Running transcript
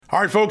All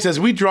right, folks, as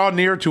we draw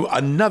near to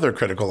another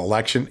critical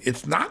election,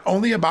 it's not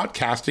only about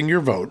casting your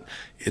vote,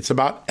 it's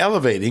about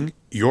elevating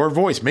your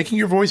voice, making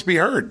your voice be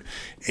heard.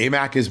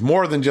 AMAC is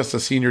more than just a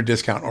senior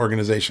discount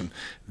organization.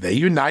 They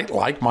unite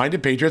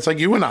like-minded patriots like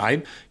you and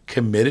I,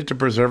 committed to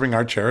preserving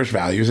our cherished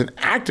values and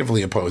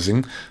actively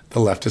opposing the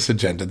leftist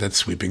agenda that's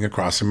sweeping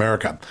across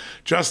America.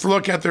 Just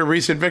look at their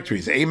recent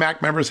victories. AMAC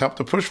members helped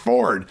to push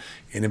forward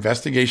an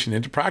investigation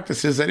into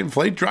practices that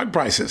inflate drug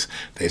prices.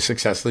 They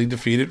successfully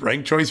defeated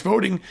ranked choice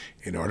voting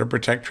in order to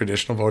protect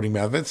traditional voting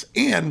methods,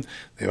 and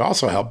they've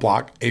also helped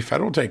block a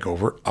federal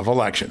takeover of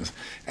elections.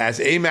 As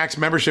AMAC's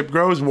membership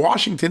grows,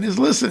 Washington is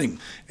listening.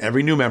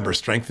 Every new member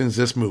strengthens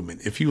this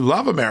movement. If you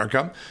love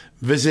America,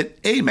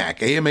 visit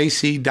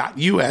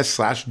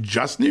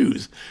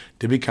amac.us/justnews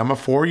to become a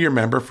 4-year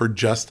member for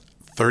just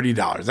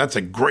 $30. That's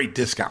a great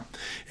discount.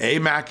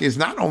 AMAC is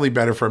not only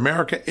better for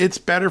America, it's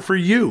better for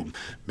you.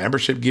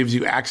 Membership gives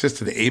you access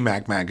to the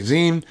AMAC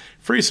magazine,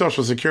 free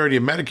Social Security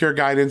and Medicare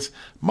guidance,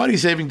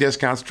 money-saving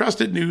discounts,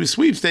 trusted news,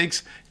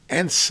 sweepstakes,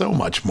 and so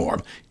much more.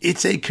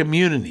 It's a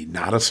community,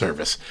 not a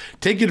service.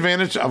 Take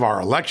advantage of our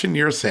election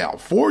year sale,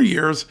 4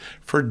 years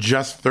for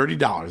just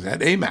 $30 at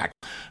AMAC.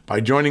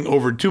 By joining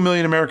over 2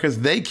 million Americans,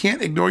 they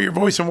can't ignore your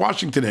voice in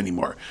Washington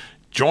anymore.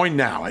 Join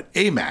now at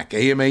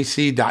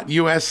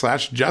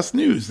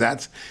amac.us/justnews.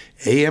 That's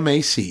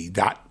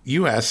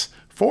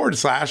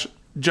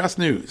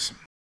amac.us/justnews.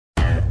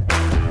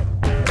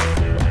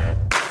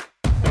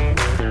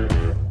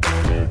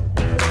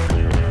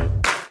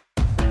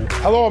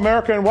 Hello,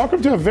 America, and welcome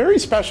to a very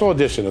special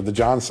edition of the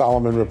John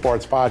Solomon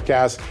Reports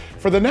podcast.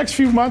 For the next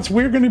few months,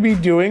 we're going to be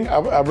doing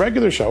a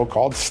regular show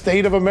called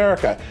State of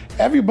America.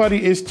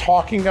 Everybody is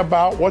talking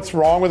about what's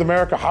wrong with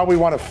America, how we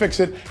want to fix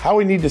it, how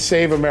we need to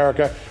save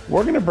America.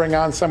 We're going to bring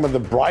on some of the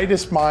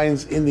brightest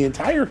minds in the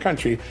entire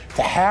country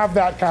to have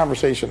that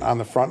conversation on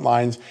the front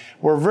lines.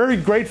 We're very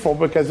grateful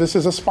because this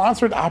is a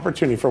sponsored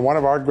opportunity for one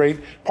of our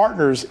great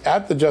partners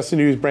at the Just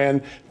News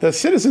brand. The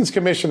Citizens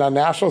Commission on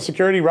National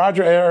Security,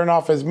 Roger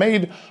Aronoff, has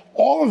made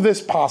all of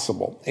this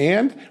possible.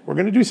 And we're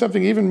going to do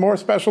something even more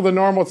special than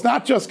normal. It's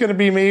not just going to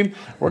be me.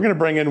 We're going to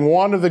bring in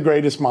one of the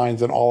greatest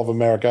minds in all of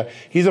America.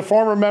 He's a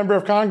former member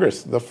of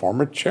Congress, the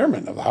former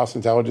chairman of the House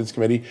Intelligence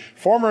Committee,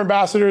 former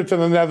ambassador to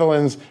the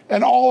Netherlands,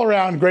 an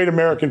all-around great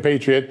American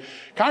patriot,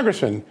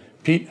 Congressman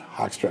Pete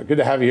Hoekstra. Good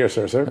to have you here,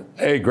 sir.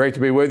 Hey, great to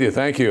be with you.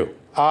 Thank you.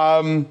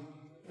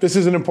 This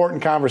is an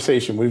important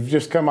conversation. We've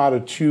just come out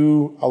of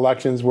 2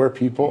 elections where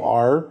people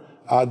are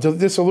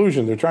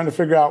disillusioned. They're trying to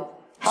figure out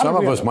some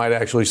of us might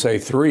actually say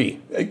 3.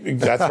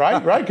 That's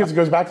right, because it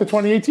goes back to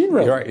 2018,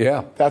 really. Right,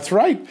 yeah. That's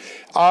right.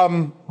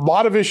 A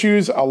lot of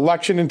issues,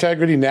 election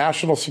integrity,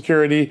 national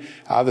security.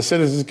 The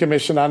Citizens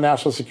Commission on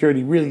National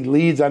Security really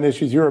leads on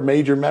issues. You're a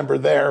major member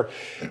there.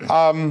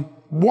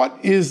 What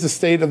is the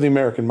state of the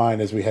American mind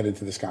as we head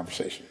into this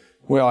conversation?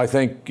 Well, I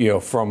think,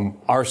 from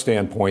our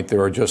standpoint, there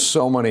are just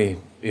so many,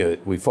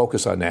 we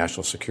focus on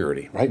national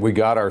security. Right. We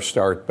got our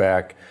start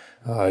back,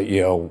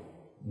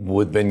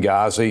 with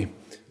Benghazi,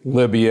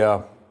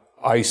 Libya,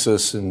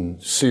 ISIS and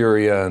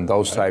Syria and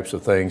those types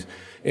of things.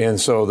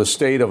 And so the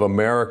state of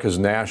America's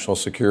national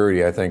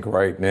security, I think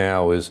right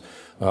now is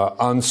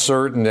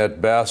uncertain at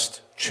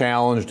best,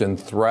 challenged and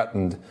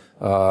threatened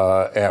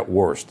at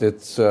worst.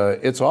 It's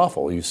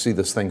awful. You see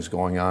these things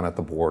going on at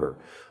the border.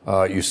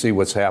 You see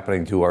what's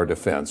happening to our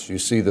defense. You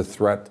see the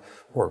threat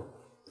or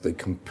the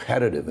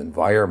competitive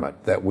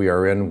environment that we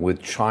are in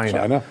with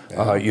China.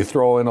 Yeah. You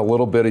throw in a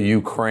little bit of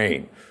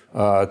Ukraine.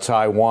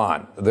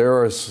 Taiwan.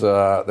 There's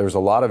a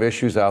lot of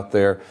issues out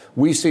there.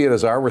 We see it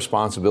as our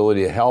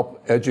responsibility to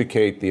help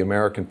educate the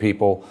American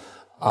people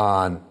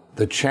on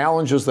the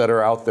challenges that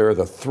are out there,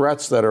 the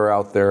threats that are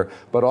out there,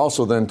 but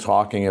also then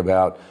talking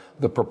about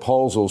the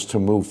proposals to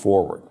move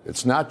forward.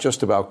 It's not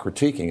just about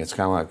critiquing. It's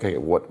kind of like, okay,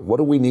 what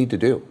do we need to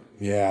do?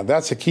 Yeah,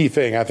 that's a key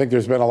thing. I think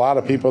there's been a lot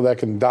of people that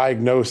can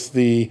diagnose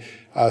the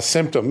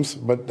symptoms,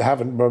 but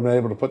haven't been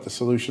able to put the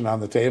solution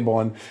on the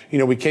table. And,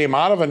 we came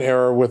out of an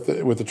era with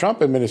the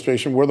Trump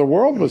administration where the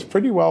world was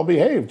pretty well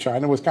behaved.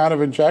 China was kind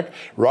of in check.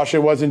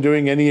 Russia wasn't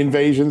doing any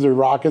invasions or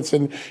rockets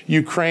in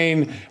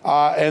Ukraine.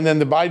 And then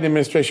the Biden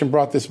administration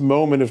brought this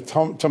moment of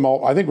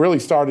tumult, I think really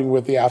starting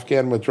with the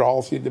Afghan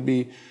withdrawal seemed to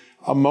be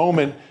a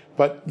moment.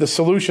 But the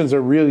solutions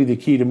are really the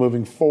key to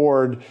moving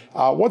forward.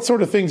 What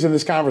sort of things in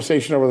this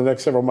conversation over the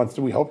next several months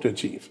do we hope to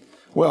achieve?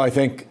 Well, I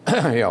think,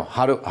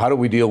 how do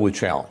we deal with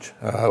challenge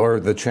or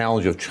the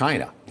challenge of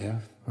China? Yeah.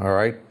 All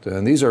right.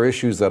 And these are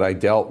issues that I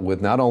dealt with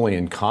not only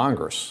in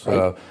Congress,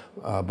 right,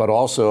 but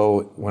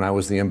also when I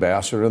was the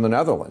ambassador in the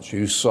Netherlands.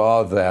 You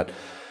saw that,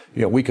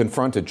 we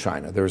confronted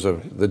China.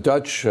 The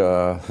Dutch,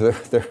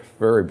 they're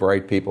very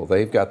bright people.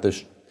 They've got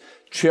this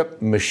chip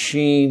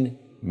machine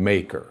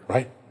maker.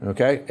 Right.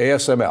 Okay,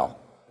 ASML.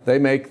 They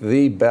make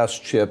the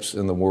best chips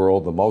in the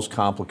world, the most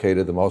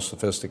complicated, the most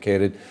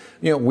sophisticated.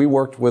 We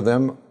worked with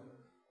them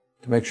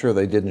to make sure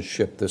they didn't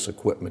ship this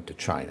equipment to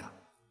China.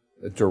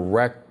 A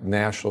direct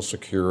national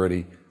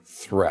security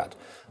threat.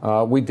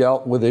 we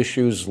dealt with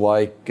issues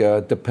like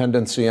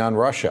dependency on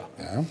Russia,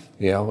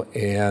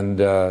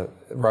 and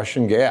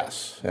Russian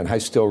gas. And I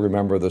still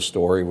remember the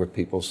story with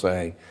people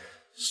saying,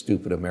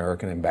 stupid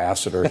American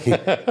ambassador.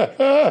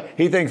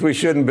 He thinks we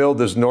shouldn't build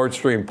this Nord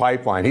Stream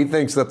pipeline. He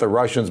thinks that the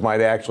Russians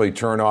might actually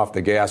turn off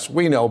the gas.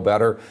 We know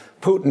better.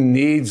 Putin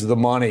needs the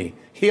money.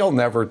 He'll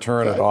never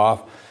turn it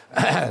off.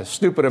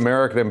 Stupid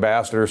American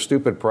ambassador,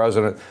 stupid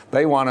president.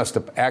 They want us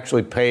to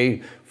actually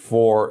pay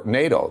for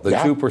NATO, the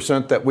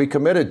 2% that we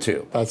committed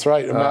to. That's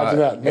right. Imagine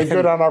that. Make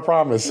good on our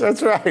promise.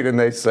 That's right. And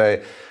they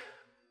say,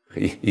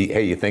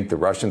 hey, you think the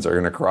Russians are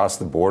going to cross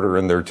the border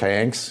in their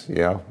tanks?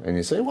 And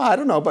you say, well, I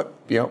don't know, but,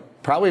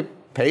 probably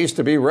pays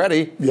to be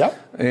ready.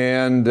 Yep.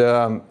 And,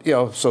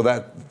 so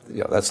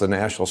that's the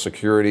national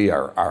security,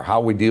 our how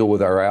we deal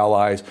with our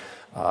allies.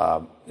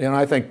 And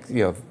I think,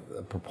 the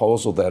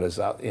proposal that is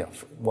out,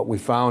 what we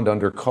found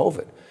under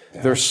COVID,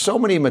 there's so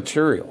many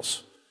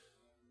materials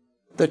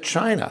that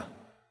China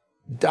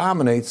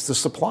dominates the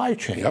supply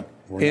chain. Yep.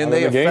 And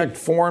they affect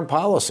foreign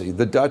policy.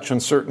 The Dutch on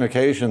certain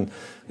occasion,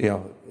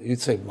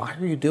 you'd say, why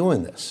are you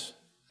doing this?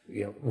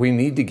 We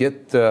need to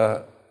get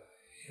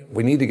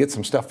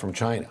some stuff from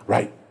China.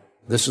 Right.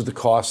 This is the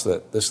cost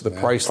this is the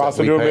price cost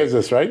that we of doing pay.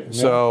 business, right?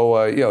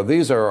 So,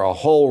 these are a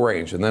whole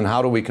range. And then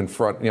how do we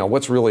confront,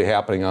 what's really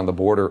happening on the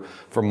border?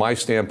 From my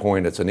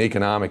standpoint, it's an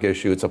economic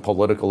issue. It's a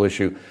political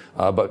issue.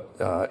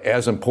 But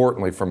as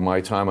importantly, from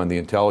my time on the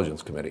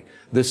Intelligence Committee,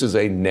 this is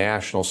a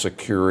national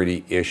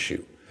security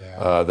issue.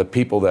 The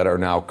people that are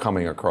now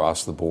coming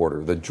across the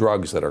border, the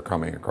drugs that are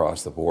coming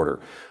across the border,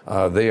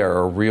 they are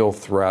a real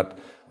threat.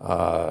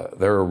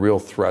 They're a real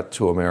threat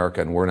to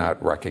America, and we're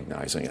not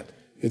recognizing it.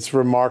 It's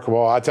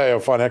remarkable. I'll tell you a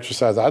fun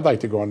exercise. I'd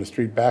like to go on the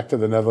street back to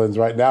the Netherlands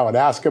right now and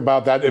ask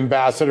about that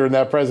ambassador and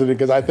that president,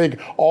 because I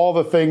think all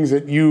the things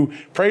that you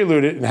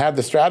preluded and had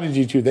the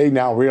strategy to, they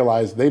now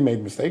realize they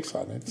made mistakes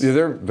on it.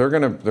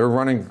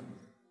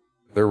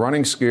 They're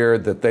running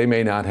scared that they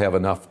may not have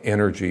enough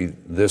energy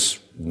this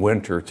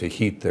winter to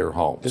heat their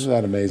homes. Isn't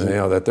that amazing?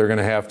 That they're going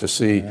to have to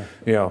see,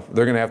 they're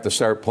going to have to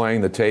start playing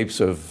the tapes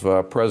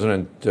of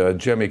President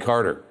Jimmy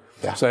Carter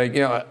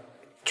saying,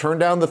 turn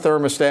down the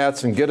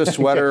thermostats and get a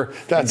sweater,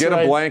 and get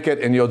a blanket,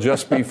 and you'll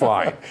just be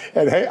fine.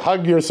 And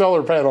hug your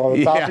solar panel on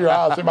the top of your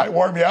house. It might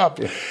warm you up.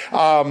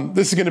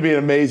 This is going to be an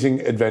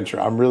amazing adventure.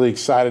 I'm really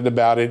excited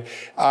about it.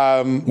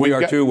 We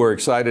are too. We're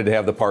excited to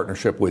have the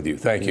partnership with you.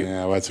 Thank you.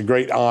 Yeah, well, it's a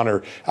great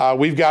honor.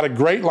 We've got a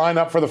great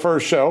lineup for the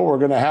first show. We're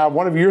going to have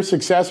one of your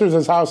successors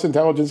as House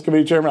Intelligence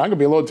Committee Chairman. I'm going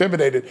to be a little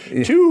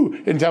intimidated.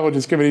 Two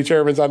Intelligence Committee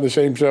Chairmen on the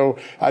same show.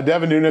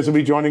 Devin Nunes will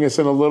be joining us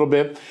in a little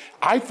bit.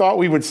 I thought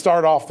we would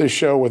start off this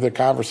show with a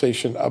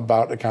conversation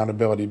about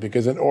accountability,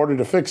 because in order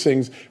to fix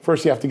things,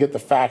 first you have to get the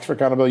facts for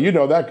accountability. You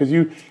know that because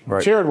you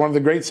chaired one of the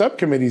great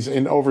subcommittees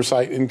in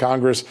oversight in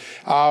Congress.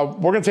 We're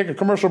going to take a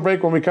commercial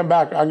break. When we come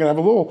back, I'm going to have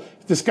a little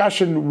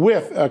discussion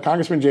with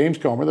Congressman James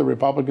Comer, the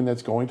Republican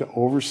that's going to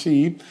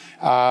oversee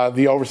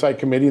the Oversight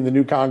Committee in the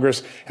new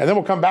Congress. And then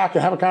we'll come back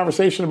and have a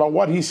conversation about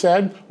what he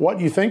said,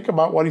 what you think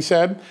about what he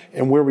said,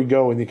 and where we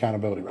go in the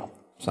accountability realm.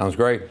 Sounds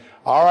great.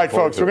 All right,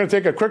 folks, we're going to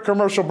take a quick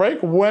commercial break.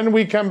 When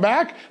we come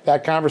back,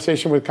 that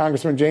conversation with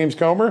Congressman James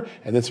Comer,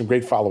 and then some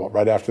great follow-up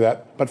right after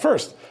that. But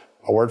first,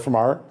 a word from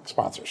our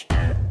sponsors.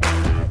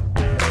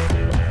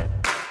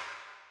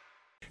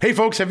 Hey,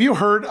 folks, have you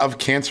heard of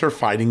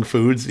cancer-fighting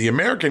foods? The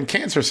American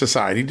Cancer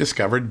Society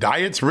discovered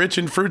diets rich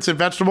in fruits and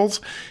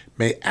vegetables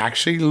may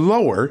actually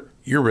lower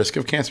your risk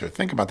of cancer.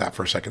 Think about that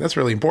for a second. That's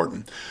really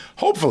important.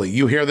 Hopefully,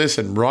 you hear this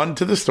and run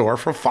to the store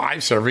for 5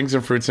 servings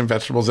of fruits and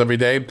vegetables every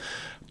day.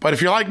 But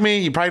if you're like me,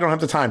 you probably don't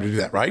have the time to do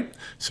that, right?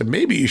 So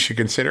maybe you should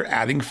consider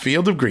adding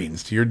Field of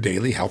Greens to your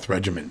daily health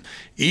regimen.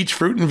 Each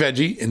fruit and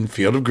veggie in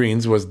Field of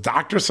Greens was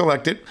doctor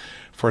selected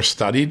for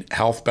studied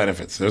health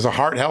benefits. There's a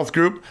heart health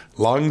group,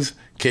 lungs,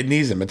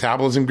 kidneys, and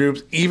metabolism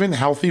groups, even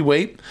healthy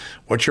weight.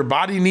 What your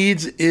body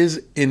needs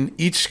is in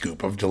each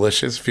scoop of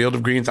delicious Field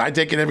of Greens. I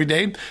take it every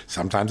day.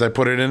 Sometimes I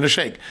put it in a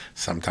shake.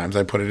 Sometimes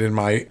I put it in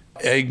my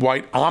egg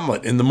white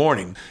omelet in the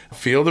morning.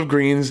 Field of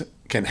Greens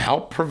can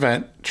help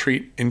prevent,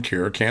 treat, and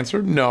cure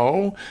cancer?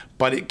 No,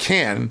 but it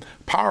can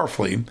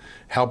powerfully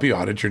help you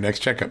out at your next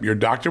checkup. Your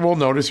doctor will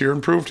notice your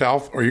improved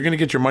health, or you're going to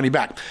get your money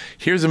back.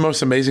 Here's the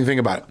most amazing thing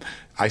about it.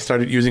 I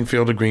started using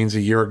Field of Greens a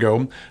year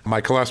ago.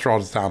 My cholesterol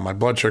is down, my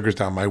blood sugar's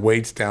down, my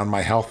weight's down,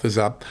 my health is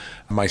up,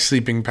 my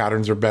sleeping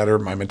patterns are better,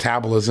 my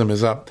metabolism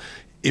is up.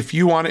 If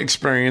you want to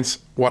experience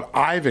what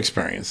I've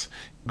experienced,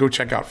 go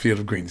check out Field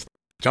of Greens.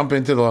 Jump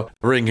into the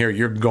ring here.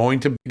 You're going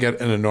to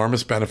get an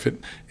enormous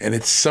benefit. And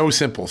it's so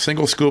simple.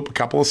 Single scoop, a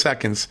couple of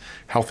seconds,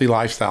 healthy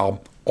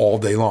lifestyle all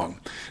day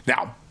long.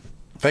 Now,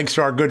 thanks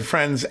to our good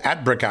friends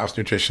at Brickhouse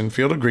Nutrition,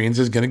 Field of Greens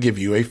is going to give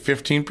you a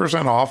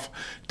 15% off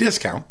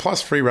discount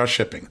plus free rush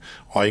shipping.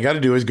 All you got to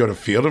do is go to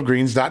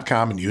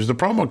fieldofgreens.com and use the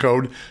promo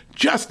code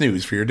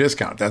JUSTNEWS for your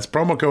discount. That's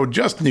promo code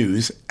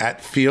JUSTNEWS at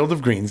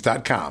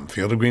fieldofgreens.com.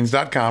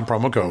 Fieldofgreens.com,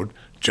 promo code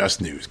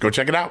JUSTNEWS. Go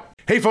check it out.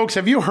 Hey folks,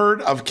 have you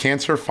heard of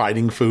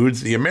cancer-fighting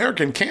foods? The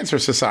American Cancer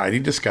Society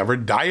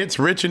discovered diets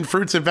rich in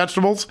fruits and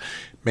vegetables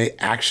may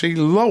actually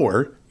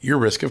lower your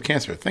risk of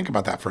cancer. Think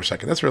about that for a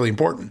second. That's really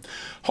important.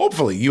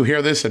 Hopefully you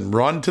hear this and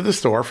run to the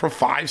store for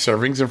 5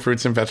 servings of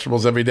fruits and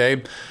vegetables every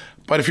day.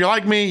 But if you're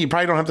like me, you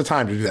probably don't have the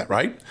time to do that,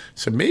 right?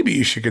 So maybe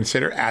you should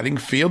consider adding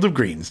Field of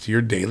Greens to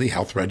your daily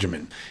health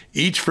regimen.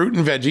 Each fruit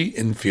and veggie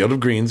in Field of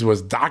Greens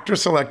was doctor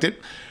selected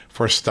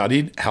for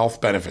studied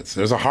health benefits.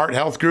 There's a heart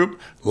health group,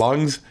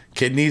 lungs,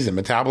 kidneys, and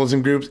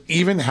metabolism groups,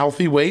 even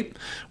healthy weight.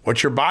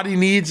 What your body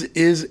needs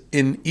is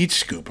in each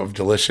scoop of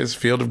delicious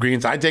Field of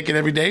Greens. I take it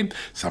every day.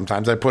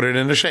 Sometimes I put it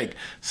in a shake.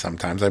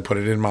 Sometimes I put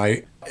it in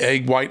my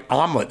egg white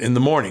omelet in the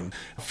morning.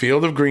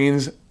 Field of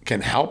Greens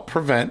can help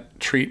prevent,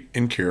 treat,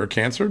 and cure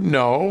cancer?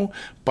 No,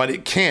 but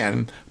it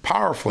can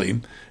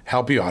powerfully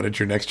help you out at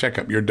your next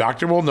checkup. Your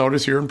doctor will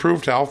notice your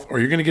improved health, or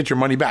you're going to get your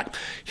money back.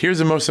 Here's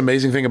the most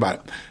amazing thing about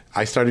it.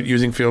 I started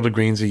using Field of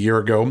Greens a year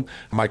ago.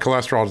 My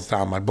cholesterol is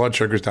down, my blood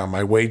sugar is down,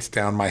 my weight's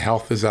down, my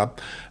health is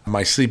up,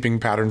 my sleeping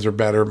patterns are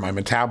better, my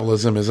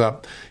metabolism is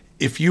up.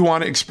 If you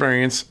want to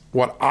experience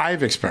what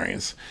I've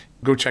experienced,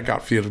 go check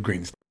out Field of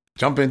Greens.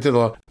 Jump into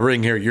the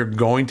ring here. You're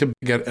going to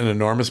get an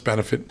enormous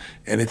benefit,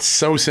 and it's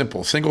so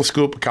simple. Single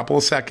scoop, a couple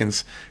of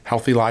seconds,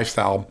 healthy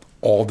lifestyle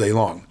all day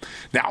long.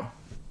 Now,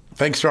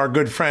 thanks to our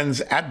good friends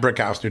at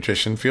Brickhouse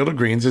Nutrition, Field of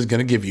Greens is going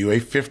to give you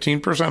a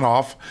 15%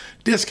 off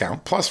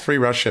discount plus free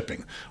rush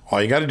shipping.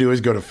 All you got to do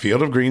is go to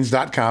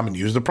fieldofgreens.com and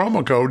use the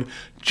promo code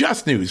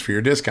JUSTNEWS for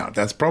your discount.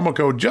 That's promo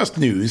code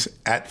JUSTNEWS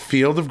at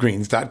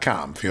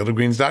fieldofgreens.com.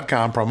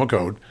 Fieldofgreens.com, promo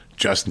code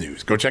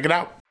JUSTNEWS. Go check it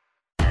out.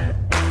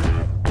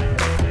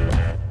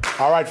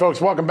 All right, folks,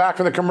 welcome back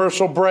from the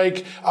commercial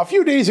break. A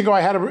few days ago,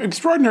 I had an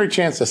extraordinary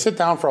chance to sit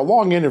down for a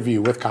long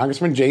interview with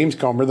Congressman James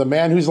Comer, the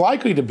man who's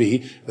likely to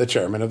be the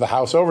chairman of the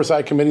House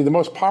Oversight Committee, the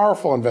most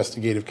powerful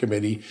investigative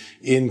committee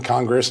in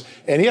Congress.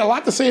 And he had a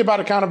lot to say about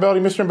accountability.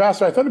 Mr.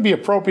 Ambassador, I thought it'd be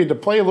appropriate to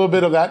play a little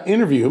bit of that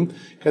interview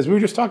because we were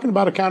just talking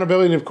about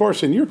accountability. And of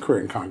course, in your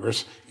career in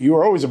Congress, you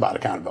were always about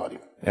accountability.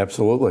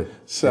 Absolutely.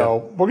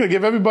 So We're going to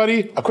give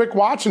everybody a quick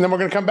watch, and then we're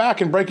going to come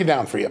back and break it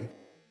down for you.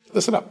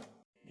 Listen up.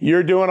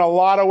 You're doing a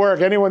lot of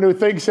work. Anyone who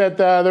thinks that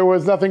there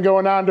was nothing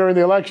going on during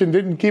the election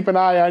didn't keep an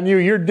eye on you.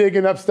 You're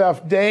digging up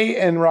stuff day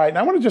and night. And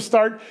I want to just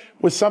start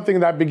with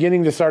something that I'm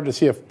beginning to start to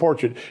see a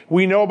portrait.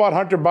 We know about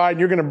Hunter Biden.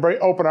 You're going to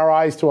open our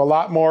eyes to a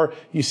lot more.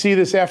 You see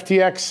this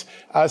FTX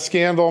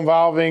scandal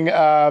involving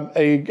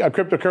a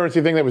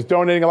cryptocurrency thing that was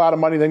donating a lot of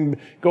money, then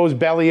goes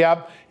belly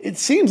up. It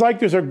seems like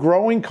there's a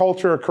growing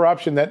culture of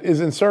corruption that is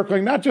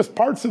encircling not just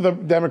parts of the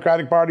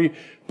Democratic Party,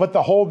 but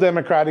the whole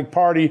Democratic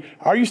Party.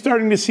 Are you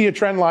starting to see a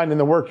trend line in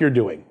the work you're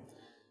doing?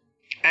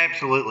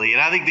 Absolutely.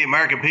 And I think the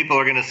American people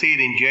are going to see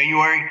it in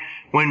January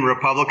when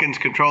Republicans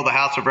control the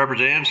House of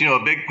Representatives. You know,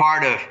 a big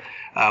part of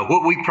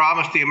what we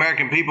promised the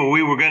American people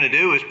we were going to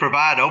do is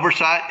provide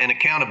oversight and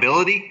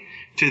accountability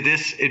to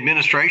this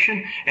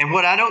administration. And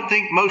what I don't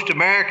think most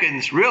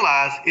Americans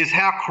realize is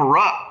how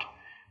corrupt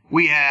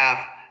we have.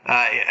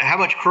 How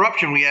much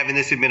corruption we have in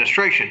this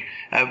administration.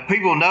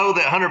 People know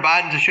that Hunter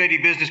Biden's a shady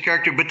business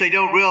character, but they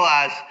don't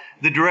realize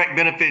the direct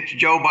benefits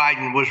Joe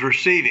Biden was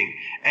receiving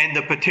and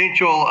the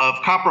potential of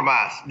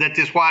compromise that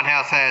this White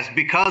House has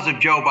because of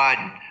Joe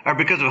Biden, or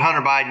because of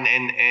Hunter Biden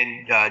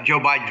and Joe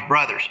Biden's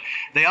brothers.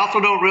 They also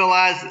don't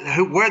realize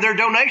where their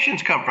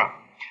donations come from.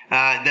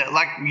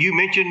 Like you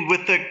mentioned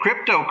with the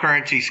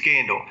cryptocurrency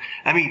scandal.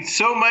 I mean,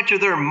 so much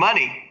of their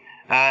money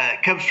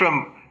comes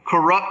from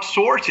corrupt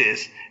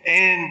sources,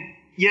 and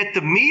yet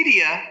the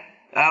media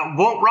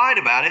won't write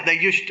about it. They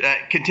just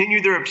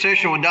continue their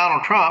obsession with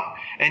Donald Trump.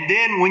 And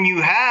then when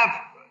you have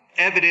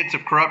evidence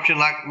of corruption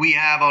like we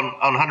have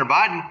on Hunter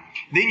Biden,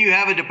 then you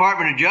have a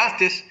Department of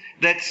Justice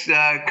that's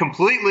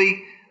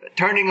completely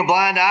turning a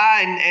blind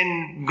eye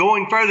and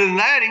going further than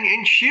that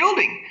and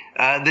shielding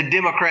the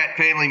Democrat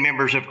family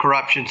members of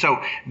corruption.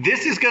 So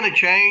this is going to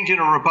change in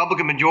a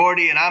Republican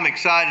majority, and I'm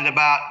excited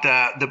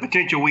about the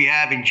potential we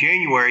have in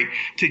January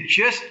to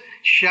just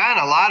shine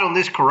a light on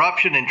this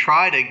corruption and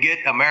try to get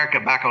America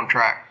back on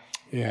track.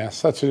 Yeah,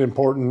 such an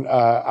important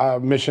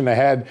mission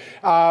ahead.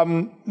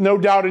 No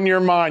doubt in your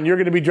mind, you're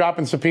going to be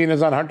dropping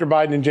subpoenas on Hunter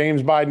Biden and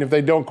James Biden if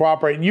they don't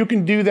cooperate. You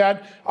can do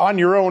that on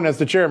your own as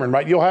the chairman,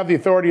 right? You'll have the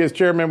authority as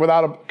chairman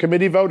without a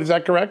committee vote. Is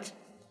that correct?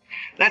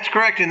 That's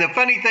correct. And the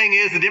funny thing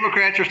is the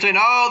Democrats are saying,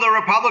 oh, the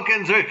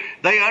Republicans,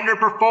 they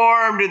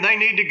underperformed and they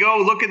need to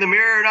go look in the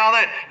mirror and all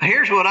that.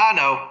 Here's what I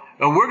know.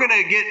 We're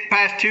going to get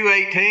past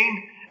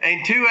 218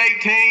 and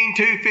 218,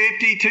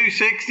 250,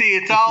 260.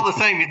 It's all the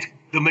same. It's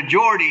the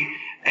majority.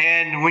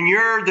 And when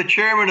you're the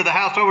chairman of the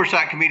House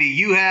Oversight Committee,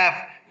 you have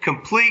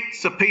complete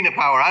subpoena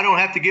power. I don't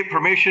have to get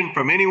permission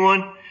from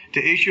anyone to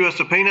issue a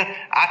subpoena.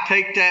 I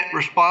take that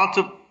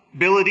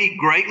responsibility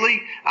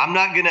greatly. I'm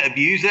not going to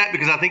abuse that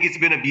because I think it's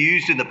been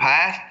abused in the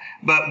past.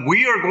 But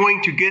we are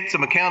going to get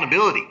some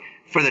accountability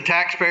for the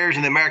taxpayers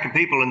and the American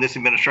people in this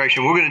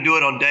administration. We're going to do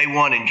it on day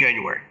one in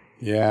January.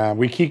 Yeah,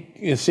 we keep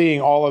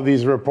seeing all of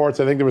these reports.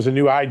 I think there was a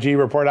new IG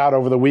report out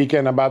over the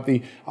weekend about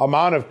the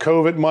amount of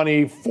COVID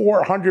money,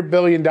 $400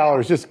 billion,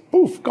 just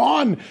poof,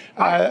 gone.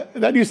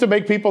 That used to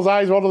make people's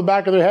eyes roll to the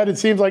back of their head. It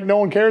seems like no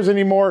one cares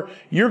anymore.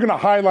 You're going to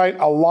highlight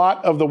a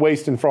lot of the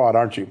waste and fraud,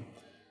 aren't you?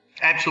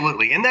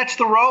 Absolutely. And that's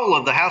the role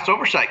of the House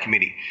Oversight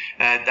Committee.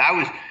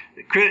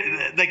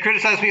 They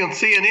criticized me on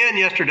CNN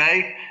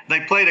yesterday.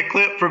 They played a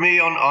clip for me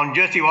on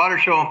Jesse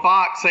Waters' show on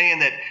Fox saying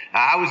that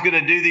I was going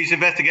to do these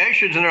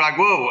investigations. And they're like,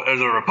 whoa, are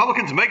the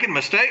Republicans making a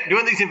mistake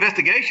doing these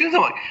investigations?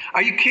 I'm like,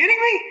 are you kidding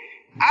me?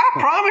 I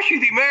promise you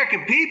the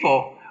American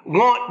people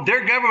want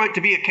their government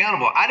to be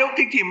accountable. I don't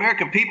think the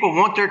American people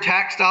want their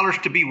tax dollars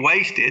to be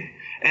wasted.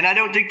 And I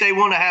don't think they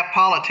want to have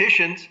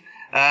politicians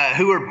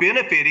who are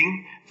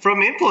benefiting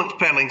from influence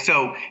peddling.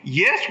 So,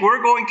 yes,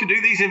 we're going to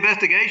do these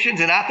investigations,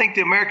 and I think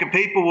the American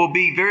people will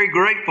be very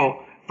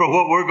grateful for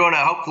what we're going to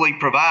hopefully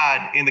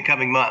provide in the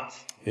coming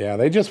months. Yeah,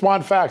 they just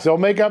want facts. They'll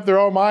make up their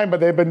own mind, but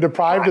they've been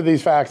deprived of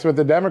these facts with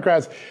the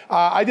Democrats.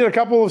 I did a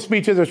couple of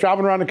speeches. I was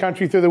traveling around the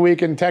country through the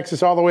week in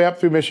Texas all the way up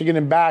through Michigan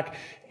and back.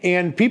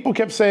 And people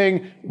kept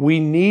saying, we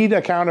need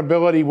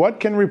accountability. What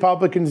can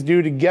Republicans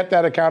do to get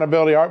that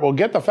accountability? All right, well,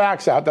 get the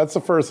facts out. That's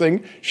the first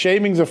thing.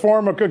 Shaming's a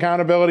form of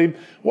accountability.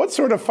 What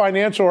sort of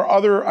financial or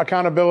other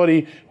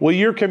accountability will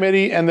your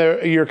committee and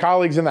your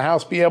colleagues in the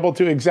House be able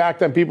to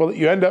exact on people that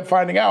you end up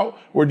finding out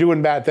were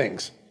doing bad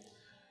things?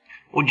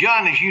 Well,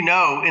 John, as you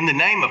know, in the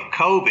name of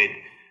COVID,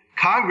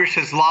 Congress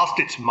has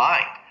lost its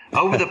mind.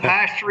 Over the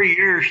past 3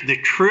 years, the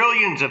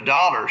trillions of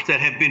dollars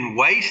that have been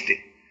wasted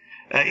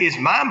is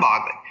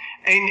mind-boggling.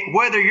 And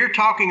whether you're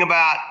talking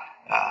about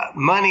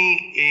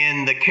money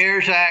in the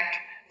CARES Act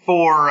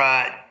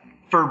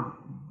for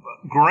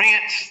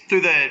grants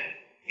through the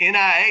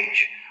NIH,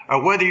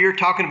 or whether you're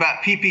talking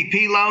about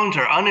PPP loans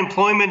or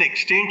unemployment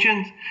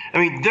extensions, I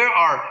mean, there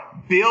are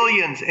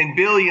billions and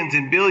billions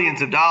and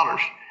billions of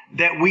dollars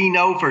that we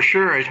know for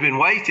sure has been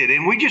wasted.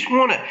 And we just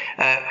want to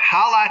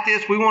highlight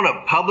this. We want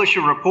to publish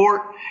a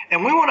report,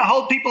 and we want to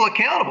hold people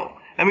accountable.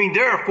 I mean,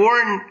 there are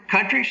foreign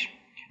countries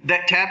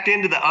that tapped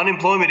into the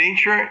unemployment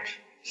insurance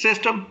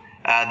system.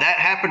 That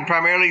happened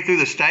primarily through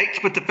the states,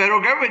 but the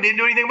federal government didn't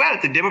do anything about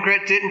it. The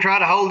Democrats didn't try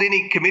to hold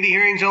any committee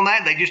hearings on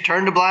that. They just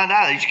turned a blind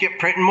eye. They just kept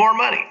printing more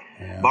money,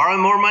 borrowing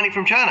more money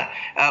from China.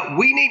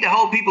 We need to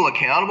hold people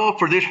accountable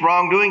for this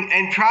wrongdoing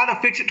and try to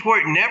fix it to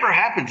where it never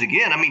happens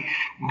again. I mean,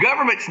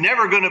 government's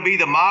never going to be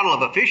the model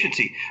of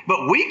efficiency,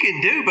 but we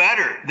can do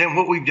better than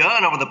what we've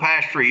done over the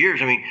past 3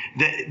 years. I mean,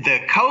 the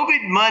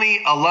COVID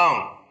money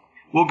alone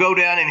will go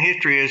down in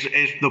history as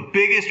the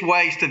biggest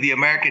waste of the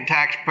American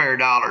taxpayer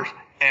dollars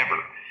ever.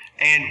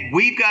 And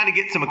we've got to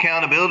get some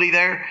accountability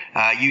there.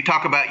 You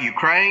talk about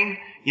Ukraine.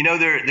 You know,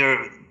 there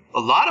are a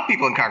lot of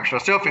people in Congress,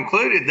 myself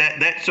included,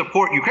 that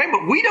support Ukraine,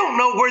 but we don't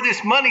know where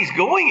this money's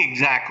going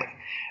exactly.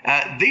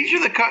 These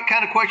are the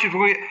kind of questions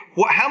we're going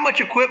to get. How much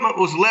equipment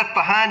was left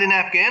behind in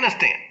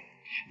Afghanistan?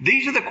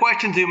 These are the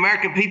questions the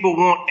American people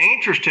want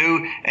answers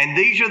to, and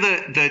these are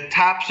the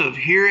types of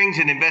hearings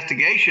and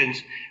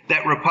investigations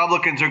that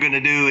Republicans are going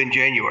to do in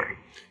January.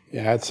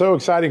 Yeah, it's so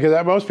exciting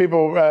because most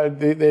people,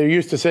 they're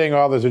used to saying,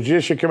 oh, there's a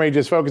Judiciary Committee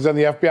just focused on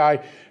the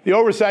FBI. The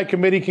Oversight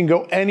Committee can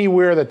go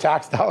anywhere the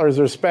tax dollars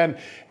are spent.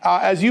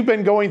 As you've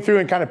been going through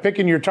and kind of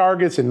picking your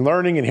targets and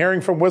learning and hearing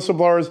from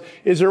whistleblowers,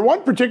 is there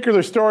one particular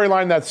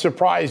storyline that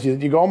surprised you?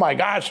 You go, oh my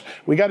gosh,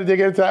 we got to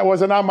dig into that. It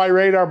wasn't on my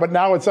radar, but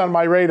now it's on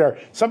my radar.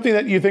 Something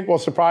that you think will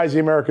surprise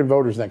the American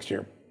voters next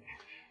year?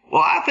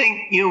 Well, I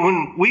think,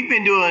 when we've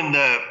been doing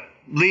the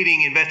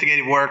leading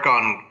investigative work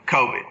on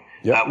COVID,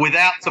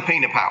 without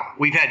subpoena power.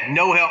 We've had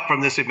no help from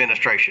this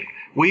administration.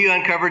 We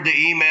uncovered the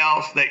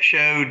emails that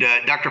showed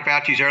Dr.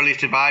 Fauci's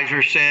earliest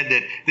advisors said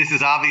that this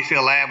is obviously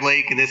a lab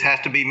leak and this has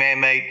to be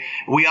man-made.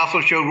 We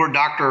also showed where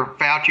Dr.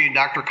 Fauci and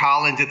Dr.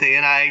 Collins at the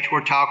NIH were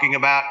talking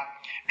about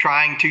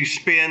trying to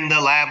spin the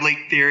lab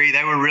leak theory.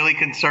 They were really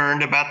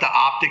concerned about the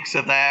optics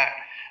of that,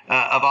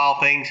 of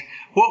all things.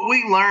 What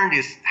we learned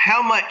is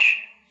how much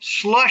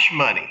slush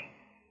money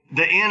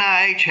the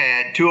NIH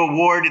had to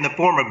award in the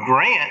form of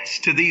grants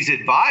to these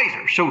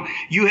advisors. So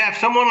you have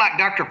someone like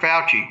Dr.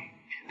 Fauci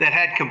that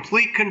had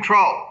complete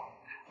control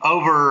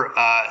over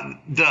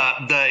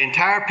the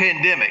entire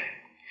pandemic,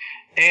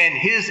 and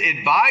his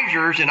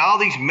advisors and all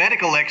these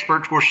medical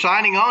experts were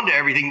signing on to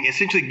everything,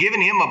 essentially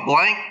giving him a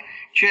blank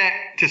check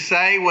to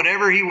say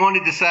whatever he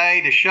wanted to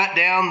say, to shut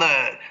down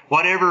the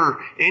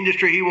whatever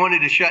industry he wanted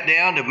to shut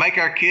down, to make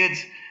our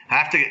kids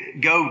have to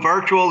go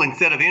virtual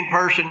instead of in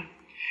person.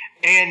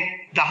 And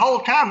the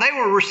whole time they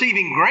were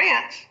receiving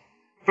grants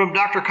from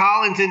Dr.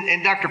 Collins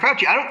and Dr.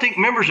 Fauci. I don't think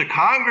members of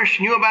Congress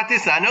knew about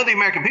this. I know the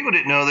American people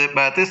didn't know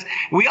about this.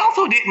 We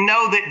also didn't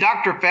know that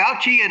Dr.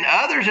 Fauci and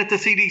others at the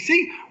CDC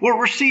were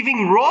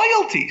receiving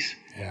royalties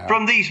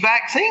from these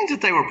vaccines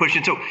that they were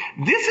pushing. So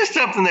this is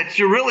something that's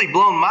really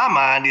blown my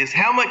mind, is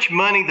how much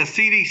money the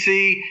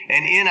CDC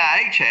and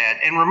NIH had.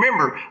 And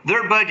remember,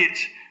 their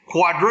budgets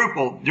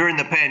quadrupled during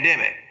the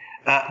pandemic.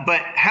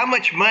 But how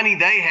much money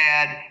they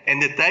had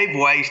and that they've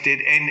wasted,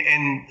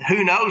 and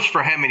who knows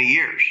for how many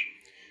years.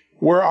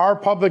 Were our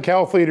public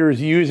health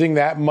leaders using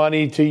that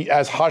money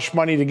as hush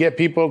money to get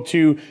people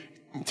to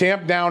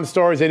tamp down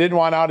stories they didn't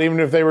want out, even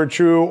if they were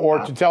true, or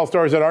to tell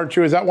stories that aren't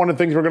true? Is that one of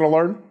the things we're going to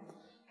learn?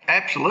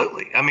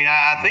 Absolutely. I mean,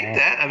 I think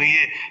that. I mean,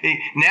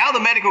 now the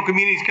medical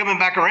community is coming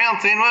back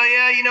around saying, well,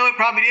 yeah, it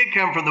probably did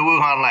come from the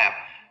Wuhan lab.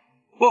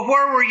 Well,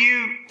 where were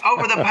you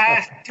over the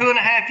past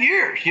 2.5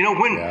 years? You know,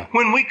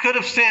 when we could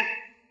have sent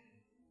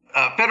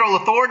federal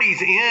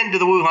authorities into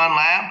the Wuhan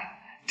lab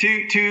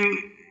to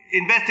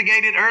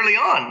investigate it early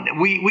on.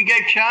 We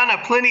gave China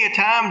plenty of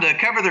time to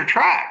cover their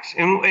tracks,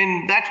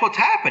 and that's what's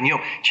happened. You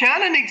know,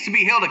 China needs to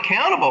be held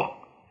accountable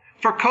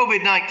for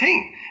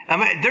COVID-19. I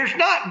mean, there's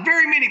not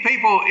very many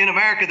people in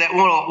America that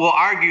will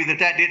argue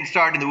that didn't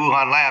start in the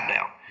Wuhan lab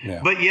now. Yeah.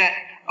 But yet,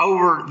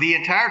 over the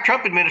entire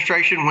Trump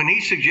administration, when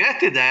he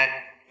suggested that,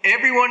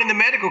 everyone in the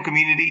medical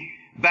community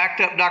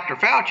backed up Dr.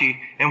 Fauci.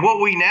 And what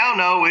we now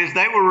know is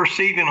they were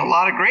receiving a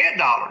lot of grant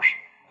dollars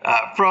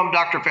from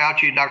Dr.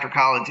 Fauci and Dr.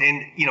 Collins.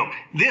 And, you know,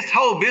 this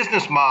whole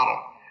business model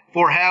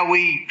for how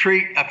we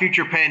treat a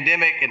future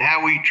pandemic and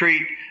how we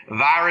treat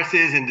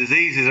viruses and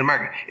diseases in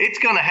America, it's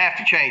going to have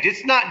to change.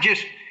 It's not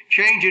just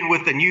changing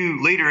with the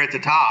new leader at the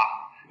top,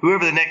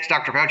 whoever the next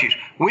Dr. Fauci is.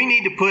 We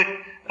need to put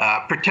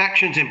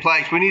protections in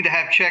place. We need to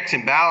have checks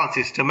and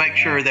balances to make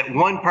sure that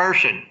one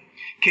person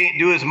can't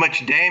do as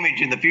much damage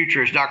in the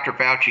future as Dr.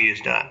 Fauci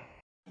has done.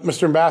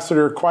 Mr.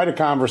 Ambassador, quite a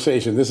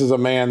conversation. This is a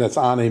man that's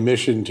on a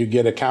mission to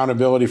get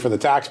accountability for the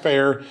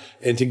taxpayer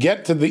and to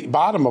get to the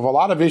bottom of a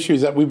lot of issues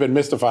that we've been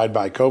mystified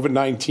by.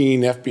 COVID-19,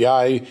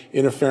 FBI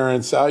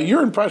interference.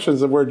 Your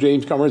impressions of where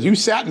James Comer is. You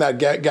sat in that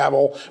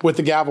gavel with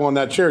the gavel in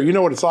that chair. You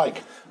know what it's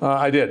like.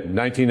 I did.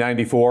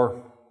 1994,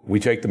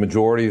 we take the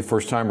majority. The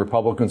first time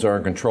Republicans are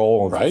in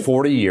control in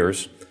 40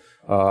 years.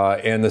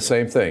 And the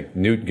same thing.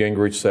 Newt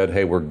Gingrich said,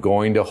 hey, we're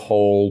going to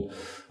hold,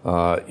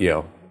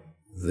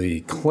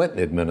 the Clinton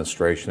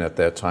administration at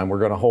that time, we're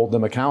going to hold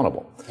them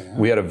accountable. Yeah.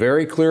 We had a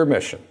very clear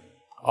mission.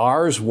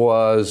 Ours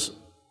was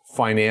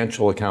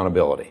financial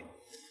accountability.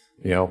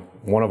 You know,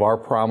 one of our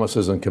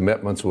promises and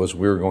commitments was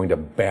we were going to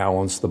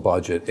balance the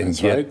budget and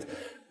get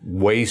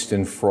waste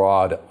and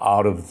fraud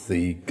out of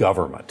the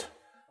government.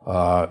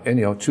 And,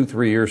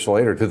 2-3 years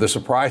later, to the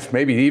surprise,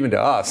 maybe even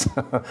to us,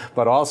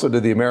 but also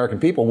to the American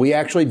people, we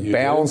actually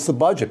balanced the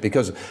budget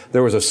because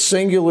there was a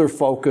singular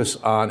focus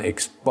on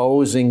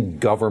exposing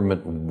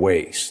government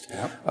waste.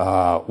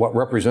 Yep. What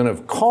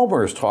Representative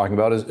Comer is talking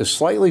about is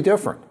slightly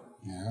different.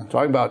 Yeah.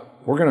 Talking about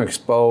we're going to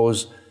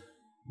expose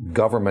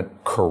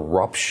government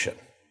corruption.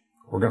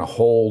 We're going to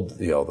hold,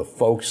 the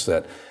folks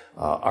that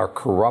are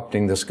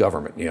corrupting this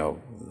government.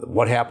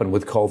 What happened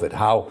with COVID?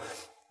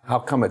 How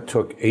come it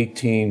took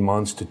 18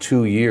 months to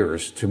 2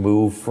 years to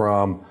move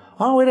from,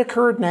 it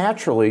occurred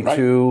naturally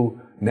to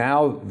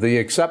now the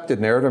accepted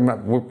narrative? I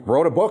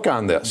wrote a book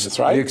on this. That's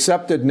right. The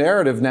accepted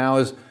narrative now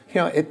is,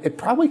 it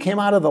probably came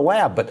out of the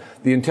lab, but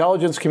the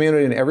intelligence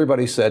community and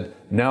everybody said,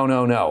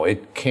 no.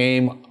 It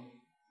came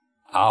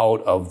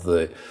out of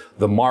the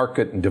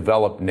market and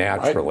developed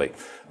naturally.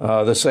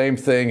 Right. The same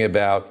thing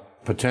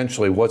about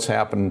potentially what's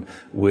happened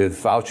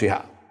with Fauci.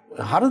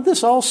 How did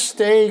this all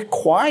stay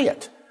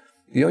quiet?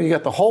 You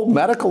got the whole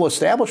medical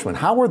establishment.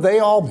 How were they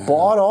all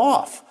bought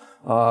off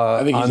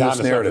I think he's on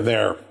this narrative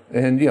there?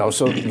 And,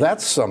 so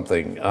that's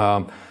something.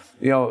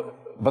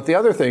 But the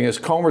other thing is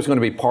Comer's going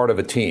to be part of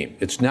a team.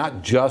 It's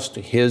not just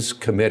his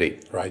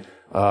committee. Right.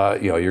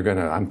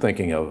 I'm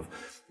thinking of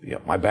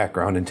my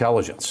background,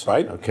 intelligence.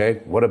 Right.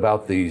 Okay. What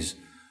about these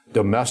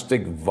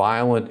domestic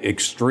violent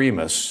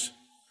extremists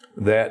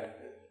that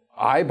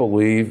I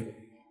believe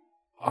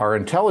our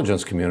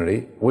intelligence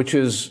community, which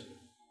is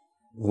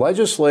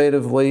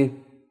legislatively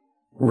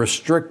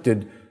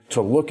restricted to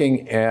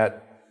looking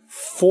at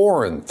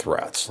foreign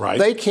threats. Right.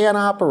 They can't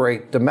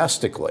operate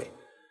domestically.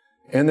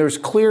 And there's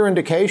clear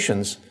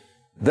indications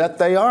that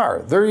they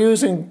are. They're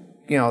using,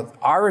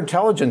 our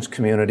intelligence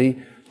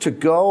community to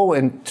go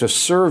and to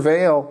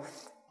surveil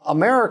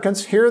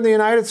Americans here in the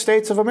United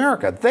States of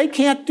America. They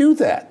can't do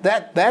that.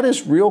 That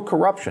is real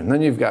corruption.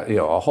 Then you've got,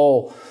 a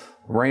whole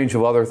range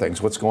of other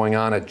things. What's going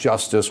on at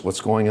Justice,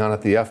 what's going on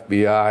at the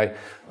FBI.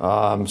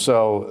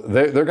 So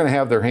they're going to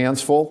have their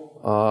hands full.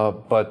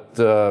 But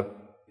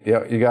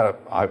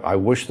I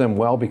wish them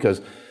well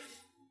because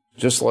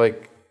just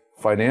like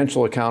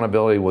financial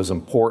accountability was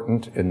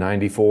important in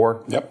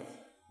 94,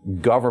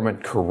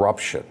 government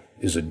corruption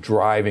is a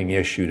driving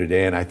issue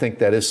today, and I think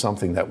that is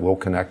something that will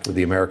connect with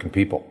the American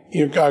people.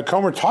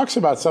 Comer talks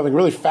about something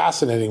really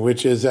fascinating,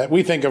 which is that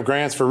we think of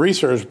grants for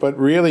research, but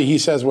really he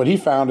says what he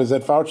found is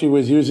that Fauci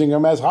was using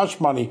them as hush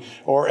money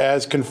or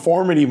as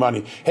conformity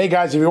money. Hey,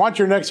 guys, if you want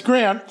your next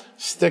grant,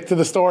 stick to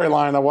the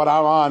storyline of what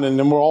I'm on, and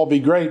then we'll all be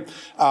great.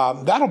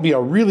 That'll be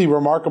a really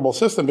remarkable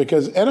system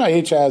because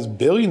NIH has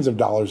billions of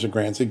dollars of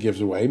grants it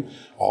gives away.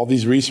 All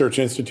these research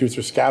institutes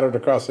are scattered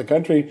across the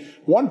country.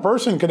 One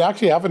person could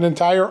actually have an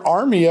entire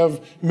army of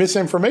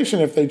misinformation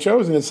if they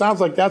chose, and it sounds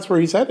like that's where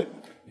he's headed.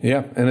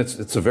 Yeah, and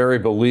it's a very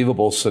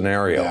believable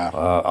scenario. Yeah.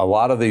 A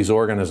lot of these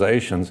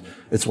organizations,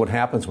 it's what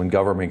happens when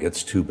government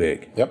gets too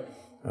big. Yep.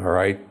 All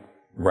right?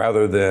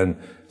 Rather than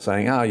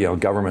saying,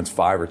 government's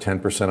 5 or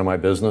 10% of my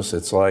business,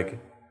 it's like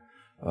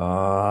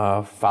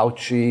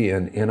Fauci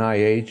and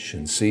NIH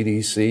and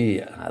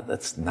CDC,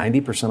 that's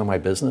 90% of my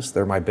business.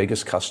 They're my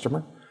biggest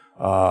customer.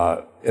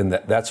 And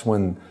that's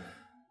when,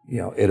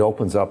 it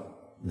opens up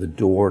the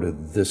door to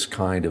this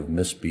kind of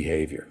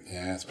misbehavior.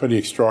 Yeah, it's pretty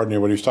extraordinary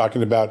what he was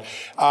talking about.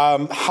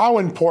 How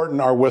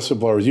important are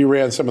whistleblowers? You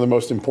ran some of the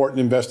most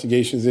important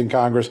investigations in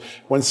Congress.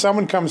 When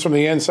someone comes from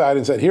the inside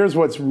and said, here's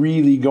what's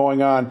really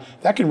going on,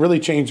 that can really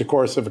change the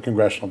course of a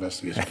congressional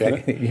investigation, can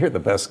it? You're the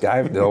best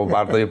guy to know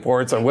about the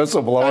importance of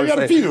whistleblowers. I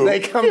got a few. They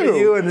come to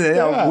you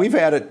and we've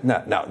had it.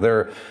 No,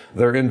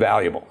 they're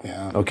invaluable.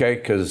 Yeah. Okay,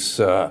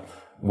 because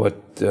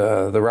what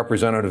the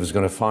representative is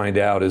going to find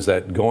out is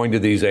that going to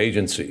these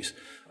agencies,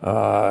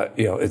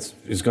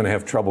 it's going to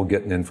have trouble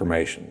getting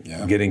information,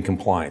 getting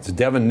compliance.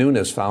 Devin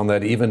Nunes found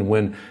that even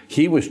when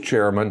he was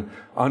chairman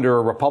under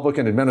a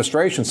Republican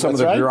administration, some of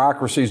the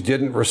bureaucracies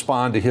didn't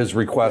respond to his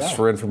requests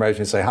for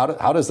information. Say, how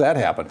does that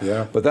happen?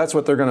 Yeah. But that's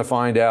what they're going to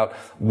find out.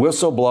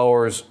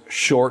 Whistleblowers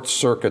short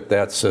circuit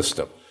that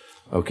system.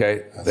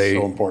 Okay, that's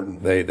so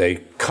important.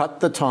 They cut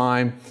the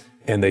time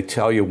and they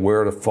tell you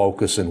where to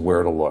focus and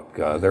where to look.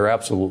 They're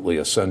absolutely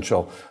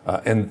essential,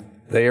 and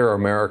they are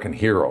American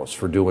heroes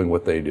for doing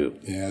what they do.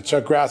 Yeah,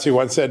 Chuck Grassley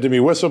once said to me,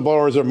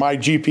 whistleblowers are my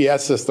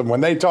GPS system.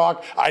 When they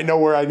talk, I know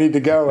where I need to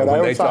go. And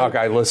when they talk,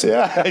 I listen.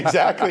 Yeah,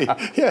 exactly.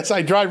 Yes,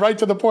 I drive right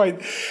to the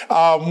point.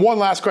 One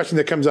last question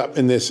that comes up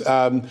in this.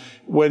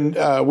 When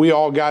we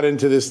all got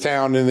into this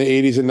town in the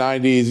 80s and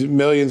 90s,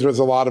 millions was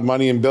a lot of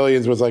money and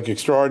billions was like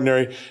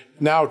extraordinary.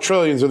 Now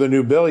trillions are the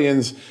new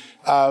billions.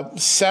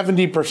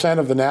 70%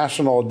 of the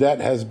national debt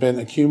has been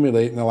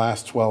accumulated in the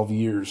last 12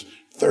 years.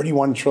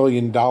 $31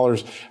 trillion.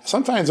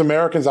 Sometimes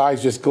Americans'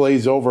 eyes just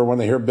glaze over when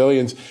they hear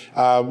billions.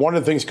 One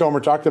of the things Comer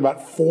talked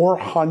about,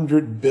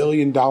 $400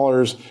 billion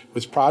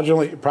was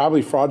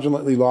probably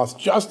fraudulently lost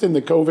just in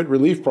the COVID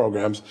relief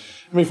programs.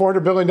 I mean,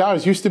 $400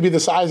 billion used to be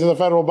the size of the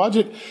federal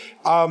budget.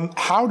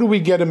 How do we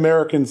get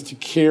Americans to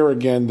care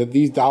again that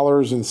these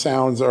dollars and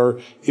sounds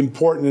are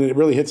important and it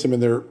really hits them in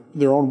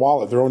their own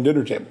wallet, their own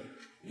dinner table?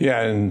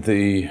 Yeah, and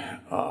the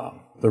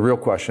real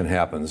question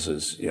happens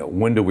is,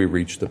 when do we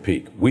reach the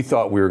peak? We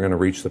thought we were going to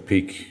reach the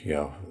peak,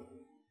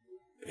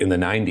 in the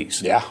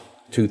 90s. Yeah.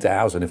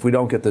 2000. If we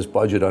don't get this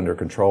budget under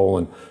control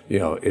and,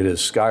 it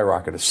is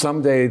skyrocketed,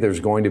 someday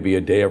there's going to be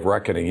a day of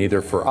reckoning,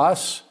 either for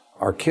us,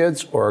 our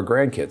kids, or our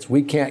grandkids.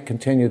 We can't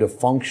continue to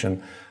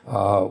function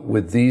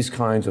with these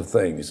kinds of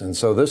things. And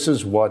so this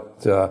is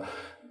what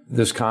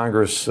this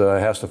Congress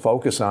has to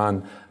focus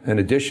on. In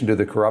addition to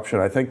the corruption,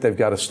 I think they've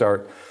got to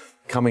start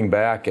coming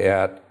back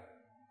at,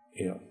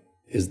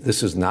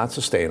 this is not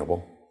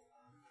sustainable.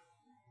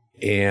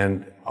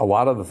 And a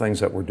lot of the things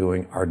that we're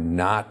doing are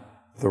not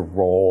the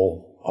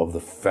role of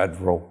the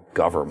federal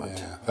government.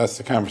 Yeah, that's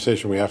the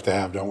conversation we have to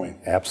have, don't we?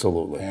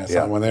 Absolutely. Yeah, it's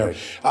not one there.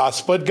 Right.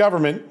 Split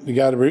government.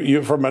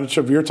 You for much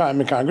of your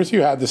time in Congress,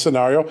 you had the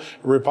scenario: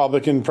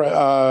 Republican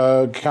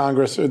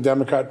Congress,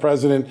 Democrat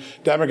president.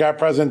 Democrat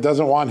president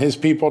doesn't want his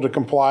people to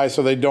comply,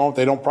 so they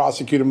don't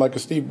prosecute him like a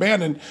Steve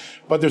Bannon.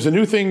 But there's a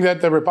new thing that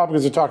the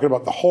Republicans are talking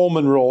about: the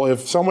Holman Rule.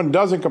 If someone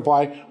doesn't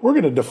comply, we're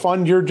going to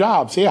defund your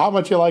job. See how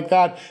much you like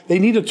that? They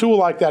need a tool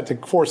like that to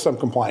force some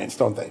compliance,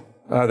 don't they?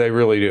 They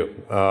really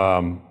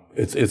do.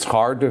 It's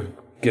hard to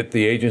get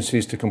the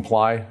agencies to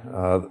comply,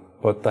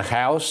 but the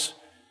House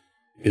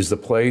is the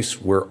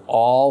place where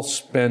all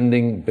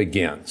spending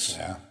begins.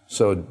 Yeah.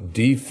 So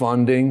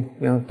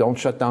defunding, don't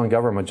shut down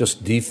government,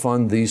 just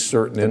defund these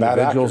certain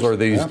individuals or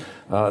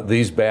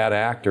these bad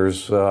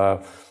actors.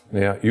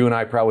 You and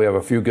I probably have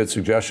a few good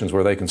suggestions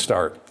where they can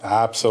start.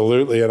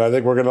 Absolutely, and I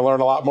think we're going to learn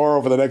a lot more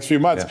over the next few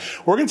months.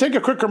 Yeah. We're going to take a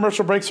quick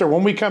commercial break, sir.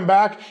 When we come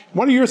back,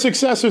 one of your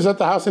successors at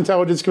the House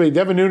Intelligence Committee,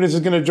 Devin Nunes,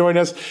 is going to join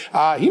us.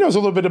 He knows a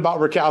little bit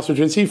about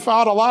recalcitrance. He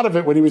fought a lot of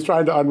it when he was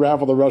trying to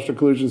unravel the Russia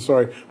collusion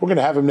story. We're going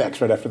to have him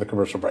next, right after the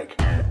commercial break.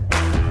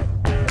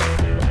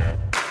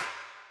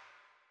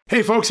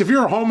 Hey folks, if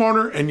you're a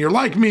homeowner and you're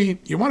like me,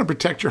 you want to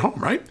protect your home,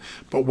 right?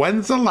 But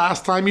when's the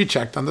last time you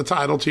checked on the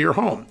title to your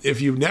home? If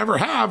you never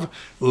have,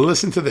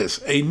 listen to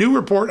this. A new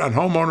report on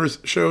homeowners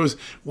shows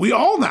we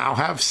all now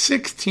have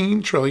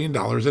 $16 trillion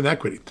in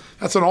equity.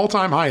 That's an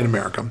all-time high in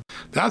America.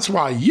 That's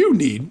why you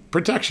need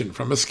protection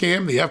from a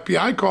scam the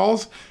FBI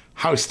calls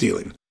house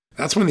stealing.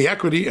 That's when the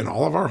equity in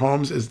all of our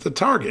homes is the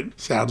target,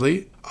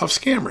 sadly, of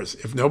scammers.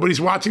 If nobody's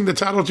watching the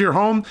title to your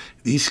home,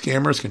 these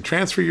scammers can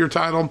transfer your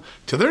title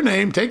to their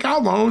name, take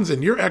out loans,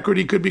 and your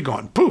equity could be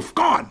gone. Poof,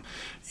 gone.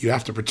 You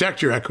have to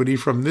protect your equity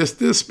from this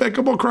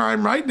despicable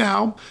crime right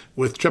now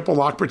with triple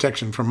lock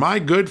protection from my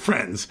good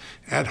friends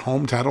at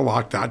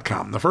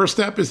HomeTitleLock.com. The first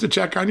step is to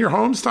check on your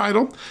home's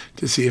title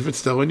to see if it's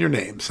still in your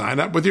name. Sign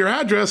up with your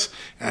address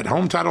at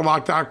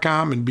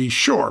HomeTitleLock.com and be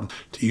sure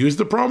to use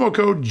the promo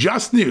code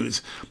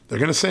JUSTNEWS. They're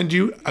going to send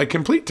you a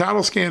complete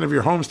title scan of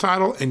your home's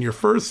title and your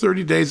first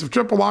 30 days of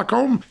triple lock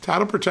home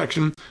title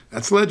protection.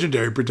 That's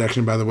legendary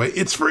protection, by the way.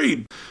 It's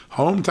free.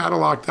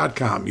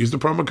 HomeTitleLock.com. Use the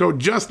promo code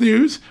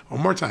JUSTNEWS.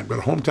 One more time, go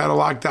to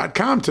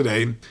HomeTitleLock.com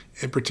today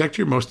and protect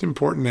your most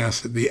important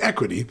asset, the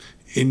equity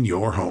in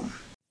your home.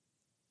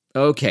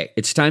 Okay,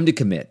 it's time to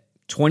commit.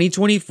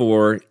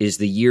 2024 is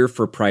the year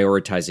for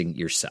prioritizing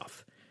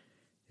yourself.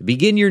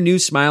 Begin your new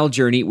smile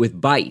journey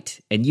with Byte,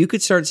 and you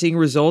could start seeing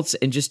results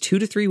in just 2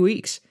 to 3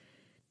 weeks.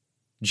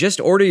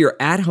 Just order your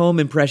at-home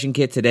impression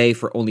kit today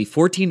for only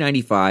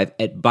 $14.95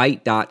 at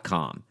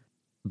Byte.com.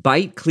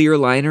 Byte clear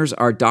liners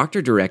are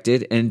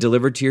doctor-directed and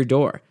delivered to your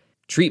door.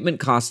 Treatment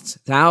costs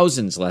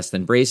thousands less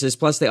than braces,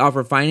 plus they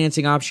offer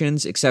financing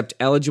options, accept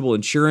eligible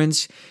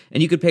insurance,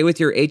 and you could pay with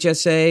your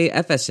HSA,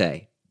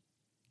 FSA.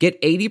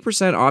 Get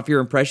 80% off your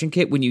impression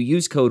kit when you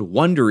use code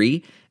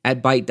WONDERY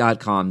at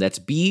Byte.com. That's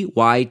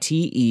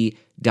BYTE.com.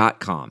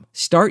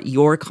 Start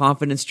your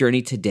confidence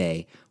journey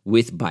today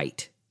with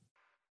Byte.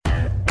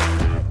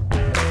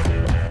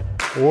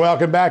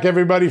 Welcome back,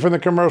 everybody, from the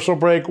commercial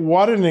break.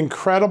 What an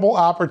incredible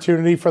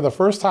opportunity. For the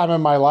first time in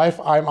my life,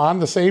 I'm on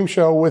the same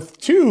show with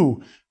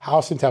two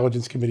House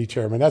Intelligence Committee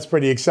chairmen. That's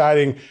pretty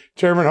exciting.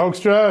 Chairman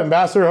Hoekstra,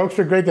 Ambassador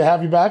Hoekstra, great to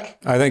have you back.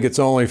 I think it's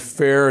only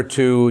fair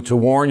to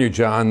warn you,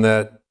 John,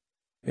 that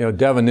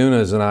Devin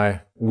Nunes and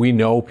I, we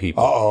know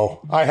people.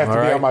 Uh-oh. I have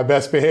to be on my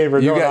best behavior,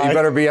 You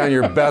better be on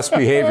your best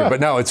behavior. But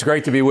no, it's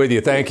great to be with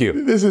you. Thank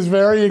you. This is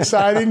very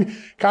exciting.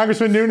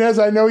 Congressman Nunes,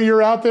 I know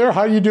you're out there.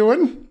 How are you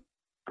doing?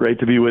 Great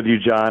to be with you,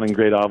 John, and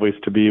great always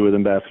to be with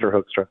Ambassador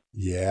Hoekstra.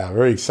 Yeah,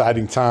 very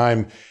exciting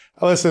time.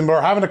 Listen, we're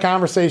having a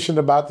conversation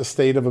about the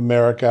state of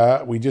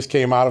America. We just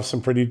came out of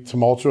some pretty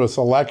tumultuous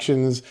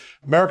elections.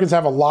 Americans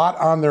have a lot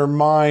on their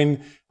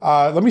mind.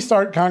 Let me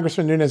start,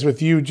 Congressman Nunes,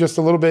 with you just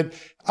a little bit.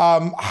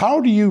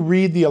 How do you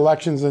read the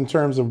elections in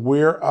terms of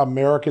where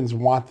Americans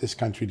want this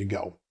country to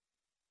go?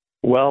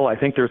 Well, I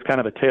think there's kind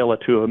of a tale of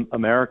two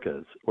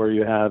Americas, where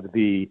you have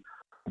the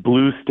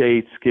blue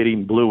states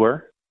getting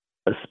bluer,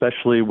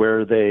 especially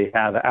where they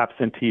have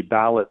absentee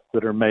ballots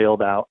that are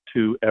mailed out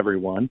to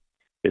everyone.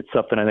 It's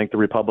something I think the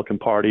Republican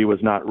Party was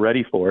not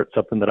ready for. It's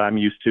something that I'm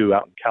used to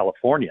out in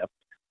California.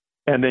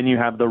 And then you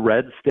have the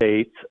red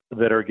states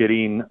that are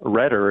getting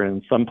redder,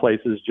 in some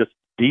places just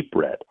deep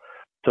red.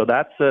 So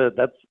that's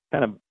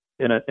kind of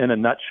in a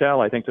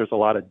nutshell. I think there's a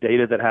lot of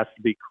data that has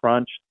to be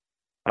crunched.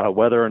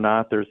 Whether or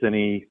not there's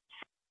any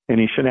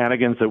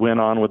shenanigans that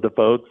went on with the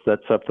votes,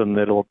 that's something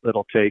that'll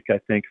take, I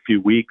think, a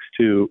few weeks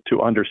to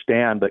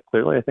understand. But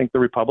clearly, I think the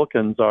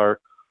Republicans are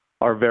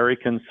very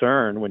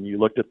concerned. When you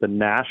looked at the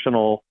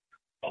national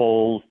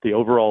polls, the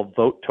overall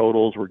vote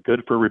totals were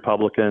good for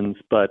Republicans,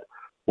 but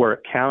where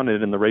it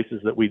counted in the races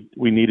that we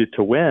needed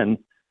to win,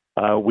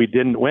 we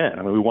didn't win.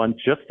 I mean, we won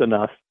just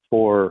enough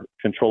for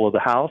control of the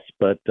House,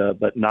 but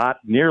not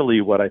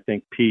nearly what I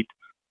think Pete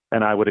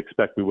and I would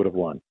expect we would have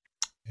won.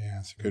 Yeah,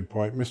 that's a good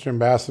point. Mr.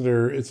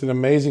 Ambassador, it's an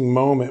amazing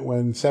moment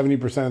when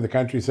 70% of the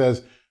country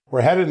says we're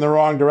headed in the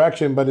wrong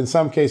direction, but in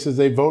some cases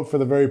they vote for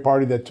the very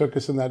party that took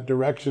us in that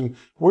direction.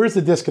 Where's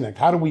the disconnect?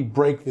 How do we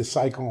break this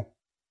cycle?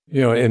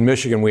 In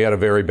Michigan, we had a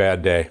very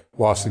bad day.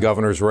 Lost the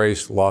governor's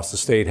race, lost the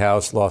state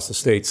house, lost the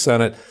state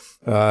senate.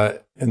 And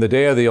the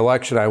day of the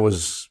election,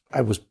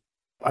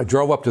 I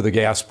drove up to the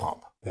gas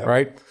pump,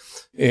 right?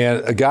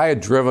 And a guy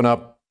had driven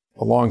up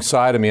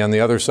alongside of me on the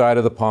other side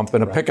of the pump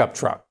in a pickup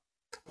truck,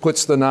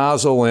 puts the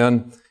nozzle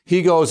in.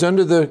 He goes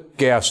into the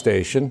gas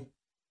station,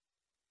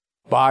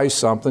 buys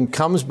something,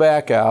 comes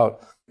back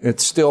out,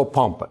 it's still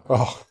pumping.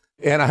 Oh.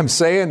 And I'm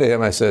saying to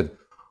him, I said,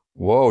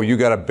 whoa, you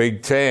got a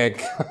big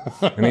tank.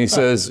 And he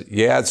says,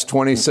 yeah, it's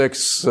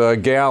 26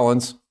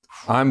 gallons.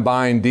 I'm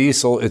buying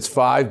diesel. It's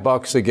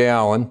 $5 a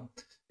gallon.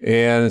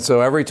 And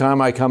so every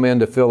time I come in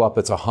to fill up,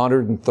 it's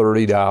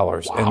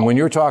 $130. Wow. And when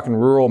you're talking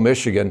rural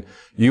Michigan,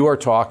 you are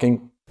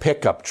talking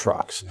pickup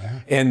trucks. Yeah.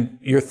 And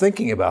you're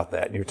thinking about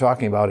that. You're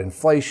talking about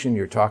inflation.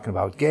 You're talking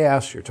about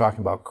gas. You're talking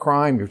about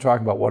crime. You're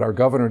talking about what our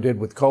governor did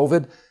with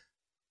COVID.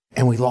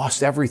 And we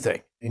lost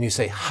everything. And you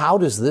say, how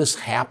does this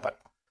happen?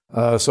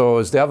 So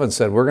as Devin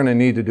said, we're going to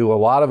need to do a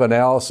lot of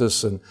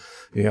analysis and,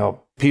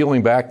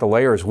 peeling back the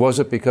layers. Was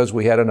it because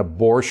we had an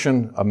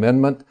abortion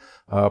amendment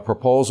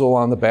proposal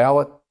on the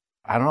ballot?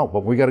 I don't know,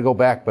 but we got to go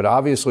back. But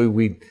obviously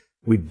we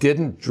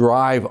didn't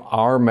drive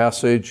our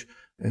message,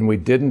 and we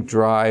didn't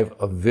drive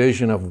a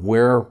vision of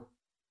where,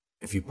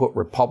 if you put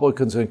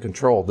Republicans in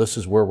control, this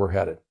is where we're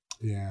headed.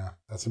 Yeah,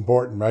 that's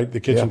important, right?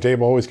 The kitchen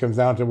table always comes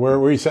down to where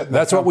are you setting.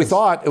 That's what we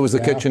thought. It was the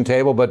kitchen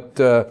table, but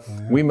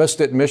we missed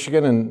it in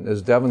Michigan, and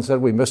as Devin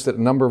said, we missed it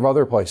in a number of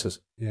other places.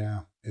 Yeah,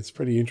 it's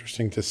pretty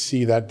interesting to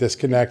see that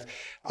disconnect.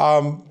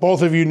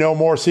 Both of you know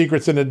more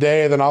secrets in a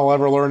day than I'll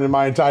ever learn in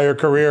my entire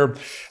career.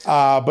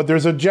 But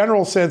there's a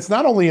general sense,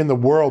 not only in the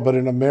world, but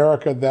in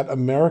America, that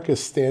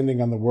America's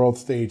standing on the world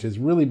stage has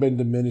really been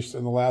diminished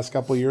in the last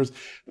couple of years.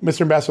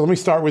 Mr. Ambassador, let me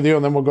start with you,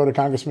 and then we'll go to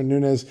Congressman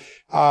Nunes.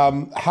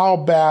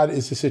 How bad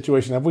is the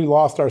situation? Have we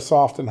lost our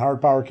soft and hard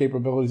power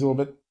capabilities a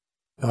little bit?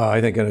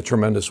 I think in a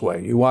tremendous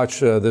way. You watch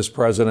this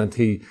president,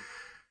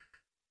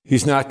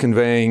 he's not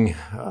conveying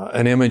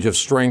an image of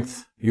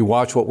strength. You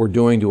watch what we're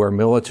doing to our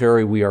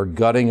military. We are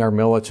gutting our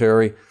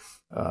military.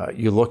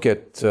 You look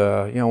at,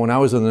 when I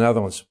was in the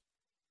Netherlands,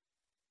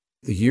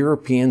 the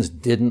Europeans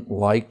didn't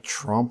like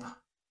Trump,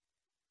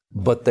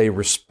 but they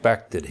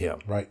respected him.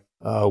 Right.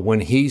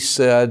 When he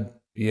said,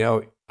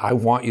 I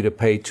want you to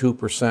pay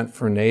 2%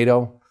 for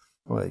NATO,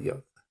 well,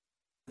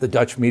 the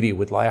Dutch media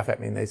would laugh at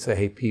me and they'd say,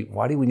 hey, Pete,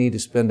 why do we need to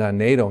spend on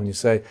NATO? And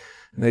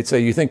they'd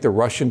say, you think the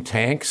Russian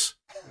tanks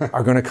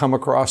are going to come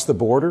across the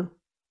border?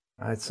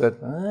 I said,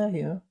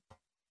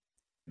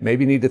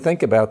 maybe you need to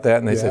think about that.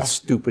 And they said,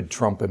 stupid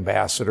Trump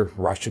ambassador,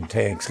 Russian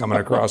tanks coming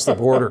across the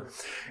border.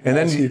 And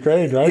then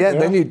Ukraine, right? Yeah,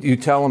 then you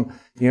tell them,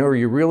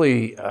 you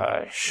really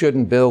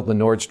shouldn't build the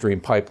Nord Stream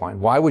pipeline.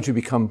 Why would you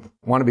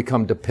want to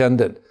become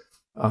dependent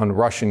on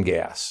Russian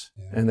gas?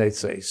 Yeah. And they'd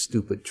say,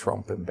 stupid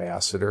Trump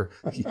ambassador.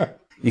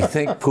 You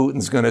think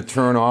Putin's going to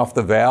turn off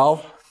the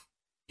valve?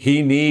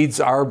 He needs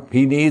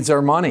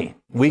our money.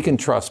 We can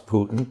trust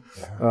Putin.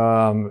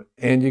 Yeah.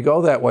 And you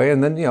go that way.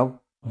 And then,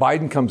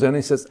 Biden comes in and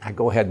he says,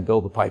 go ahead and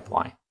build the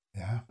pipeline.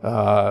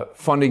 Yeah.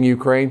 Funding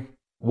Ukraine,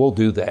 we'll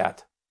do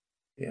that.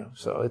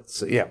 So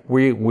it's,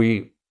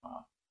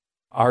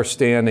 our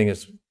standing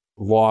is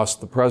lost.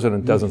 The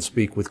president doesn't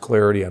speak with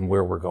clarity on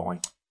where we're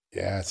going.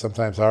 Yeah, it's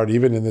sometimes hard.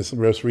 Even in this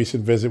most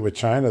recent visit with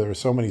China, there were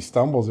so many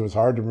stumbles. It was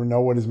hard to know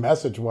what his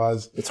message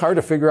was. It's hard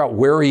to figure out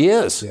where he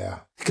is. Yeah.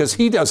 Because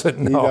he doesn't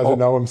know. He doesn't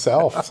know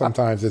himself.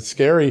 Sometimes it's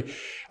scary.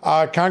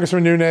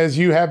 Congressman Nunes,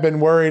 you have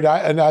been worried.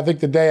 And I think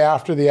the day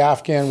after the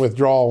Afghan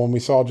withdrawal, when we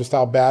saw just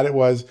how bad it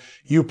was,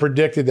 you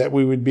predicted that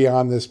we would be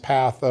on this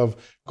path of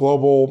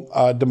global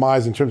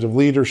demise in terms of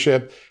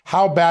leadership.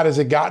 How bad has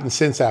it gotten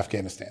since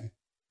Afghanistan?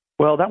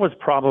 Well, that was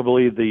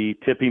probably the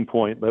tipping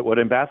point. But what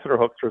Ambassador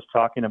Hoekstra is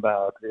talking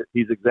about,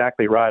 he's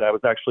exactly right. I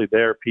was actually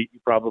there, Pete, you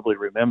probably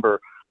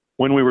remember,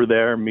 when we were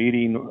there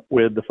meeting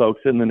with the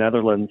folks in the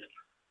Netherlands.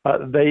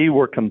 They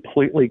were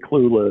completely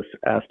clueless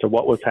as to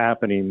what was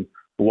happening,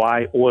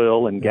 why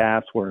oil and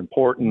gas were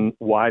important,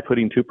 why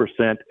putting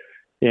 2%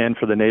 in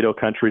for the NATO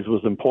countries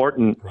was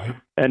important. Right.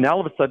 And now all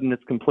of a sudden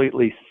it's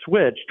completely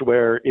switched,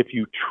 where if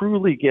you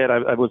truly get,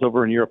 I was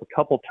over in Europe a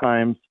couple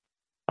times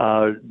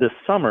this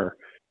summer,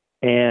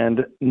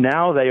 and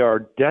now they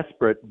are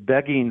desperate,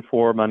 begging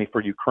for money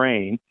for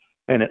Ukraine.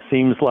 And it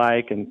seems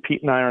like, and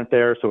Pete and I aren't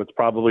there, so it's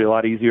probably a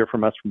lot easier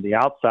from us from the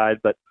outside,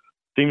 but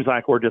it seems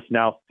like we're just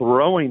now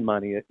throwing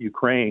money at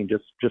Ukraine,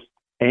 just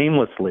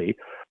aimlessly.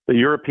 The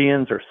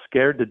Europeans are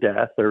scared to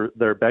death.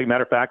 They're begging.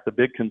 Matter of fact, the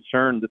big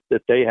concern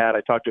that they had,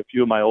 I talked to a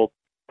few of my old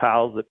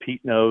pals that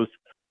Pete knows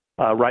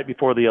right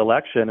before the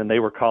election, and they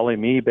were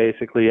calling me,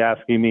 basically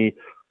asking me,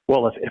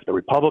 well, if the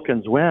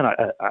Republicans win,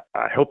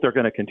 I hope they're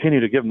going to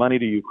continue to give money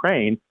to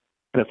Ukraine.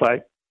 And it's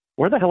like,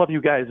 where the hell have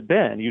you guys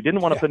been? You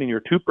didn't want to put in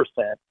your 2%.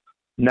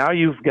 Now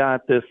you've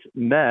got this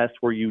mess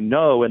where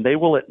and they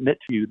will admit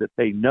to you that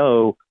they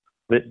know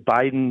that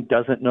Biden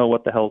doesn't know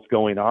what the hell's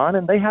going on.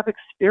 And they have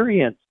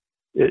experience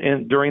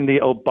during the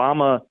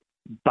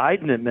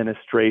Obama-Biden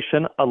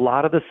administration. A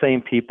lot of the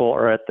same people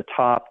are at the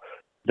top.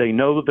 They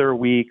know they're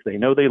weak. They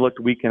know they looked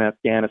weak in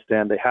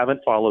Afghanistan. They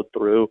haven't followed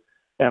through.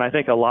 And I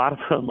think a lot of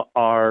them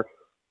are,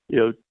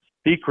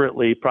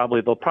 secretly,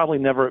 they'll probably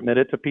never admit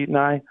it to Pete and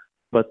I,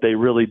 but they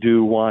really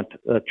do want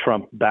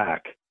Trump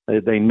back.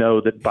 They know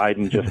that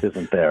Biden just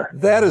isn't there.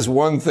 That is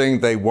one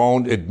thing they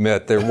won't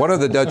admit. One of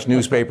the Dutch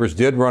newspapers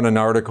did run an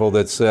article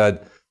that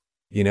said,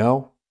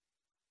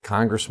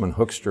 Congressman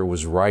Hoekstra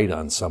was right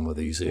on some of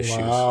these issues.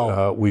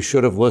 Wow. We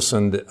should have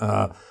listened.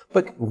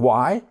 But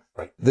why?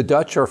 Right. The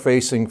Dutch are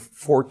facing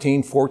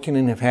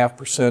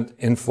 14.5%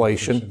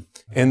 inflation,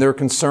 and they're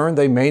concerned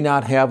they may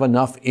not have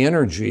enough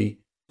energy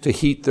to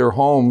heat their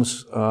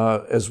homes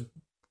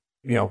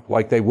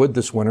like they would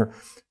this winter.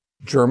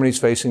 Germany's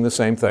facing the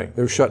same thing.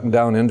 They're shutting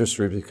down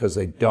industry because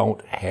they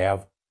don't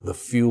have the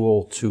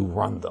fuel to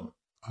run them.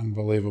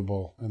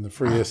 Unbelievable. And the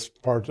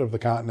freest part of the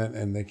continent,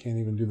 and they can't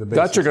even do the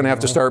basics. Dutch are going to have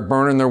to start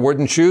burning their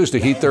wooden shoes to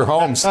heat their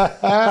homes.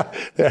 that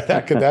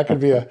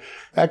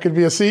could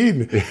be a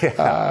scene.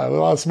 Yeah. A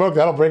lot of smoke.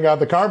 That'll bring out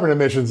the carbon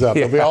emissions up.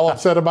 They'll be all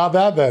upset about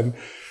that then.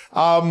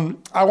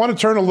 I want to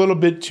turn a little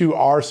bit to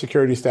our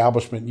security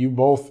establishment. You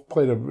both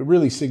played a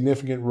really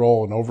significant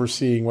role in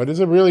overseeing what is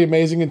a really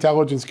amazing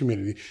intelligence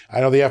community. I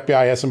know the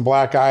FBI has some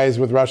black eyes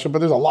with Russia, but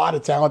there's a lot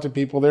of talented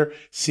people there,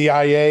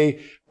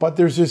 CIA, but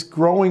there's this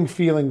growing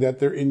feeling that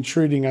they're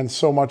intruding on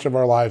so much of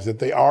our lives, that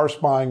they are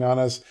spying on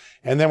us.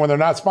 And then when they're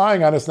not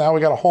spying on us, now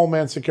we got a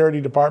Homeland Security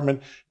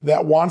Department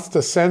that wants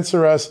to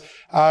censor us.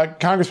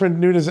 Congressman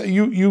Nunes,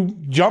 you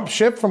jumped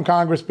ship from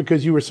Congress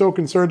because you were so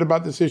concerned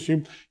about this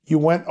issue. You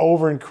went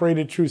over and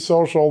created Truth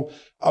Social.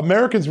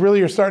 Americans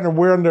really are starting to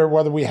wonder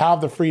whether we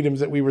have the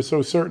freedoms that we were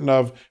so certain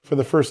of for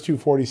the first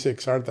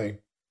 246, aren't they?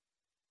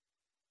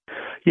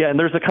 Yeah, and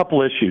there's a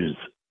couple issues,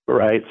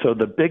 right? So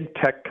the big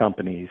tech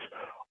companies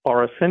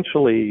are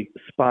essentially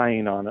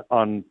spying on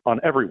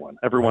everyone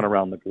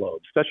around the globe,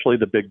 especially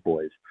the big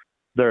boys.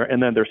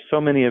 And then there's so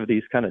many of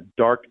these kind of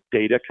dark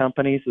data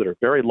companies that are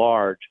very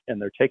large,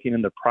 and they're taking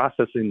and they're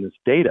processing this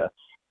data.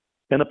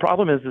 And the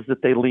problem is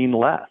that they lean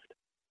left.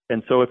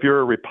 And so if you're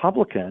a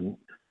Republican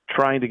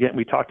trying to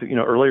we talked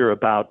earlier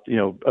about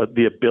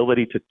the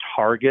ability to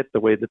target the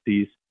way that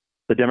the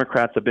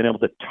Democrats have been able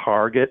to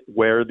target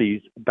where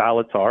these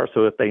ballots are.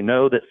 So if they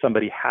know that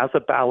somebody has a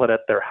ballot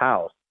at their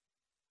house,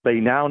 they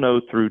now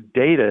know through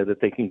data that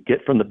they can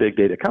get from the big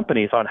data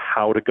companies on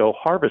how to go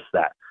harvest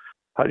that.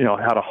 How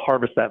to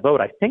harvest that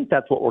vote. I think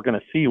that's what we're going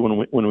to see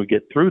when we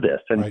get through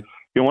this. And right.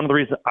 One of the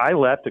reasons I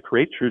left to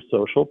create Truth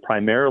Social,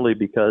 primarily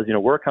because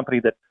we're a company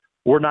that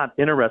we're not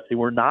interested.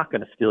 We're not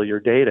going to steal your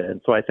data.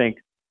 And so I think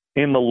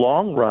in the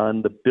long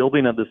run, the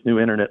building of this new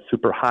internet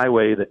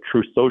superhighway that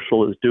Truth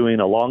Social is doing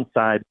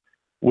alongside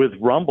with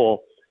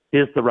Rumble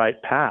is the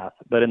right path.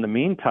 But in the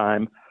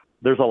meantime,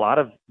 there's a lot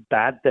of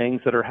bad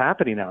things that are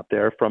happening out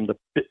there from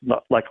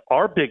like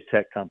our big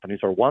tech companies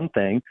are one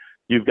thing.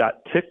 You've got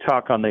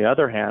TikTok on the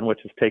other hand, which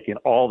is taking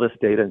all this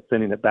data and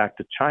sending it back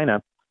to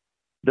China.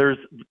 There's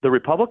the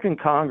Republican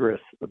Congress,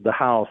 the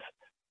House,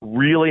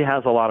 really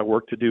has a lot of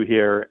work to do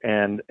here.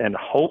 And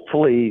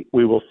hopefully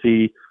we will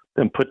see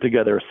them put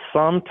together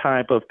some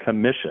type of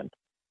commission.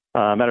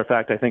 Matter of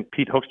fact, I think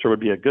Pete Hoekstra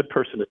would be a good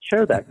person to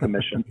chair that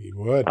commission. He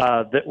would.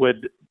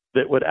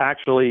 That would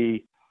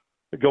actually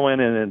go in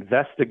and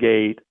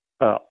investigate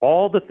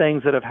all the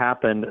things that have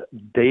happened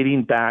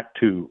dating back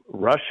to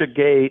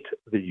Russiagate,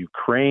 the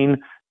Ukraine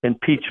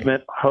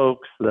impeachment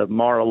hoax, the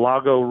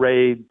Mar-a-Lago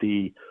raid,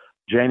 the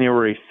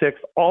January 6th,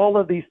 all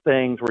of these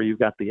things where you've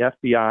got the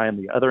FBI and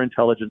the other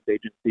intelligence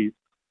agencies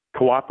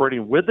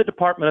cooperating with the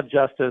Department of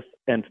Justice,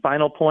 and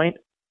final point,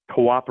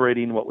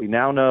 cooperating, what we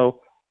now know,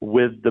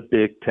 with the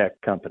big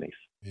tech companies.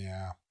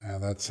 Yeah,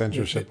 that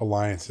censorship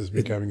alliance is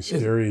becoming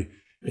scary.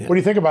 What do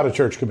you think about a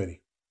church committee?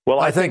 Well,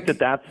 I think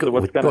that's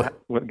what's going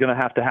to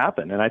have to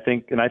happen, and I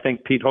think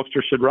Pete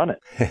Hoekstra should run it.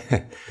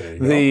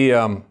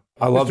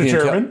 I love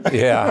Mr. Chairman.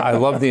 I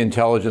love the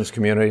intelligence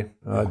community.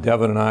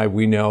 Devin and I,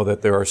 we know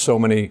that there are so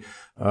many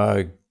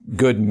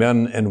good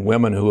men and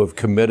women who have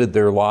committed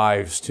their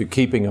lives to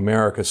keeping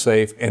America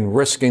safe and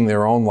risking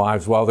their own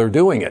lives while they're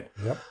doing it.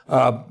 Yep.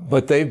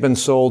 But they've been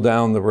sold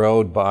down the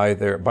road by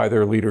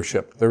their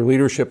leadership. Their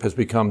leadership has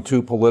become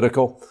too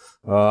political.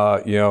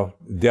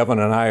 Devin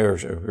and I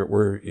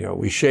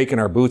we shake in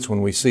our boots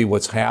when we see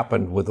what's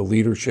happened with the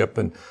leadership.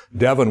 And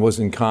Devin was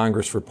in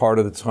Congress for part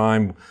of the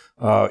time,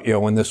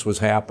 when this was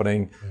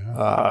happening,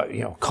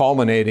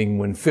 culminating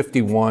when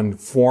 51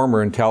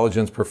 former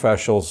intelligence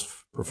professionals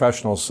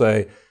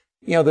say,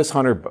 this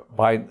Hunter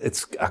Biden,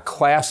 it's a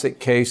classic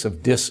case of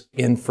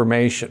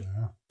disinformation.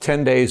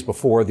 10 days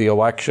before the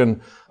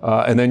election,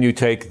 and then you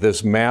take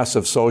this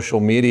massive social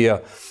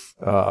media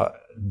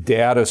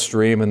data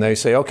stream and they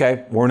say,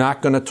 okay, we're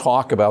not going to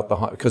talk about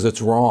because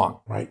it's wrong.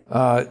 Right.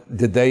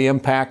 Did they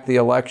impact the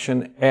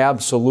election?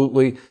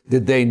 Absolutely.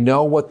 Did they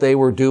know what they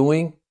were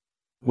doing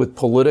with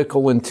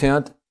political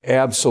intent?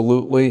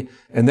 Absolutely.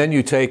 And then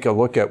you take a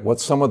look at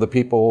what some of the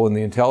people in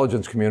the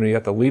intelligence community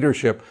at the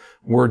leadership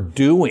were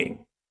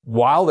doing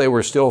while they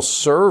were still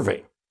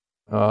serving,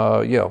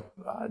 January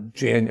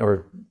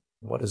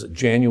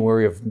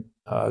of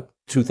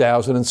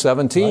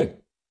 2017. Right.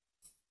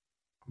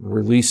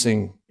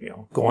 Releasing,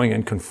 going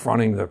and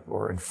confronting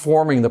or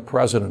informing the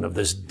president of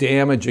this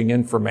damaging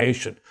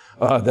information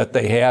that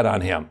they had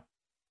on him.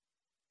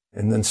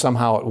 And then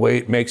somehow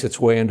it makes its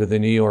way into the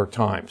New York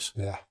Times.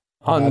 Yeah.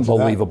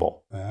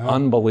 Unbelievable.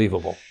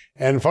 Unbelievable.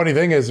 And the funny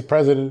thing is,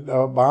 President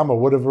Obama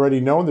would have already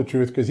known the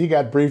truth because he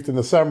got briefed in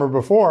the summer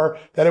before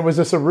that it was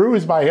just a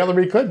ruse by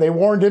Hillary Clinton. They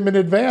warned him in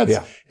advance,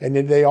 and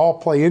they all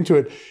play into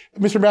it.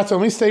 Mr. Batson,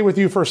 let me stay with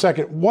you for a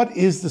second. What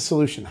is the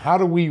solution? How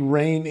do we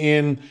rein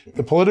in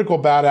the political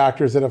bad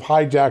actors that have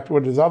hijacked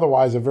what is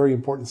otherwise a very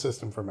important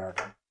system for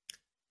America?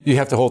 You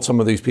have to hold some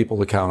of these people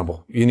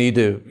accountable. You need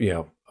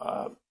to,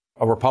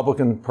 a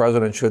Republican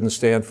president shouldn't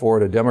stand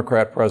for it. A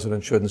Democrat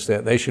president shouldn't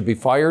stand. They should be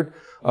fired,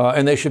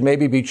 and they should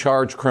maybe be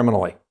charged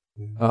criminally.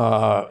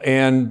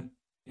 The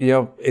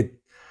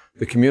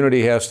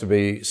community has to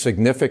be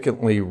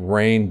significantly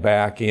reined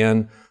back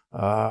in.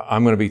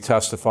 I'm going to be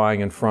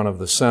testifying in front of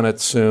the Senate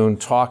soon,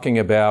 talking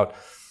about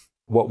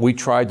what we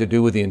tried to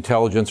do with the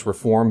intelligence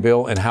reform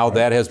bill and how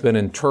that has been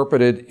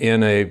interpreted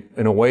in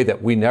a way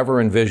that we never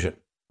envisioned,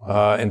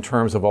 in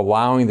terms of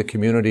allowing the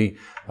community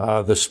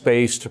the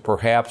space to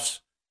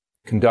perhaps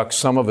conduct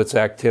some of its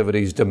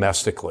activities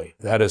domestically.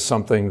 That is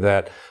something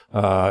that,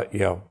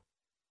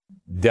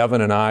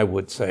 Devin and I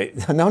would say,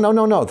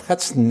 no,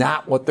 that's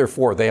not what they're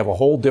for. They have a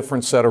whole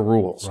different set of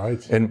rules.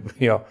 Right. And,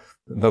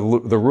 the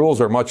rules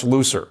are much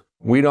looser.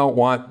 We don't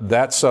want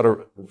that set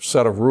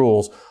of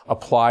rules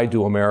applied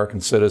to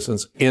American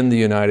citizens in the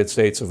United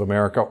States of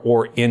America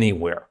or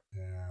anywhere.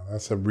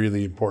 That's a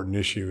really important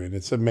issue, and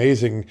it's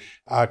amazing.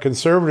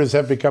 Conservatives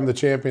have become the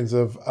champions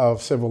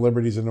of civil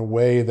liberties in a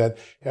way that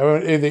the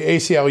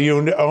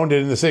ACLU owned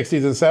it in the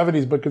 60s and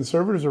 70s, but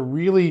conservatives are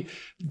really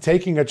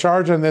taking a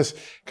charge on this.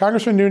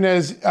 Congressman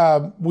Nunes,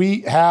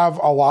 we have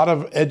a lot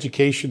of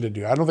education to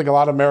do. I don't think a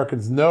lot of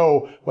Americans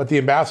know what the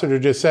ambassador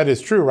just said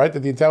is true, right?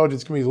 That the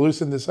intelligence community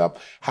loosened this up.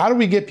 How do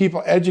we get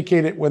people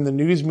educated when the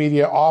news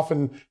media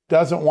often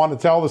doesn't want to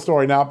tell the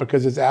story now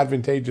because it's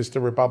advantageous to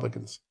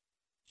Republicans?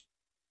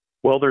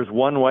 Well, there's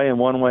one way and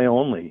one way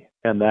only,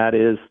 and that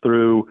is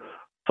through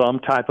some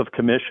type of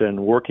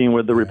commission working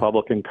with the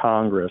Republican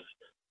Congress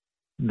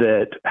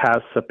that has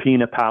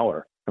subpoena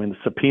power. I mean, the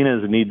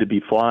subpoenas need to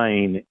be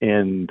flying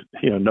in,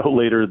 no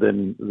later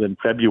than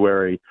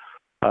February,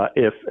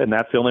 and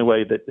that's the only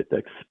way that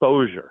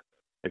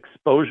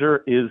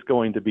exposure is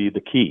going to be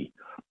the key.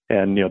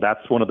 And,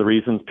 that's one of the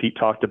reasons Pete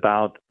talked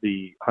about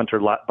the Hunter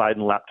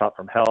Biden laptop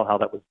from hell, how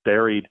that was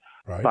buried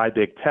by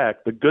big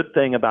tech. The good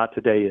thing about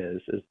today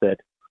is that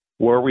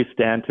where we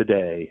stand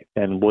today,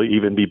 and will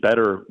even be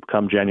better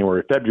come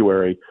January,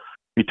 February,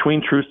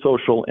 between Truth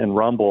Social and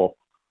Rumble,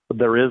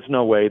 there is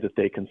no way that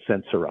they can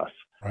censor us.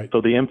 Right.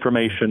 So the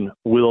information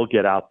will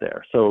get out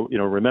there. So,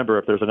 remember,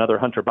 if there's another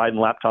Hunter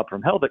Biden laptop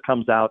from hell that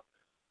comes out,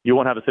 you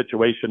won't have a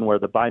situation where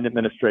the Biden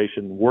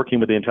administration, working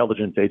with the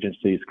intelligence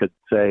agencies, could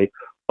say,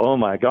 oh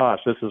my gosh,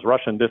 this is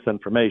Russian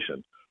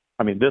disinformation.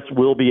 I mean, this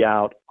will be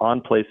out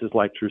on places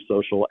like Truth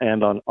Social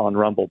and on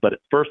Rumble, but it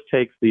first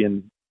takes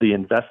the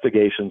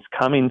investigations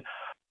coming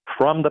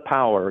from the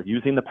power,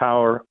 using the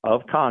power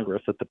of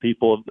Congress that the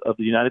people of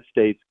the United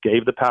States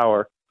gave the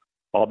power,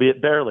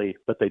 albeit barely,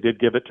 but they did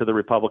give it to the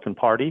Republican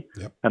Party.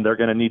 Yep. And they're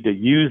going to need to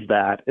use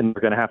that, and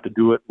they're going to have to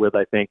do it with,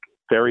 I think,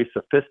 very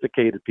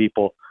sophisticated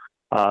people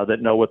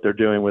that know what they're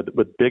doing, with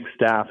big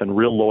staff and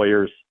real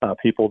lawyers,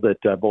 people that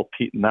both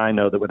Pete and I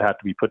know that would have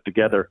to be put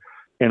together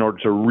in order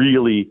to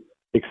really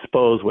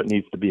expose what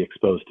needs to be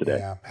exposed today.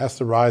 Yeah, has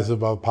to rise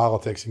above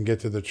politics and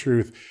get to the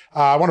truth.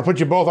 I want to put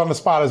you both on the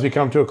spot as we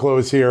come to a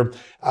close here.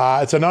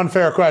 It's an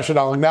unfair question,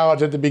 I'll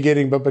acknowledge at the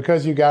beginning, but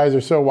because you guys are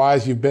so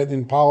wise, you've been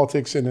in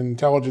politics and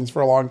intelligence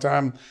for a long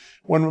time.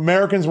 When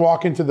Americans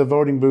walk into the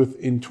voting booth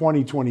in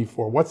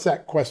 2024, what's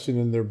that question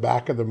in their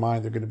back of their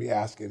mind they're going to be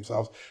asking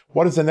themselves?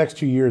 What is the next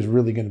 2 years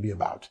really going to be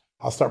about?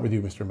 I'll start with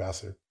you, Mr.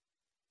 Ambassador.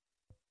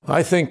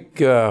 I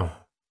think it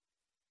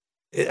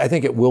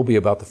will be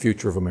about the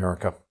future of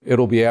America.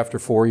 It'll be after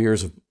 4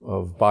 years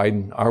of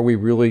Biden. Are we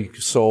really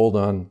sold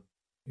on,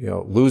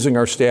 losing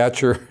our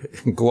stature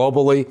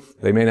globally?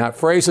 They may not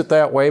phrase it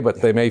that way,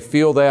 but they may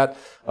feel that,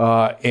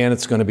 and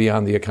it's going to be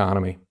on the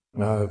economy.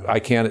 I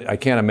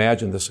can't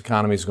imagine this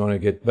economy is going to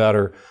get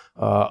better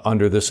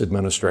under this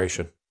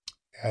administration.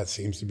 Yeah, it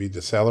seems to be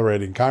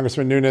decelerating.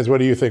 Congressman Nunes, what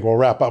do you think? We'll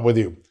wrap up with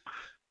you.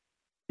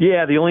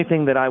 Yeah, the only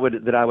thing that I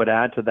would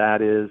add to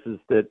that is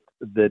that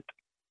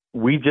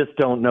we just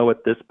don't know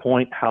at this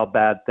point how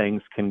bad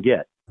things can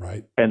get.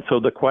 Right. And so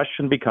the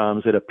question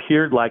becomes, it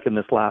appeared like in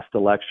this last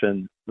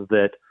election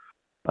that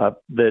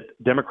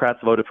Democrats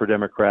voted for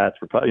Democrats,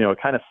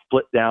 kind of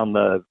split down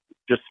the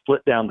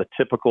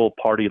typical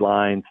party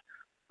lines.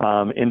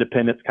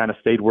 Independents kind of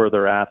stayed where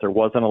they're at. There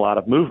wasn't a lot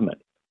of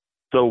movement.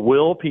 So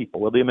will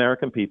the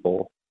American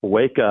people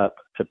wake up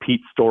to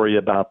Pete's story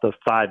about the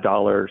 $5,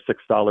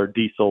 $6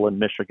 diesel in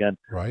Michigan?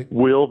 Right.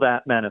 Will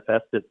that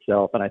manifest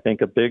itself? And I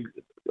think a big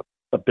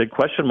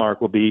question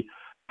mark will be,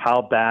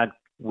 how bad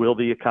will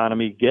the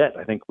economy get?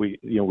 I think we've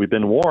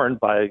been warned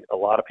by a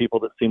lot of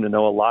people that seem to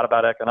know a lot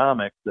about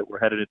economics that we're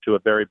headed into a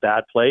very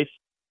bad place.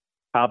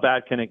 How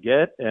bad can it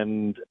get?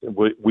 And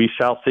we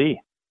shall see.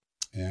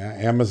 Yeah,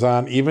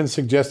 Amazon even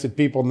suggested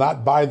people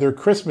not buy their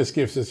Christmas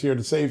gifts this year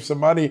to save some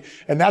money,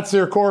 and that's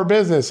their core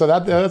business. So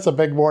that's a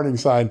big warning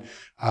sign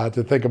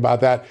to think about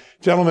that.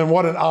 Gentlemen,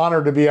 what an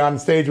honor to be on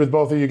stage with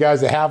both of you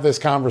guys to have this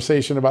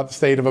conversation about the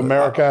state of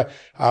America.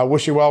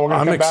 Wish you well.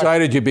 I'm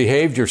excited you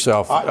behaved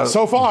yourself.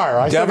 So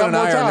far. Devin and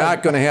I are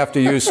not going to have to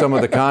use some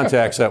of the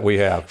contacts that we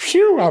have.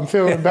 Phew, I'm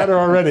feeling better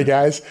already,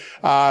 guys.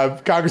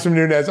 Congressman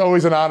Nunes,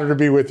 always an honor to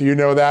be with you. You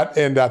know that.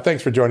 And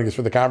thanks for joining us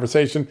for the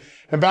conversation.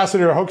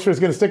 Ambassador Hoekstra is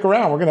going to stick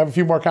around. We're going to have a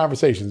few more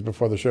conversations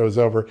before the show is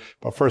over.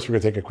 But first, we're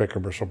going to take a quick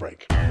commercial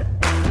break.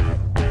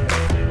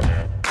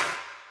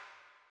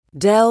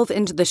 Delve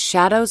into the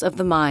shadows of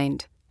the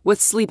mind with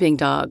Sleeping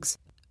Dogs,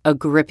 a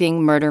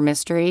gripping murder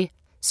mystery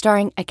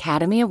starring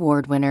Academy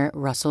Award winner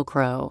Russell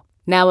Crowe.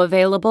 Now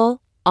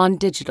available on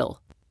digital.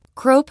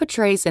 Crowe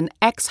portrays an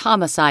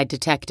ex-homicide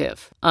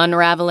detective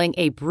unraveling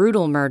a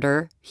brutal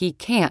murder he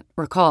can't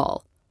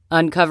recall.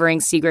 Uncovering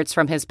secrets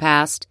from his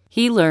past,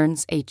 he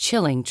learns a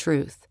chilling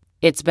truth.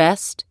 It's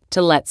best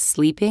to let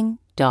sleeping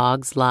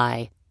dogs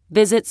lie.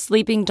 Visit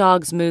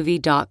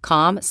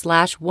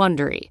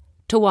sleepingdogsmovie.com/Wondery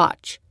to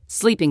watch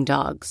Sleeping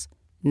Dogs,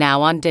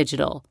 now on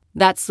digital.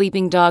 That's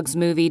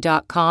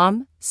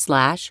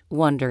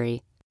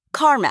sleepingdogsmovie.com/Wondery.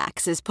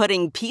 CarMax is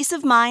putting peace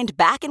of mind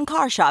back in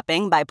car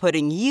shopping by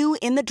putting you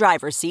in the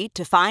driver's seat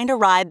to find a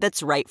ride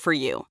that's right for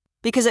you.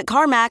 Because at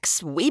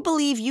CarMax, we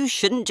believe you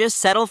shouldn't just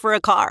settle for a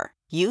car.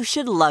 You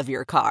should love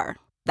your car.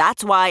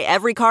 That's why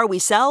every car we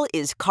sell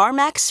is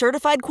CarMax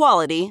certified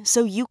quality,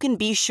 so you can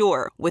be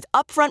sure with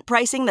upfront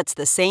pricing that's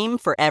the same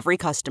for every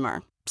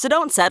customer. So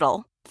don't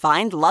settle.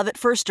 Find love at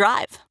first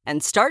drive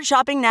and start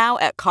shopping now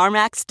at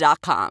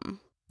CarMax.com.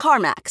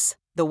 CarMax,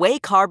 the way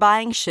car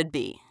buying should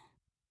be.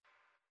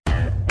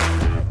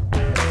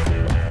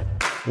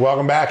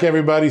 Welcome back,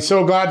 everybody.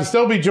 So glad to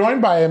still be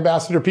joined by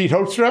Ambassador Pete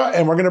Hoekstra,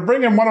 and we're going to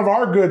bring in one of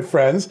our good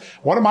friends,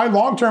 one of my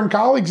long-term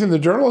colleagues in the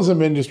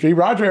journalism industry,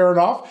 Roger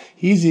Aronoff.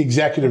 He's the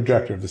Executive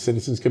Director of the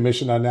Citizens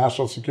Commission on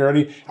National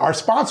Security, our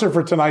sponsor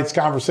for tonight's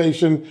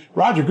conversation.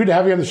 Roger, good to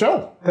have you on the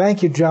show.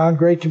 Thank you, John.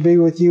 Great to be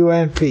with you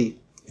and Pete.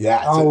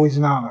 Yeah. Always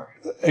an honor.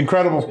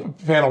 incredible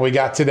panel we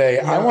got today.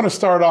 I want to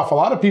start off. A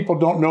lot of people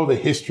don't know the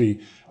history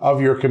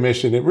of your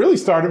commission. It really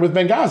started with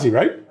Benghazi,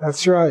 right?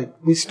 That's right.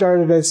 We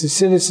started as the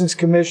Citizens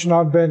Commission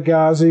on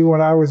Benghazi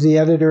when I was the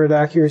editor at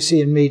Accuracy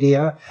in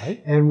Media,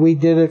 and we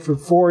did it for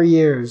 4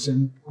 years.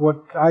 And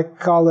what I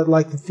call it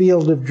like the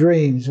field of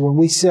dreams. When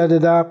we set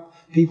it up,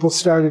 people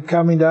started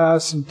coming to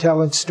us and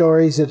telling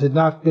stories that had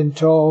not been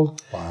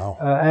told. Wow.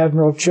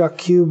 Admiral Chuck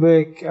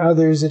Kubik,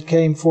 others that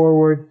came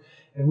forward,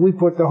 and we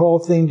put the whole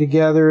thing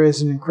together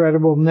as an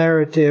incredible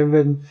narrative.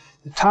 And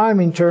the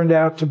timing turned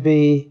out to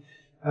be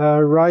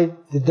right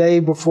the day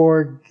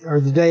before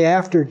or the day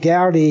after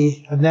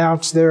Gowdy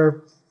announced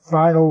their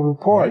final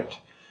report. Right.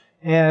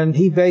 And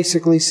he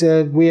basically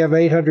said, we have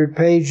 800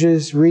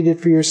 pages, read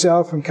it for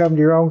yourself and come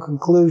to your own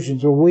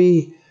conclusions. Well,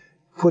 we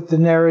put the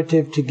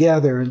narrative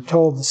together and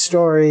told the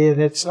story,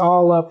 and it's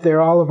all up there,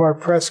 all of our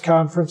press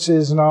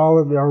conferences and all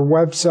of our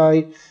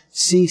website,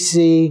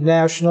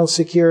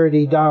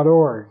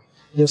 ccnationalsecurity.org.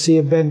 You'll see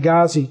a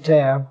Benghazi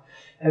tab.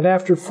 And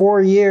after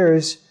 4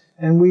 years,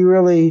 and we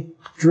really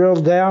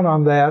drilled down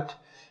on that,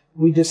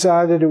 we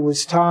decided it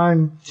was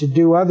time to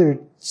do other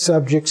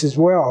subjects as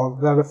well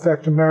that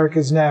affect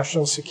America's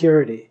national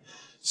security.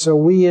 So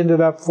we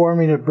ended up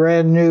forming a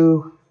brand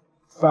new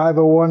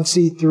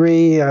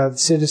 501c3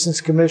 Citizens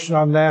Commission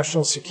on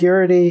National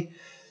Security.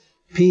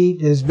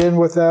 Pete has been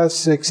with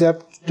us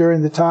except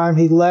during the time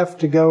he left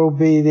to go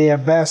be the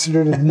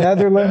ambassador to the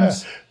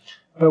Netherlands.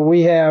 But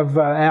we have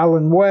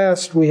Alan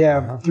West, we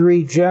have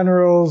 3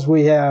 generals,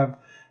 we have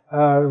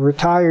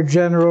retired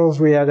generals.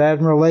 We had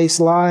Admiral Ace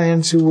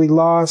Lyons, who we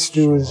lost,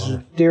 who was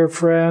a dear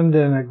friend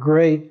and a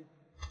great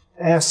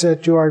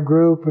asset to our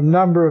group. A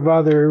number of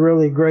other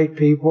really great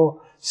people.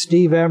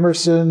 Steve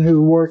Emerson,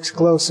 who works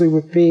closely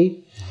with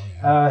Pete,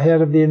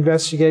 head of the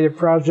Investigative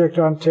Project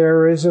on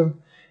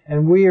Terrorism.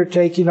 And we are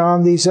taking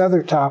on these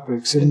other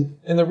topics. And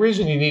the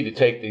reason you need to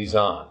take these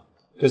on,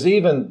 because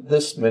even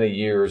this many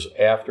years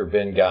after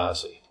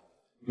Benghazi,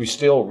 we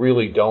still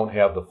really don't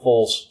have the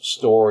full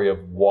story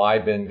of why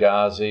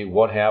Benghazi,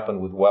 what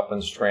happened with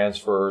weapons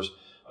transfers.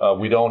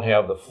 We don't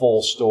have the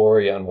full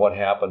story on what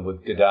happened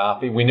with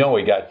Gaddafi. We know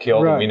he got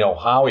killed, and we know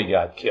how he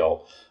got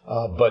killed.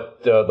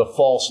 But the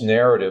false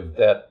narrative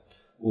that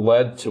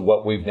led to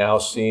what we've now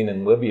seen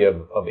in Libya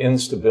of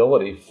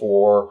instability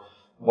for,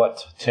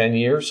 10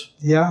 years?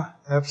 Yeah,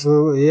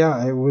 absolutely.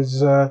 Yeah, it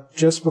was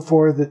just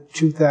before the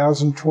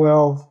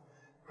 2012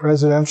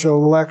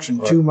 presidential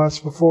election, 2 months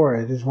before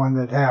it is when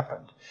it happened.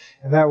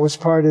 And that was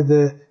part of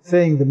the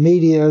thing, the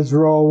media's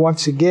role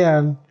once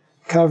again,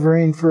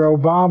 covering for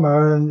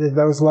Obama in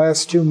those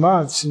last 2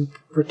 months and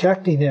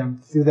protecting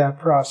him through that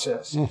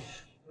process.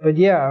 But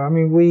yeah, I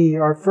mean,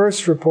 our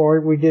first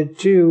report, we did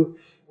 2,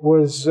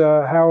 was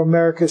how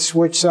America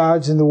switched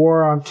sides in the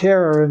war on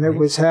terror, and it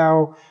was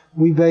how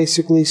we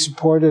basically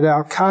supported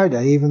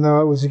Al-Qaeda, even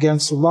though it was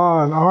against the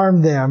law, and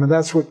armed them. And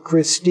that's what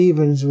Chris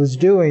Stevens was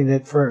doing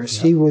at first.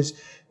 Yeah. He was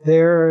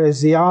there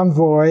as the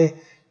envoy,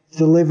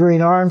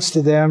 delivering arms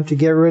to them to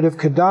get rid of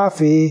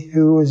Gaddafi,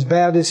 who, as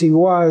bad as he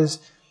was,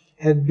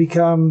 had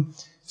become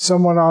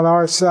someone on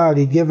our side.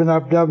 He'd given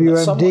up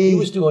WMD. He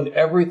was doing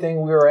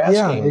everything we were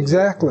asking him. Yeah,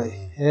 exactly.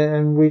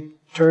 And we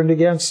turned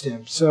against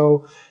him.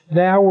 So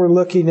now we're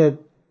looking at a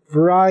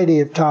variety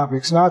of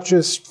topics, not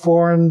just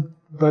foreign,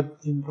 but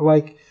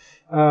like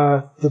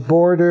the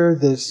border.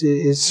 This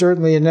is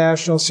certainly a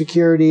national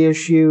security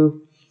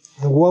issue.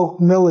 The woke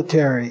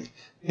military,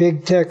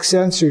 big tech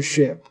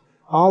censorship.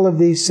 All of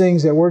these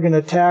things that we're going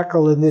to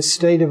tackle in this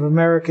State of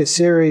America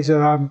series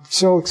that I'm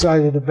so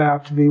excited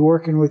about to be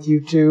working with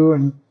you two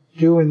and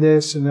doing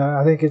this. And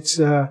I think it's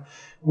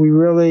we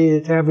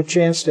really have a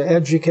chance to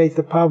educate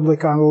the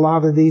public on a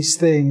lot of these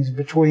things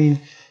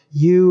between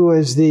you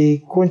as the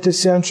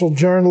quintessential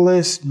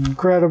journalist,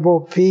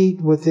 incredible Pete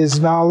with his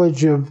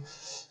knowledge of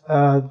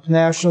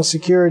national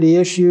security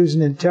issues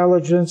and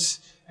intelligence.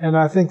 And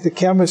I think the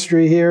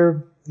chemistry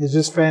here is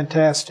just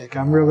fantastic.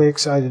 I'm really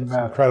excited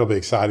about it. Incredibly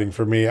exciting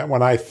for me.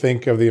 When I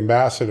think of the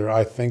ambassador,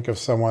 I think of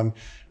someone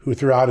who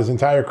throughout his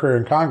entire career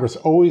in Congress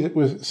always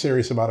was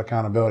serious about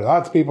accountability.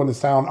 Lots of people in this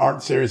town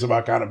aren't serious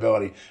about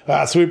accountability.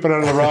 Sweep it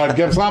under the rug,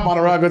 give a slap on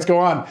the rug, let's go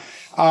on.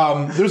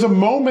 There's a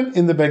moment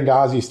in the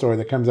Benghazi story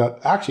that comes out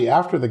actually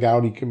after the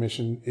Gowdy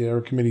Commission or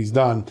committee's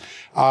done,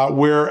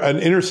 where an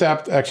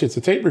intercept, actually it's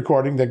a tape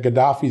recording that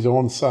Gaddafi's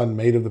own son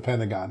made of the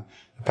Pentagon.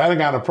 The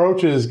Pentagon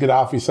approaches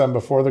Gaddafi's son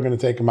before they're going to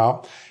take him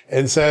out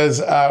and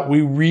says,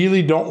 we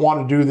really don't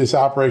want to do this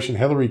operation.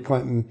 Hillary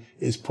Clinton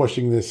is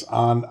pushing this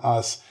on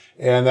us.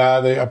 And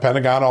the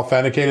Pentagon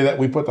authenticated that.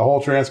 We put the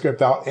whole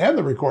transcript out and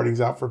the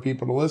recordings out for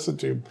people to listen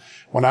to.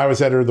 When I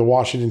was editor of the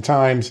Washington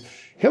Times,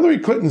 Hillary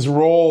Clinton's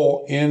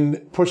role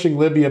in pushing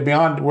Libya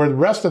beyond where the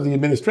rest of the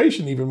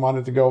administration even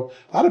wanted to go,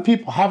 a lot of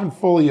people haven't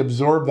fully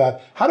absorbed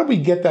that. How do we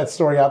get that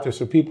story out there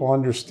so people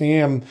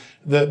understand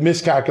the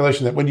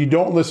miscalculation that when you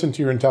don't listen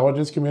to your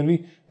intelligence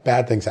community,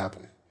 bad things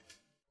happen?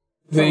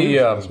 I mean,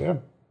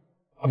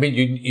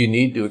 you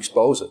need to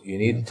expose it. You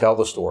need to tell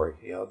the story.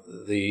 You know,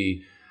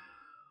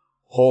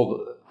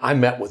 I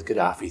met with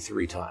Gaddafi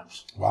 3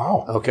 times.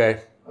 Wow.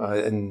 Okay.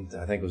 and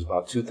I think it was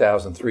about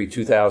 2003,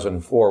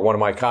 2004, one of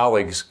my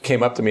colleagues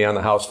came up to me on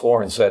the House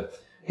floor and said,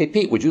 "Hey,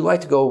 Pete, would you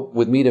like to go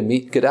with me to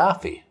meet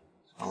Gaddafi?"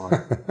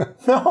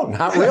 No,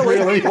 not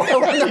really. Why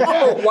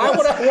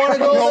would I want to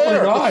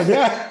go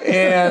there?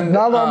 And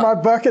not on my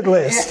bucket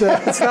list.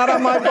 It's not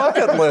on my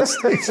bucket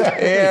list.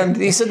 And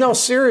he said, "No,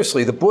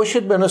 seriously, the Bush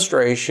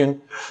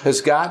administration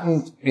has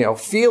gotten,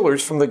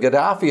 feelers from the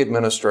Gaddafi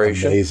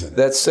administration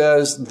that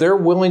says they're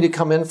willing to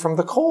come in from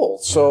the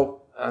cold." So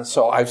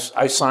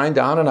I signed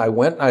on and I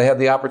went and I had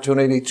the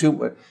opportunity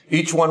to.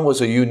 Each one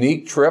was a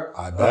unique trip.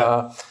 I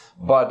bet.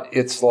 But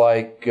it's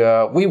like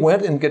we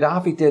went and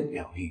Gaddafi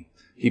did.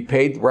 He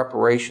paid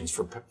reparations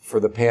for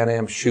the Pan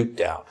Am shoot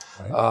down.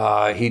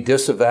 Right. He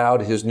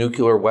disavowed his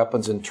nuclear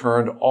weapons and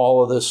turned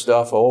all of this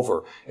stuff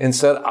over and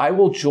said, "I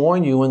will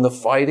join you in the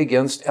fight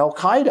against Al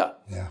Qaeda."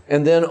 Yeah.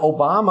 And then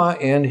Obama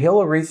and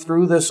Hillary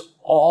threw this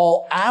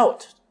all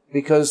out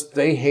because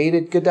they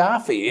hated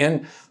Gaddafi.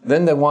 And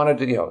then they wanted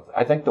to,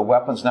 I think the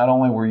weapons not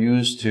only were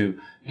used to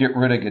get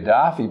rid of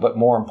Gaddafi, but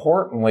more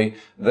importantly,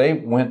 they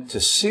went to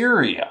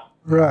Syria.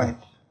 Right.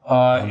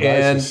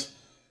 And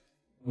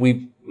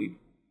we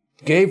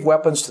gave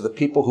weapons to the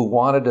people who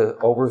wanted to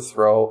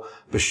overthrow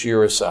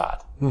Bashir Assad.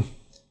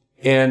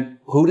 And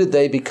who did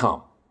they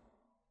become?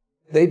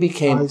 They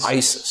became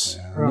ISIS.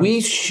 Yeah. Right.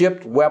 We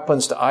shipped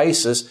weapons to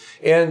ISIS,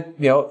 and,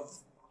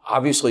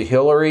 obviously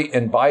Hillary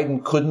and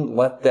Biden couldn't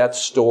let that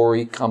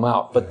story come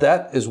out. But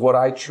that is what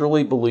I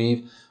truly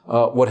believe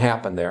what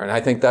happened there. And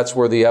I think that's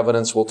where the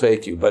evidence will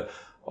take you. But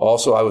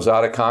also, I was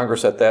out of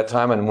Congress at that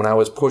time, and when I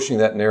was pushing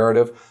that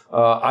narrative,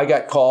 I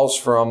got calls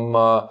from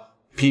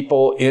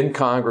people in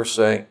Congress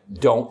saying,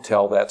 "Don't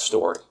tell that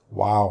story."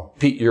 Wow.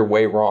 Pete, you're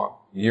way wrong.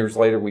 Years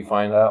later, we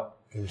find out.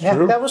 It was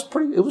true.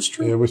 It was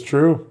true. It was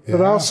true. Yeah.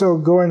 But also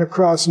going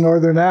across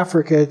northern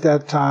Africa at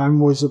that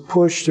time was a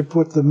push to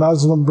put the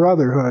Muslim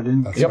Brotherhood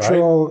in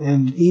control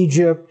in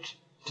Egypt,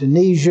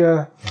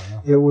 Tunisia.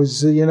 Yeah. It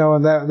was,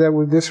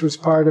 and this was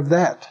part of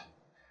that.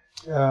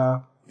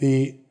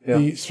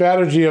 The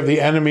strategy of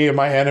the enemy of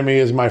my enemy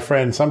is my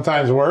friend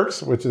sometimes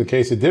works, which is the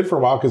case it did for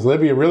a while, because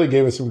Libya really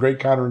gave us some great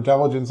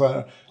counterintelligence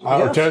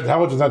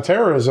intelligence on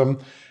terrorism.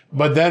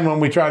 But then when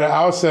we try to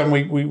oust them,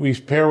 we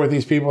pair with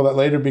these people that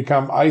later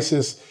become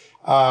ISIS.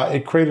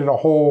 It created a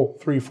whole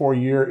 3-4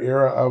 year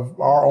era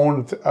of our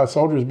own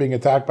soldiers being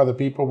attacked by the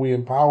people we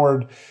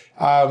empowered.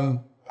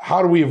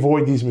 How do we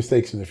avoid these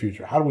mistakes in the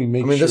future? How do we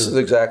make sure? This is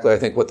exactly, I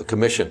think, what the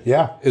commission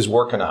is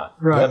working on.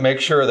 Right. Make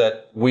sure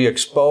that we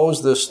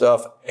expose this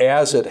stuff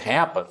as it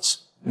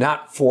happens,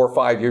 not 4 or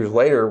 5 years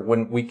later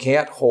when we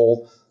can't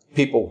hold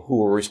people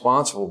who are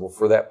responsible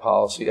for that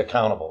policy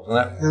accountable.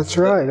 That's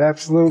right,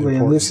 absolutely.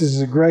 Important. And this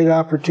is a great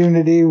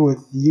opportunity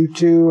with you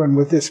two and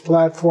with this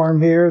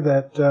platform here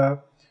that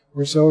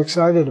we're so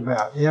excited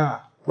about. Yeah.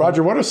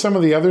 Roger, what are some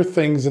of the other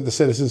things that the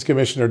Citizens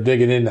Commission are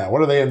digging in now?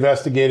 What are they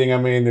investigating? I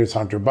mean, there's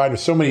Hunter Biden.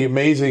 There's so many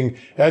amazing,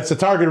 it's a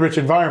target-rich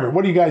environment.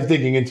 What are you guys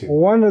digging into?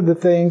 One of the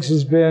things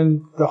has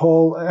been the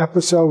whole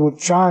episode with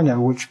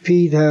China, which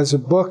Pete has a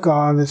book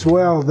on as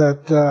well,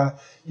 that,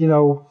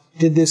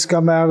 did this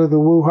come out of the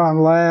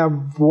Wuhan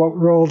lab? What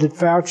role did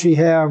Fauci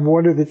have?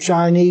 What are the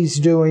Chinese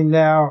doing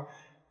now,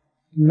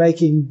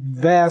 making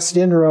vast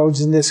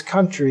inroads in this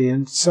country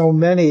in so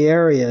many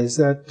areas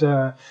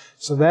that,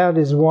 so that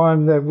is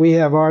one that we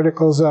have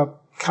articles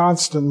up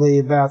constantly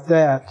about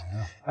that.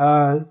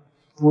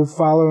 We're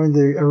following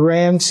the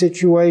Iran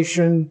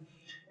situation.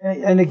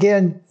 And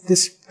again,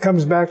 this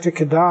comes back to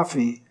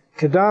Gaddafi.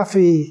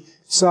 Gaddafi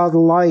saw the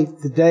light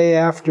the day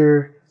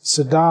after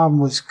Saddam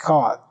was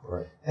caught.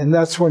 Right. And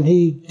that's when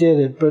he did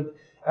it. But,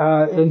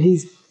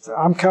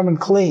 I'm coming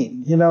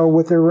clean.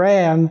 With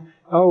Iran,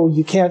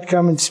 you can't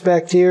come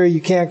inspect here, you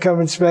can't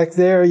come inspect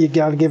there, you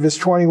got to give us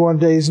 21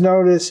 days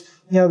notice.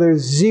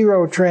 There's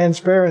zero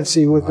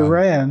transparency with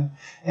Iran.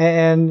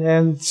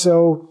 And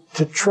so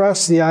to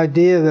trust the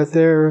idea that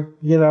they're,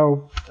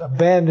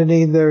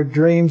 abandoning their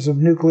dreams of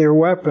nuclear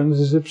weapons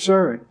is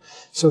absurd.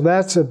 So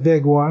that's a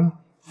big one.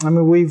 I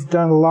mean, we've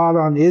done a lot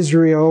on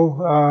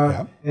Israel,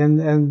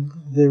 and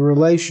the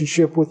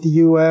relationship with the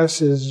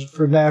U.S. is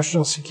for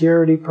national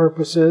security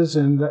purposes,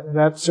 and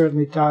that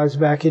certainly ties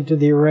back into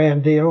the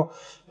Iran deal.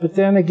 But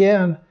then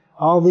again,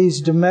 all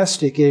these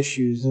domestic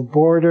issues, the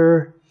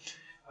border,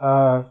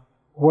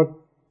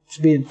 what's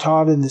being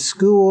taught in the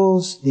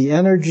schools, the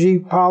energy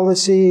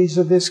policies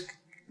of this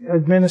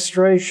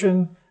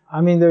administration. I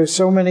mean, there's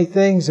so many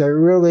things that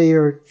really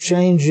are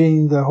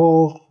changing the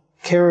whole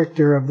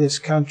character of this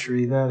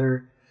country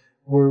that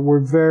we're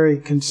very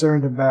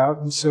concerned about.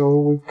 And so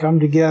we've come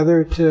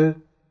together to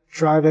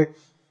try to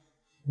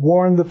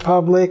warn the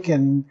public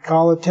and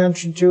call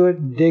attention to it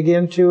and dig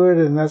into it,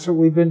 and that's what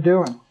we've been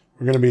doing.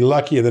 We're going to be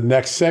lucky in the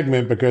next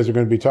segment because we're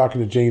going to be talking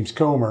to James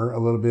Comer a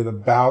little bit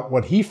about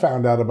what he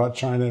found out about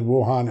China and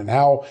Wuhan and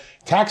how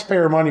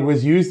taxpayer money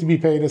was used to be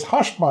paid as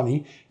hush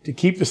money to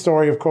keep the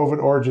story of COVID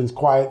origins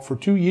quiet for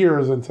 2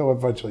 years until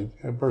eventually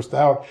it burst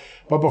out.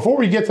 But before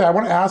we get to that, I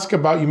want to ask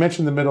about, you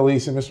mentioned the Middle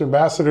East, and Mr.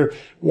 Ambassador,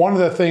 one of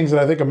the things that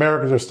I think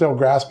Americans are still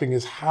grasping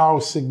is how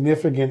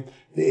significant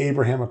the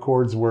Abraham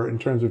Accords were in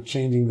terms of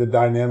changing the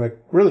dynamic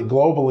really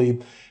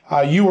globally.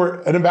 You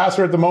were an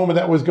ambassador at the moment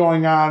that was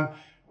going on.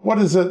 What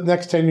does the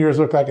next 10 years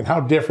look like, and how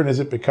different is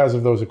it because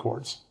of those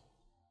accords?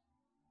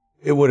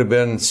 It would have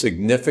been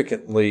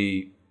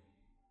significantly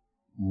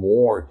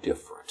more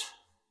different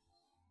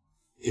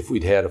if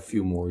we'd had a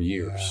few more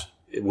years.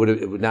 Yeah. It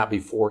would not be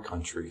 4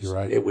 countries. You're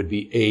right. It would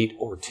be 8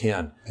 or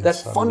 10.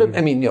 That's fundamental.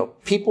 I mean,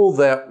 people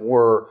that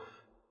were,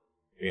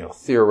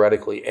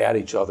 theoretically at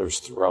each other's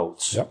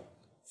throats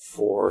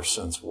for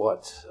since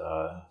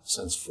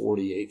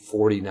 48,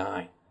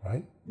 49.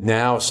 Right.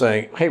 Now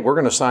saying, hey, we're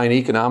going to sign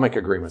economic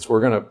agreements.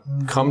 We're going to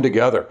come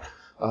together,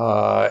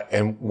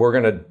 and we're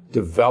going to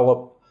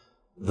develop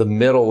the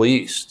Middle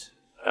East.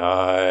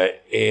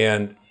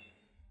 And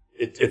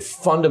it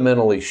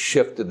fundamentally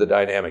shifted the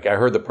dynamic. I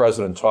heard the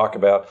president talk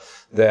about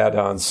that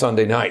on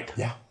Sunday night.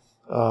 Yeah.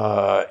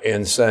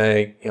 And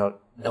saying,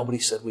 nobody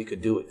said we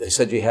could do it. They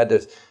said you had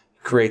to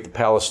create the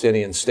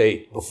Palestinian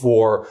state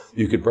before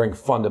you could bring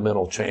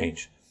fundamental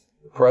change.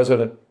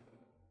 President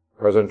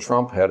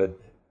Trump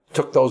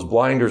took those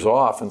blinders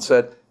off and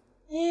said,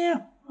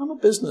 I'm a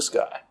business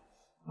guy.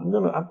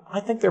 I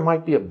think there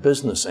might be a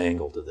business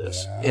angle to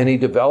this. Yeah. And he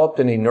developed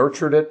and he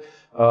nurtured it,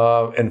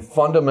 and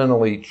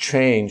fundamentally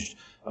changed.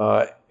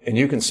 And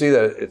you can see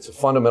that it's a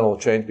fundamental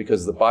change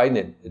because the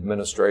Biden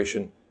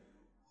administration,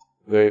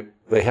 they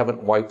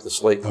haven't wiped the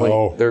slate clean.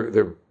 Oh.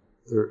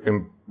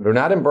 They're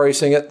not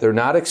embracing it. They're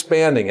not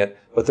expanding it,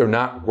 but they're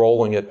not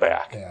rolling it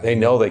back. Yeah, they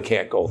know they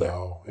can't go there.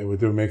 No, it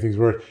would make things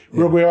worse.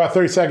 Real quick, about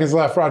 30 seconds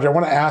left, Roger. I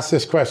want to ask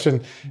this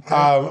question.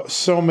 Okay.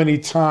 So many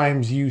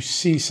times you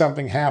see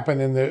something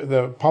happen and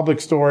the public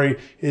story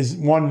is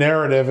one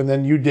narrative, and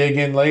then you dig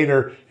in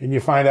later and you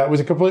find out it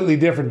was completely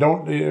different.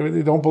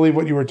 Don't believe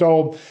what you were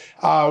told.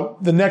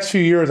 The next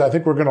few years, I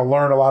think we're going to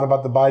learn a lot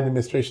about the Biden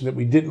administration that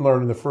we didn't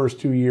learn in the first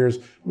 2 years.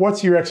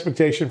 What's your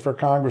expectation for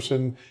Congress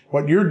and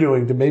what you're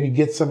doing to maybe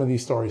get some of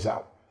these stories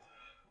out?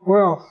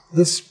 Well,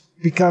 this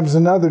becomes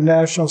another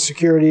national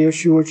security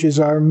issue, which is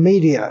our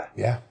media.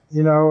 Yeah.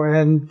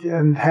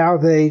 And how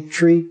they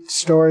treat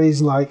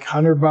stories like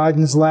Hunter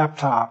Biden's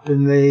laptop,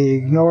 and they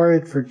ignore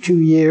it for 2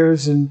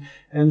 years. And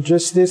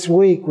just this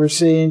week, we're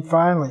seeing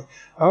finally,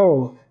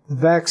 the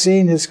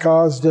vaccine has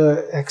caused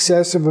an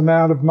excessive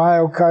amount of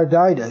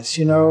myocarditis,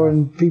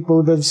 and people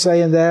have been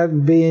saying that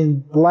and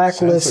being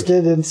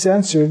blacklisted and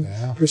censored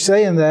for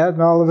saying that.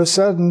 And all of a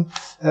sudden,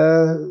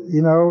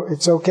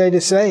 it's okay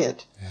to say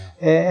it.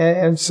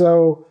 Yeah. And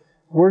so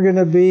we're going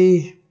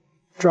to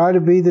try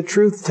to be the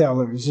truth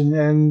tellers,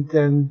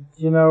 and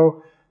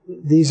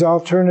these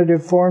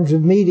alternative forms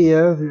of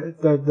media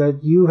that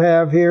you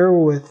have here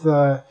with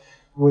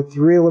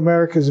Real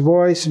America's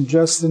Voice and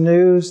Just the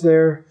News,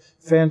 they're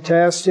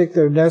fantastic,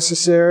 they're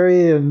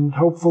necessary, and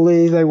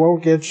hopefully they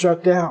won't get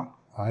shut down.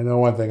 I know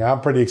one thing. I'm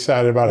pretty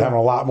excited about having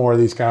a lot more of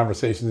these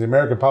conversations. The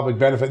American public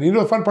benefit. And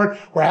the fun part,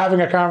 we're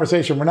having a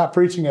conversation. We're not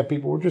preaching at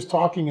people. We're just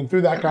talking, and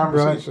through that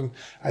conversation,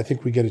 I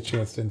think we get a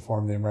chance to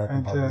inform the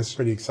American public. It's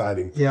pretty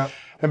exciting. Yeah.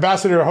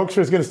 Ambassador Hoekstra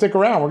is going to stick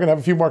around. We're going to have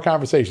a few more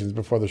conversations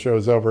before the show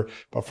is over.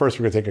 But first,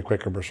 we're going to take a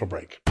quick commercial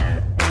break.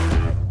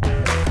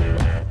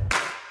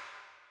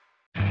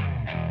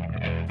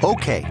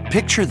 Okay,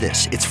 picture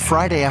this. It's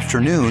Friday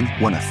afternoon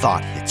when a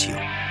thought hits you.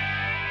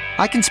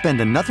 I can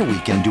spend another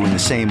weekend doing the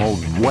same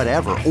old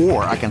whatever,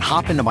 or I can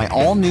hop into my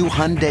all-new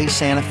Hyundai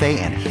Santa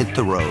Fe and hit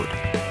the road.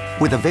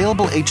 With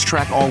available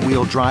H-Track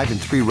all-wheel drive and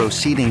 3-row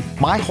seating,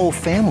 my whole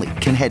family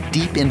can head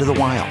deep into the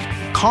wild.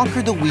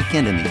 Conquer the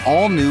weekend in the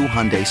all-new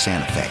Hyundai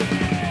Santa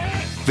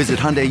Fe. Visit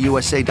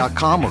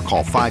HyundaiUSA.com or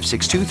call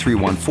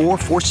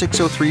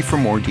 562-314-4603 for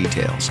more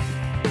details.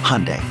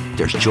 Hyundai,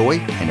 there's joy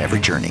in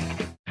every journey.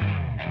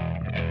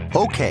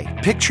 Okay,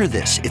 picture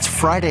this. It's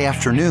Friday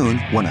afternoon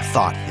when a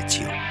thought hits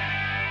you.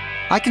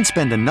 I can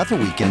spend another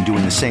weekend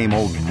doing the same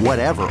old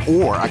whatever,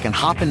 or I can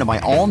hop into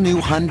my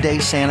all-new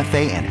Hyundai Santa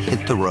Fe and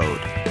hit the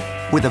road.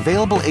 With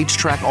available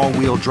H-Track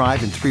all-wheel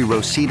drive and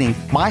 3-row seating,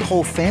 my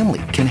whole family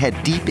can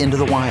head deep into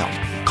the wild.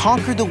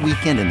 Conquer the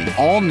weekend in the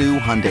all-new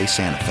Hyundai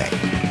Santa Fe.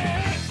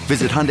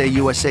 Visit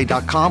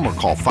HyundaiUSA.com or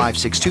call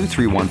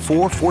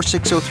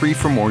 562-314-4603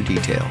 for more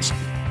details.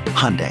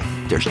 Hyundai,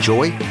 there's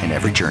joy in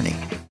every journey.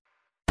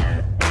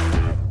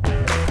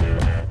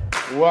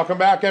 Welcome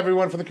back,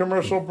 everyone, for the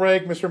commercial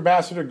break. Mr.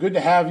 Ambassador, good to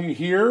have you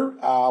here.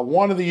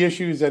 One of the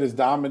issues that is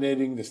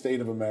dominating the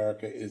state of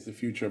America is the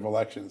future of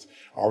elections.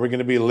 Are we going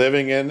to be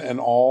living in an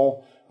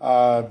all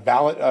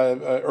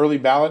early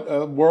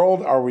ballot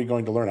world? Are we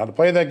going to learn how to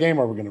play that game?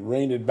 Are we going to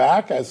rein it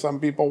back, as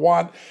some people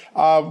want?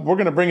 We're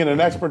going to bring in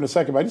an expert in a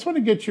second, but I just want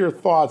to get your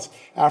thoughts,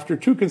 after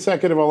 2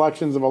 consecutive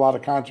elections of a lot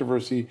of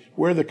controversy,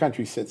 where the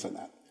country sits in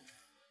that.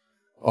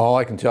 All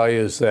I can tell you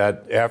is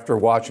that after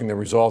watching the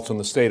results in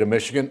the state of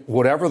Michigan,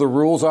 whatever the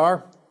rules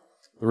are,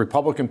 the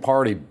Republican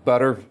Party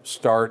better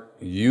start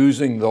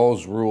using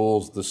those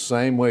rules the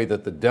same way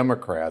that the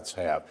Democrats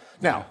have.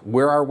 Now,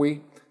 where are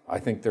we? I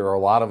think there are a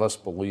lot of us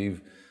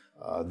believe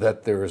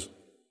that there's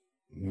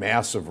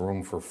massive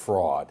room for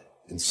fraud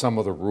in some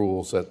of the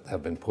rules that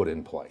have been put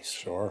in place.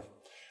 Sure.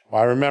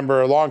 Well, I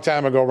remember a long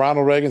time ago,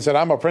 Ronald Reagan said,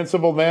 "I'm a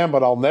principled man,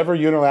 but I'll never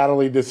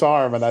unilaterally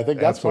disarm." And I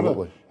think that's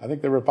I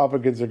think the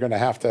Republicans are going to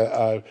have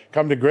to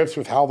come to grips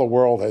with how the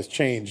world has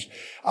changed.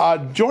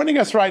 Joining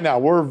us right now,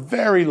 we're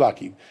very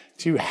lucky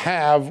to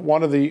have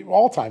one of the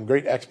all-time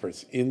great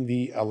experts in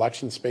the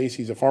election space.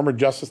 He's a former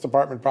Justice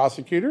Department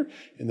prosecutor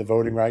in the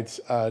Voting Rights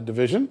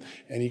Division,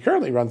 and he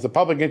currently runs the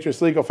Public Interest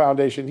Legal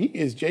Foundation. He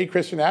is J.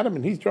 Christian Adam,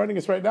 and he's joining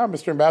us right now,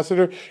 Mr.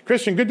 Ambassador.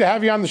 Christian, good to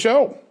have you on the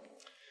show.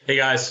 Hey,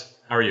 guys.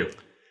 How are you?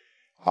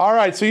 All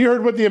right, so you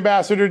heard what the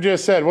ambassador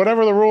just said.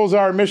 Whatever the rules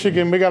are in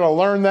Michigan, we got to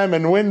learn them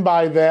and win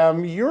by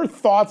them. Your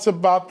thoughts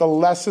about the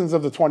lessons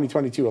of the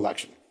 2022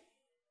 election?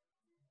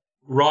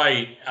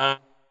 Right.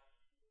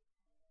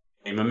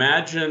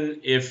 Imagine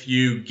if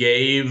you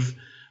gave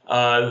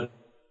 10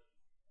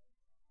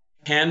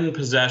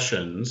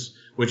 possessions,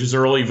 which is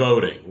early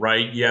voting,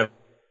 right? You have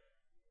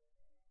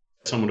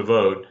someone to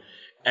vote,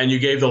 and you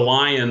gave the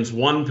Lions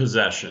 1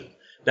 possession.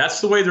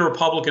 That's the way the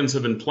Republicans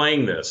have been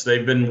playing this.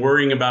 They've been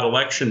worrying about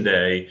Election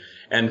Day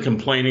and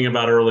complaining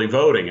about early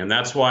voting. And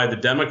that's why the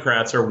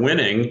Democrats are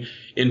winning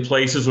in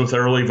places with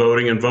early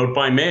voting and vote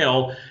by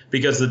mail,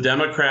 because the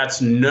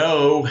Democrats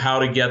know how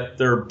to get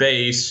their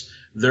base,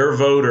 their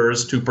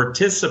voters, to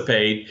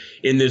participate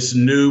in this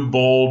new,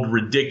 bold,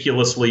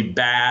 ridiculously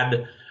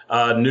bad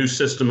new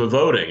system of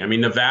voting. I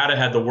mean, Nevada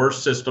had the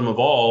worst system of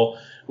all,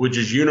 which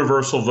is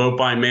universal vote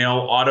by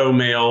mail, auto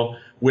mail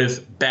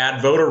with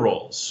bad voter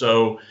rolls.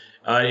 So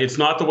it's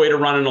not the way to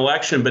run an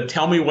election, but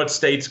tell me what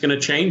state's going to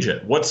change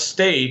it. What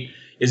state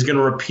is going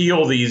to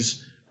repeal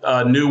these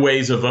new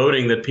ways of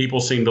voting that people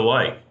seem to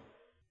like?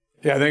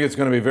 Yeah, I think it's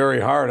going to be very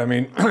hard. I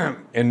mean,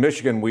 in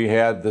Michigan, we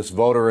had this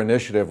voter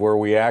initiative where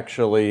we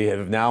actually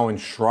have now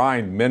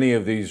enshrined many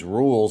of these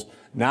rules,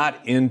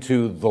 not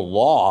into the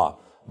law,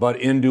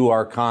 but into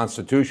our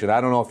Constitution.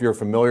 I don't know if you're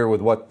familiar with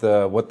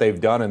what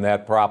they've done in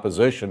that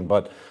proposition,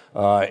 but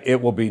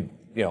it will be,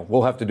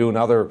 we'll have to do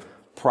another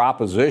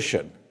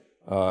proposition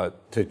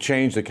to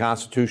change the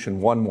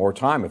Constitution one more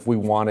time if we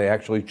want to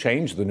actually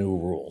change the new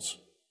rules.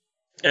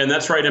 And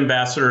that's right,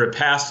 Ambassador. It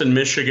passed in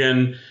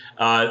Michigan.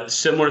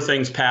 Similar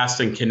things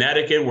passed in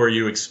Connecticut, where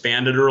you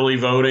expanded early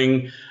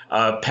voting.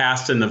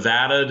 Passed in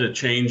Nevada to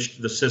change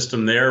the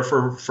system there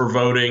for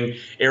voting.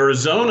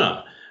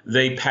 Arizona,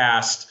 they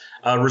passed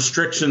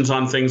restrictions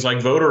on things like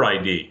voter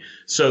ID.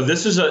 So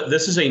this is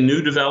a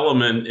new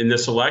development in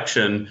this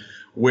election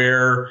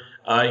where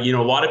a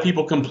lot of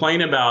people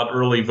complain about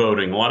early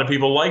voting. A lot of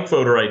people like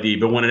voter ID,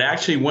 but when it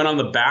actually went on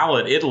the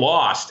ballot, it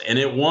lost and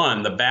it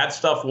won. The bad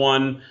stuff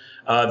won,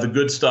 the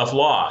good stuff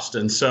lost.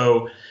 And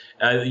so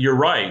you're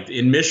right.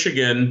 In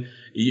Michigan,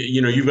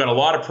 you've got a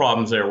lot of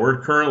problems there.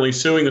 We're currently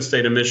suing the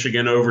state of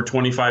Michigan over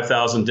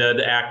 25,000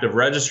 dead active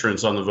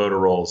registrants on the voter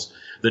rolls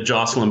that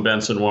Jocelyn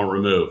Benson won't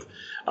remove.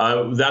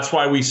 That's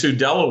why we sued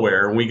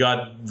Delaware, and we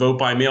got vote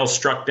by mail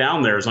struck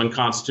down there as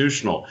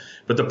unconstitutional.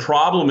 But the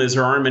problem is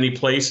there aren't many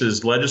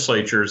places,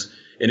 legislatures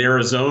in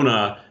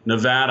Arizona,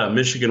 Nevada,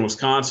 Michigan,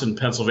 Wisconsin,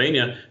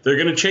 Pennsylvania, they're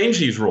going to change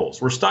these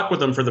rules. We're stuck with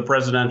them for the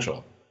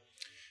presidential.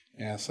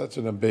 Yeah, such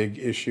a big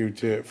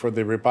issue for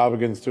the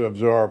Republicans to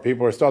absorb.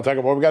 People are still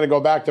talking, well, we've got to go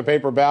back to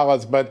paper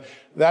ballots, but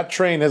that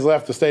train has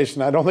left the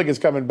station. I don't think it's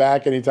coming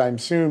back anytime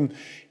soon.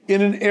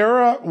 In an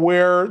era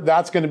where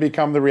that's going to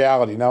become the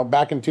reality. Now,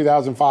 back in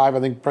 2005, I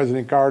think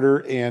President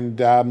Carter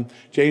and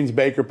James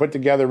Baker put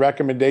together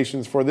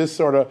recommendations for this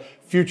sort of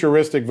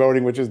futuristic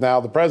voting, which is now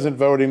the present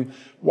voting.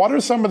 What are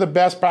some of the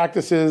best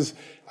practices,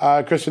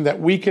 Christian, that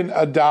we can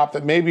adopt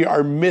that maybe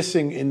are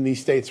missing in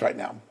these states right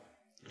now?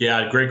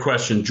 Yeah, great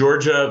question.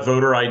 Georgia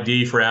voter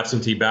ID for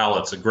absentee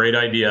ballots, a great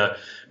idea.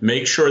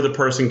 Make sure the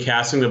person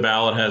casting the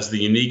ballot has the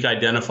unique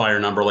identifier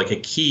number, like a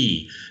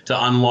key,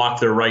 to unlock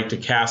their right to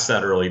cast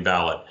that early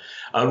ballot.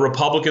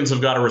 Republicans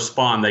have got to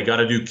respond. They got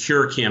to do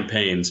cure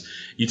campaigns.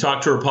 You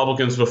talk to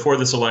Republicans before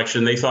this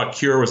election, they thought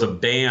cure was a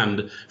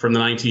band from the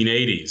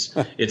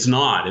 1980s. It's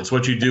not. It's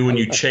what you do when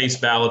you chase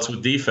ballots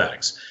with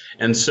defects.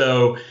 And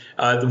so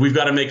we've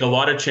got to make a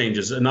lot of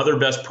changes. Another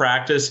best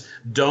practice,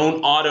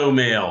 don't auto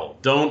mail.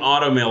 Don't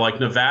auto mail like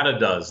Nevada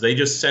does. They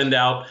just send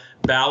out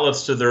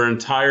ballots to their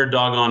entire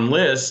doggone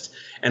list.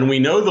 And we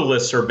know the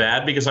lists are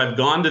bad because I've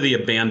gone to the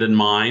abandoned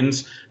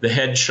mines, the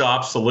head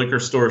shops, the liquor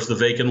stores, the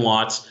vacant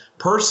lots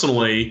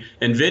personally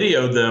and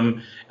videoed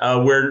them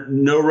where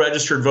no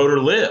registered voter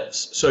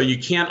lives. So you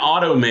can't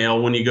auto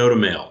mail when you go to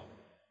mail.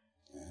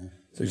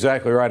 That's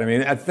exactly right. I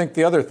mean, I think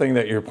the other thing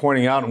that you're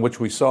pointing out, and which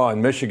we saw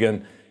in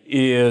Michigan,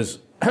 is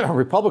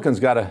Republicans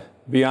got to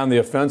be on the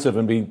offensive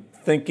and be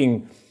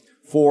thinking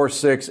 4,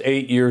 6,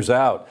 8 years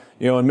out.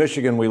 In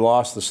Michigan, we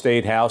lost the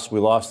state house, we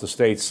lost the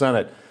state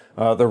senate.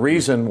 The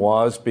reason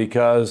was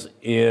because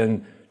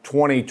in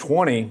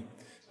 2020,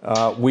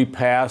 we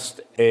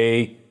passed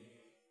a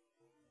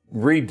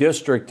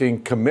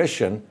redistricting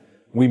commission.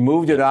 We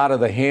moved it out of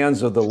the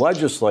hands of the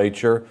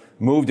legislature,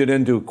 moved it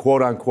into,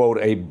 quote unquote,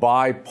 a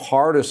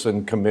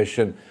bipartisan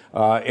commission.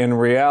 In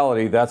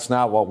reality, that's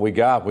not what we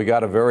got. We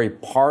got a very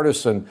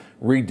partisan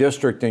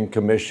redistricting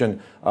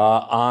commission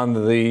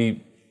on the,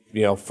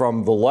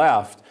 from the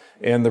left.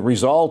 And the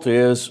result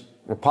is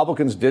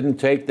Republicans didn't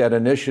take that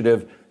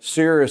initiative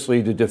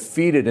seriously to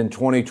defeat it in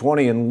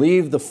 2020 and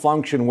leave the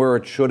function where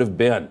it should have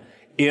been,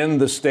 in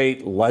the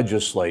state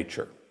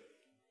legislature.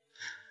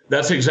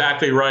 That's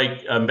exactly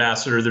right,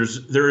 Ambassador.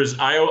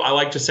 I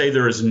like to say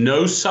there is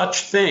no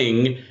such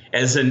thing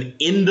as an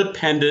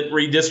independent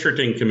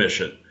redistricting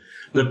commission.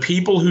 The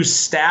people who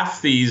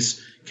staff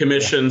these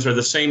commissions are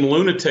the same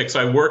lunatics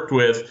I worked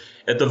with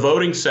at the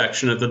voting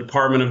section at the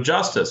Department of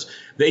Justice.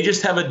 They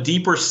just have a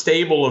deeper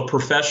stable of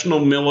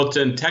professional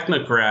militant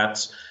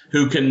technocrats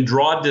who can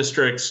draw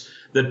districts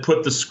that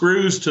put the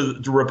screws to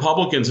the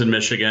Republicans in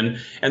Michigan.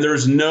 And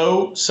there's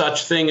no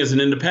such thing as an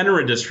independent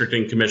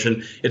redistricting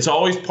commission. It's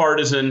always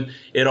partisan.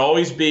 It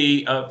always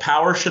be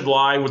power should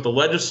lie with the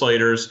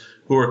legislators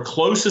who are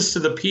closest to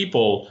the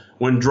people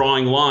when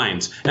drawing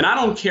lines. And I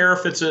don't care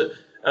if it's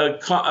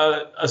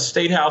a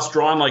state house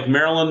drawn like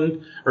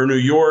Maryland or New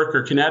York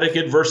or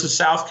Connecticut versus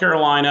South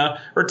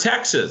Carolina or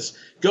Texas.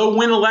 Go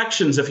win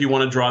elections if you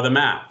want to draw the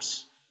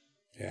maps.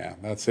 Yeah,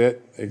 that's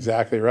it.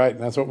 Exactly right.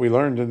 And that's what we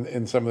learned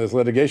in some of this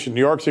litigation.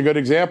 New York's a good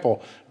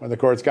example. When the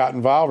courts got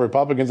involved,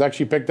 Republicans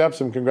actually picked up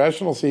some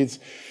congressional seats.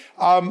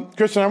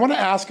 Kristen, I want to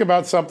ask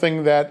about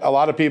something that a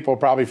lot of people have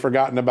probably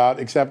forgotten about,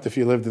 except if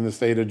you lived in the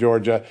state of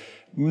Georgia.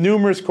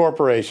 Numerous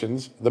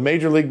corporations, the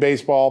Major League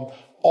Baseball,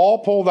 all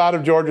pulled out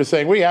of Georgia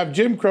saying, we have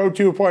Jim Crow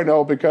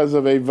 2.0 because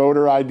of a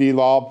voter ID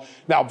law.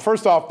 Now,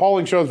 first off,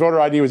 polling shows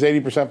voter ID was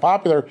 80%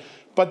 popular.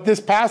 But this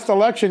past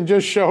election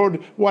just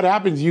showed what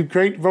happens. You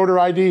create voter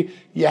ID.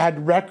 You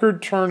had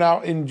record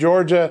turnout in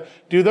Georgia.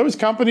 Do those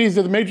companies,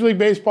 does the Major League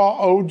Baseball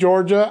owe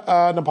Georgia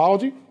an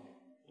apology?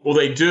 Well,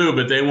 they do,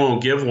 but they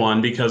won't give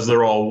one because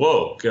they're all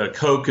woke.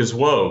 Coke is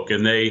woke,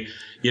 and they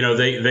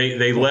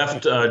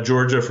left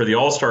Georgia for the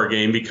All-Star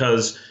game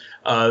because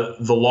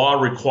the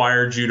law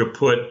required you to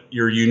put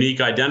your unique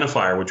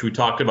identifier, which we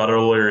talked about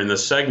earlier in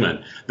this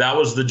segment. That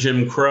was the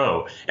Jim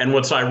Crow. And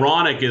what's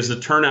ironic is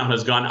the turnout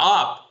has gone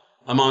up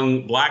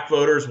among black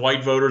voters,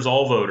 white voters,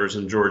 all voters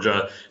in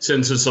Georgia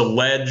since this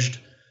alleged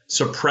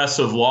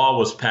suppressive law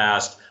was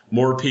passed.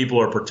 More people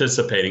are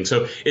participating.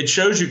 So it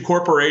shows you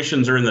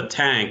corporations are in the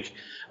tank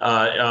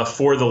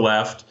for the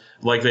left,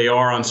 like they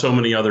are on so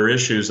many other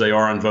issues. They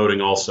are on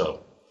voting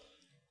also.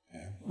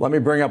 Let me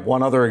bring up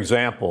one other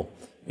example.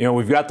 You know,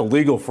 we've got the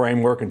legal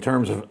framework in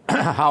terms of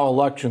how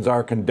elections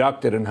are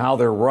conducted and how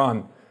they're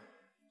run.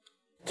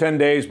 10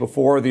 days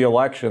before the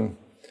election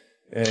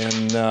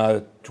in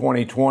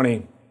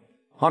 2020,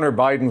 Hunter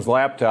Biden's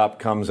laptop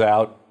comes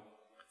out.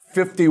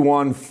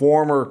 51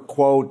 former,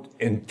 quote,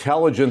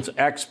 intelligence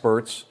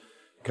experts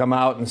come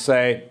out and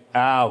say,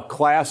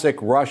 classic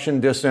Russian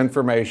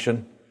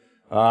disinformation.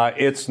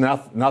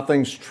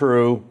 Nothing's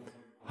true.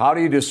 How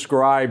do you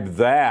describe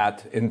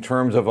that in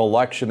terms of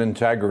election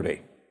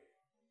integrity?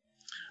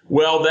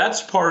 Well,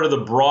 that's part of the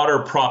broader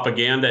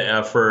propaganda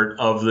effort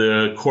of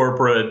the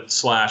corporate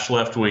 /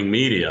 left-wing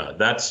media.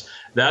 That's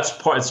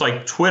part. It's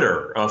like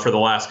Twitter for the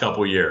last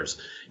couple of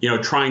years. You know,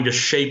 trying to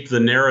shape the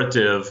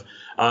narrative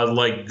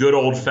like good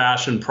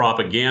old-fashioned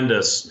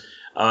propagandists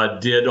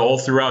did all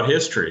throughout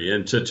history,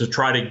 and to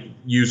try to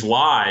use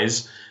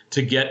lies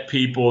to get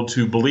people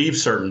to believe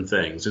certain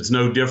things. It's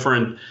no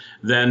different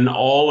than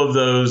all of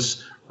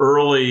those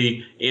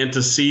early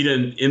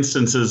antecedent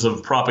instances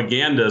of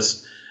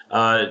propagandists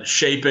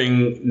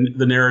shaping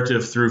the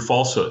narrative through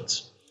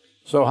falsehoods.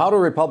 So how do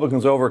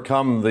Republicans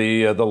overcome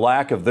the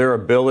lack of their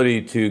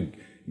ability to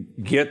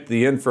get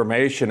the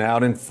information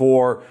out, and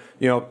for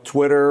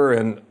Twitter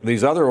and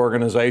these other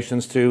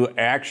organizations to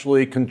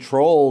actually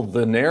control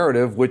the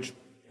narrative, which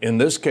in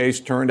this case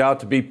turned out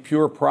to be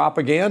pure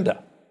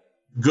propaganda?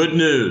 Good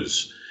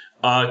news.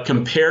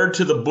 Compared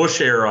to the Bush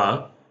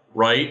era,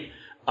 right,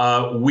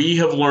 we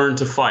have learned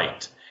to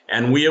fight.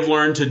 And we have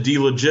learned to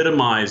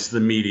delegitimize the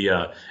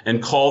media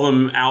and call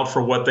them out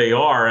for what they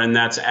are, and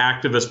that's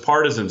activist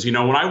partisans. You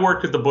know, when I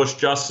worked at the Bush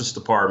Justice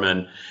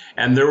Department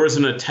and there was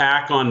an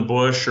attack on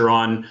Bush or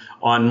on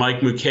Mike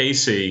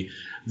Mukasey,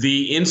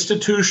 the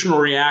institutional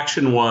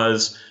reaction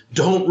was,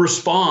 don't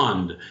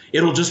respond.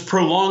 It'll just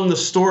prolong the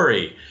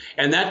story.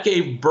 And that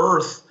gave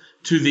birth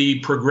to the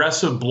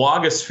progressive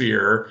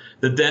blogosphere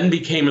that then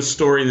became a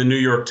story in the New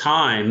York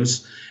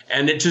Times.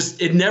 And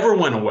it never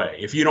went away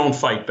if you don't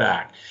fight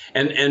back.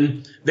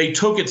 And they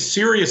took it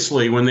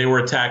seriously when they were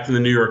attacked in the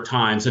New York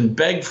Times and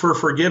begged for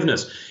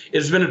forgiveness.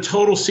 It's been a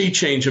total sea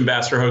change,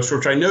 Ambassador Hoaxer,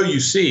 which I know you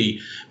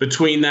see,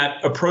 between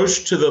that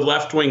approach to the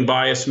left-wing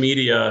bias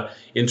media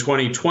in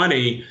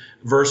 2020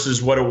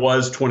 versus what it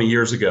was 20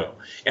 years ago.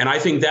 And I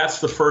think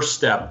that's the first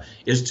step,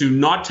 is to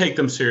not take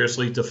them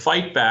seriously, to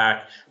fight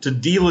back, to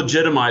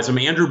delegitimize them.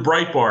 Andrew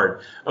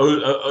Breitbart,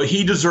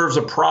 he deserves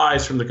a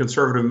prize from the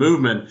conservative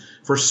movement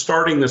for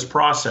starting this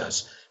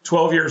process.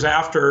 12 years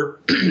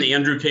after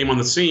Andrew came on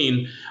the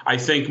scene, I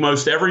think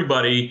most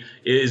everybody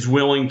is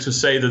willing to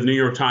say the New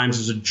York Times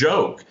is a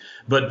joke.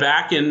 But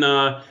back in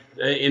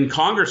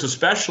Congress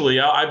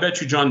especially, I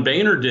bet you John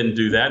Boehner didn't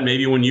do that.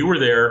 Maybe when you were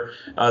there,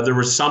 there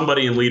was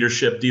somebody in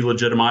leadership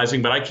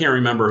delegitimizing, but I can't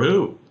remember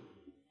who.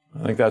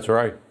 I think that's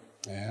right.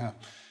 Yeah.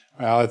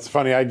 Well, it's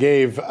funny. I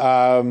gave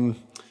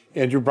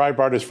Andrew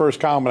Breitbart his first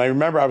column. And I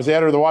remember I was the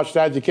editor of the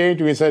Washington Times. He came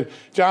to me and said,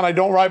 John, I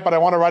don't write, but I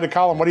want to write a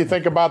column. What do you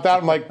think about that?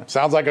 I'm like,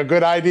 sounds like a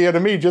good idea to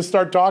me. Just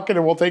start talking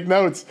and we'll take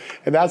notes.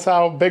 And that's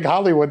how Big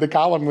Hollywood, the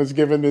column, was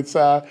given its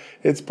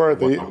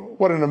birth.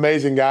 What an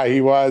amazing guy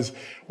he was.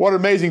 What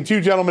amazing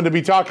two gentlemen to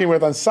be talking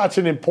with on such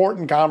an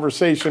important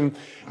conversation.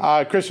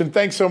 Christian,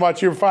 thanks so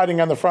much. You're fighting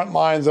on the front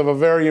lines of a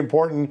very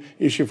important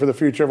issue for the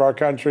future of our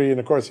country. And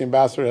of course, the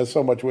ambassador has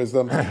so much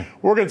wisdom.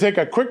 We're going to take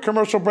a quick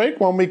commercial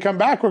break. When we come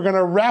back, we're going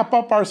to wrap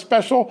up our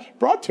special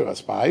brought to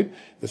us by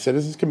the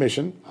Citizens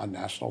Commission on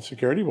National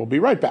Security. We'll be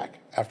right back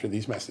after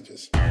these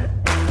messages.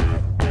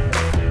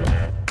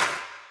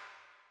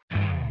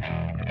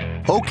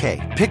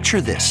 Okay, picture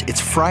this.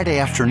 It's Friday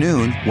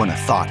afternoon when a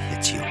thought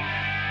hits you.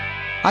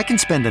 I can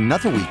spend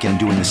another weekend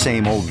doing the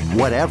same old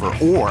whatever,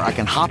 or I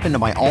can hop into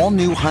my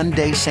all-new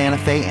Hyundai Santa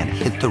Fe and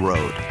hit the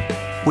road.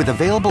 With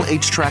available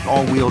H-Track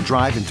all-wheel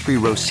drive and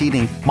 3-row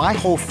seating, my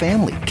whole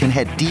family can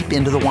head deep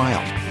into the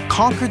wild.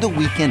 Conquer the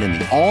weekend in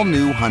the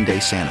all-new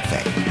Hyundai Santa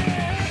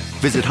Fe.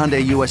 Visit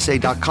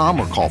HyundaiUSA.com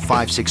or call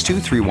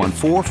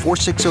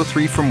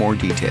 562-314-4603 for more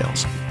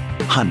details.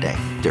 Hyundai,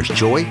 there's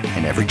joy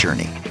in every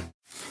journey.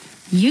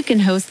 You can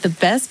host the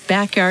best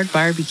backyard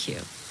barbecue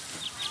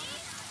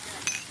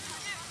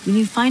when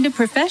you find a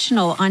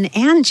professional on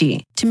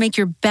Angie to make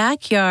your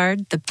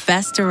backyard the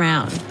best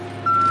around.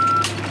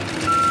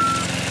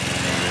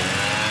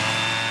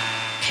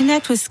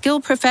 Connect with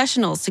skilled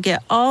professionals to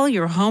get all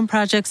your home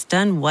projects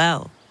done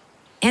well.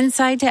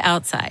 Inside to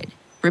outside,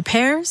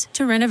 repairs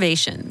to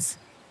renovations.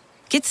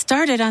 Get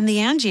started on the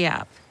Angie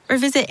app or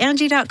visit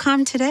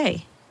Angie.com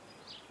today.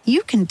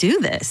 You can do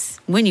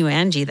this when you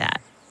Angie that.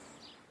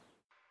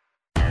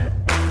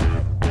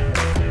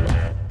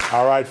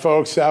 All right,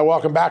 folks,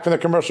 welcome back from the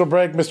commercial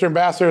break. Mr.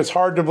 Ambassador, it's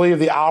hard to believe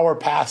the hour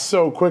passed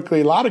so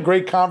quickly. A lot of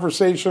great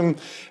conversation.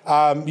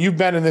 You've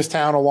been in this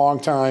town a long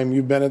time.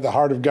 You've been at the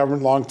heart of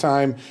government a long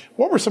time.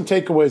 What were some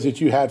takeaways that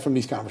you had from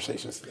these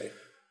conversations today?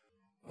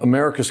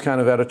 America's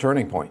kind of at a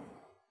turning point.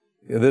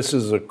 This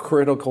is a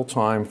critical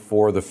time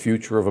for the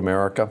future of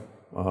America.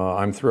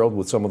 I'm thrilled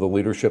with some of the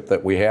leadership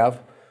that we have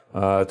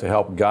to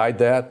help guide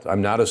that.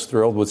 I'm not as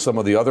thrilled with some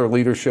of the other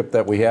leadership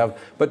that we have,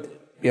 but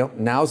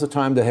now's the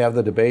time to have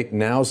the debate.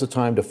 Now's the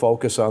time to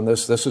focus on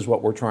this. This is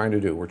what we're trying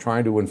to do. We're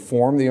trying to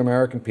inform the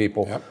American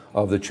people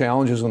of the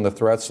challenges and the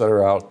threats that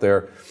are out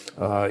there.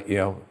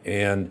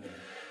 The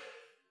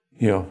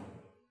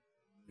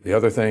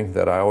other thing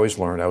that I always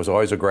learned, I was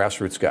always a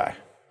grassroots guy.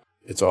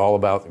 It's all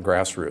about the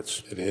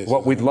grassroots. It is.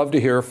 What we'd love to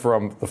hear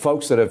from the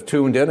folks that have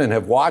tuned in and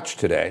have watched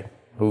today,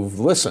 who've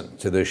listened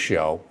to this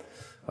show,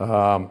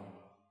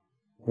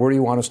 where do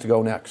you want us to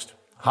go next?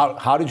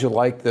 How did you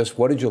like this?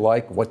 What did you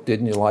like? What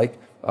didn't you like?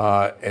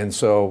 And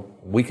so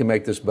we can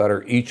make this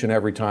better each and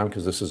every time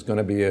because this is going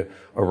to be a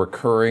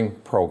recurring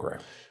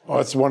program. Well,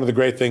 it's one of the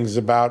great things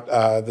about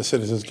the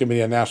Citizens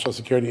Committee on National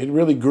Security. It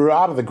really grew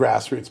out of the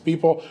grassroots.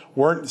 People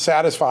weren't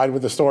satisfied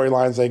with the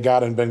storylines they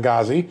got in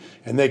Benghazi,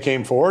 and they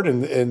came forward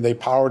and they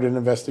powered an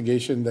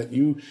investigation that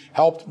you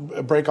helped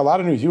break a lot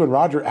of news. You and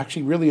Roger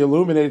actually really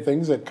illuminated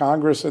things that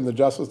Congress and the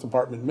Justice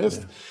Department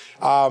missed.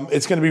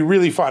 It's going to be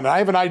really fun. And I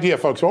have an idea,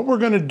 folks. What we're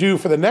going to do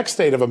for the next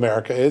State of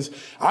America is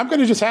I'm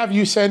going to just have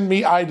you send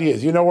me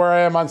ideas. You know where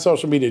I am on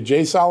social media.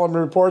 Jay Solomon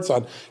Reports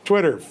on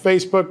Twitter,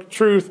 Facebook,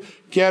 Truth,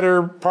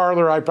 Getter,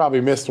 Parler. I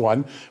probably missed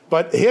one.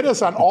 But hit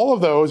us on all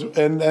of those,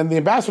 and the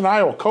ambassador and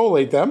I will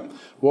collate them.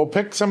 We'll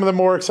pick some of the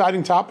more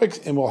exciting topics,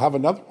 and we'll have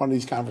another one of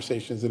these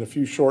conversations in a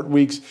few short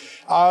weeks.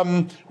 We're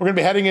going to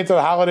be heading into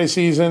the holiday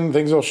season.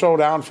 Things will slow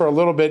down for a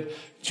little bit.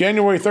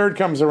 January 3rd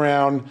comes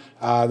around.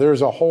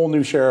 There's a whole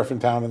new sheriff in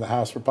town in the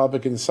House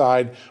Republican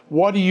side.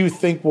 What do you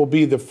think will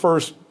be the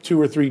first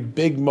 2 or 3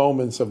 big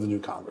moments of the new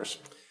Congress?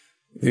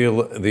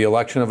 The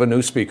election of a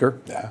new speaker.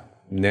 Yeah.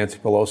 Nancy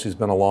Pelosi's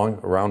been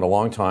around a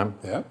long time.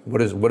 Yeah.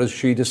 What does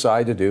she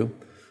decide to do?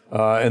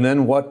 And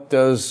then what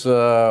do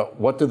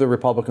the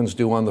Republicans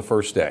do on the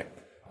first day?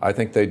 I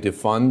think they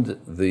defund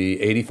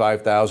the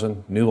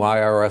 85,000 new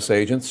IRS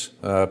agents,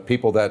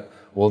 people that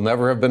will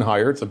never have been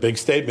hired. It's a big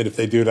statement if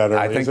they do that early,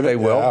 I think they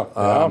will.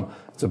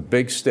 It's a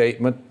big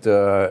statement,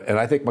 and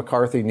I think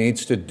McCarthy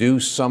needs to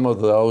do some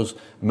of those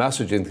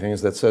messaging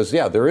things that says,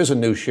 yeah, there is a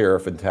new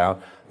sheriff in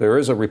town. There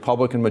is a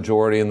Republican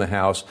majority in the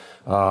House.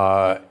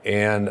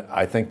 And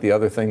I think the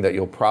other thing that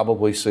you'll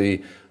probably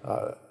see,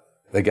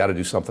 they got to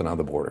do something on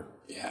the border.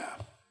 Yeah.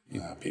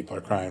 People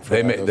are crying for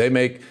that. They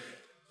make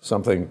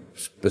something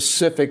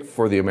specific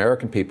for the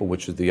American people,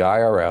 which is the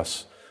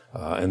IRS,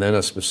 and then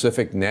a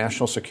specific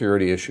national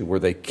security issue where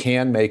they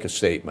can make a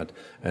statement,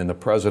 and the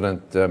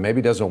president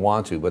maybe doesn't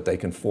want to, but they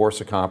can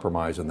force a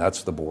compromise, and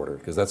that's the border,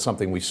 because that's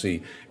something we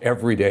see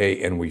every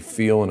day and we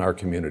feel in our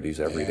communities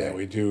every day.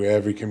 We do.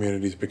 Every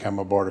community's become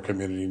a border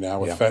community now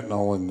with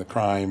fentanyl and the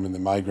crime and the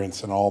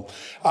migrants and all.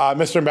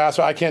 Mr.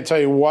 Ambassador, I can't tell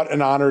you what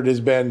an honor it has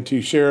been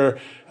to share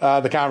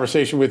the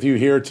conversation with you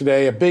here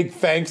today. A big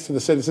thanks to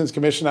the Citizens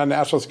Commission on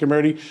National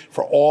Security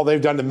for all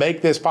they've done to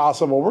make this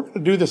possible. We're going to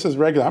do this as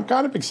regular. I'm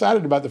kind of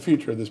excited about the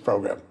future of this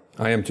program.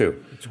 I am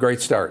too. It's a great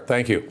start.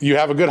 Thank you. You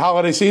have a good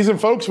holiday season,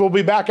 folks. We'll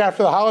be back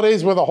after the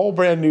holidays with a whole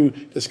brand new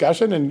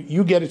discussion, and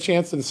you get a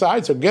chance to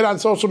decide. So get on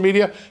social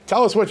media,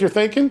 tell us what you're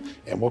thinking,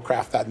 and we'll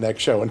craft that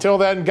next show. Until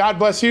then, God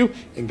bless you,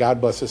 and God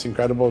bless this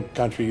incredible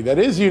country that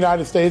is the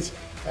United States,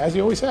 as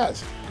He always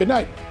has. Good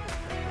night.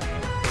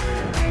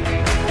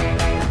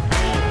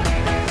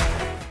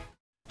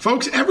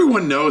 Folks,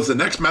 everyone knows the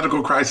next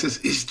medical crisis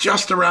is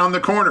just around the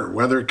corner,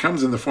 whether it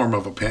comes in the form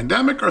of a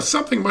pandemic or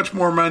something much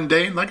more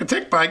mundane like a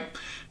tick bite.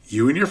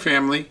 You and your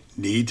family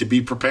need to be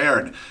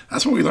prepared.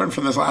 That's what we learned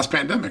from this last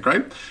pandemic,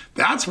 right?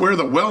 That's where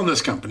the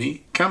Wellness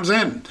Company comes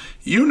in.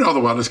 You know the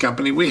Wellness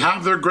Company. We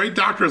have their great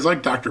doctors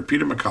like Dr.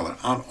 Peter McCullough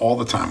on all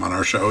the time on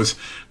our shows.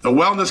 The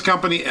Wellness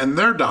Company and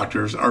their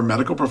doctors are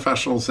medical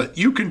professionals that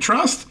you can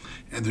trust,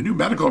 and the new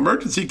medical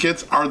emergency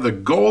kits are the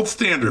gold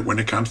standard when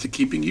it comes to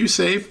keeping you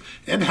safe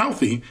and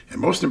healthy, and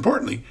most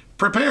importantly,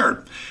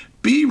 prepared.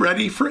 Be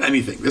ready for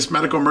anything. This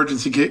medical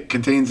emergency kit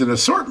contains an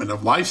assortment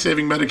of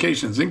life-saving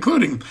medications,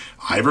 including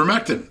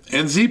ivermectin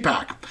and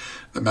Z-Pak.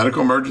 The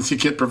medical emergency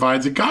kit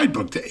provides a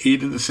guidebook to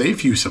aid in the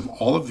safe use of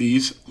all of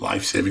these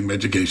life-saving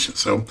medications,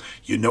 so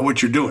you know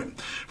what you're doing.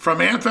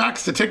 From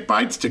anthrax to tick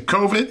bites to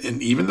COVID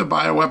and even the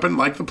bioweapon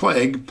like the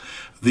plague,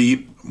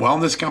 the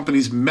Wellness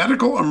Company's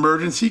medical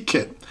emergency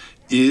kit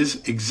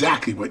is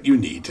exactly what you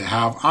need to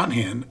have on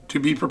hand to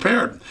be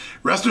prepared.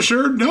 Rest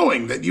assured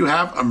knowing that you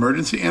have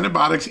emergency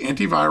antibiotics,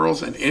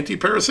 antivirals, and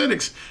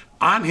antiparasitics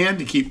on hand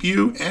to keep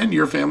you and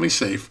your family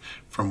safe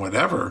from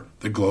whatever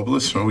the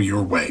globalists throw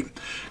your way.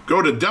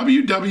 Go to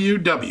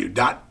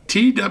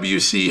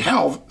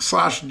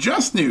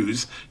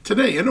www.twchealth/justnews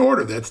today and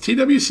order. That's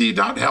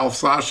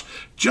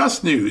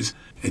twc.health/justnews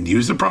and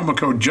use the promo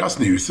code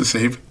JUSTNEWS to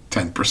save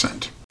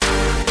 10%.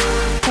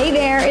 Hey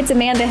there, it's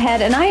Amanda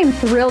Head, and I am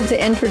thrilled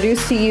to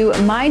introduce to you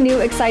my new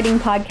exciting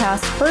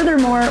podcast,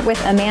 Furthermore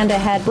with Amanda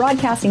Head,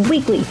 broadcasting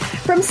weekly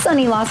from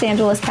sunny Los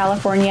Angeles,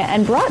 California,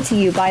 and brought to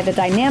you by the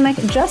dynamic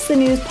Just the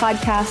News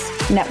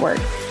Podcast Network.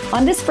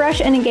 On this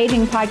fresh and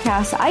engaging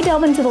podcast, I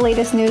delve into the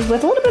latest news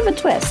with a little bit of a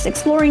twist,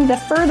 exploring the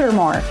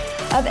furthermore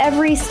of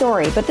every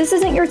story. But this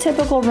isn't your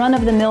typical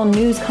run-of-the-mill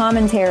news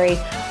commentary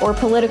or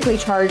politically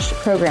charged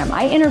program.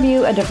 I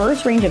interview a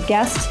diverse range of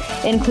guests,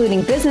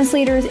 including business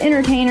leaders,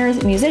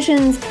 entertainers,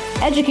 musicians,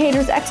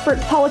 educators,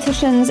 experts,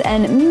 politicians,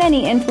 and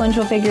many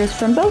influential figures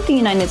from both the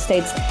United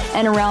States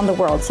and around the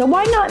world. So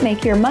why not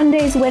make your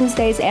Mondays,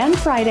 Wednesdays, and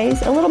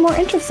Fridays a little more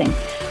interesting?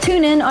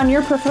 Tune in on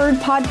your preferred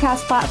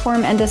podcast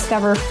platform and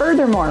discover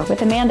Furthermore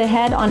with Amanda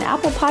Head on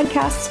Apple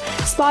Podcasts,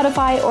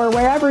 Spotify, or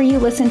wherever you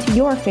listen to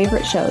your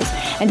favorite shows.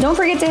 And don't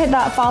forget to hit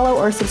that follow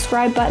or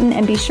subscribe button,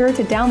 and be sure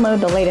to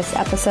download the latest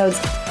episodes.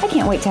 I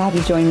can't wait to have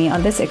you join me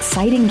on this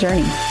exciting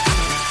journey.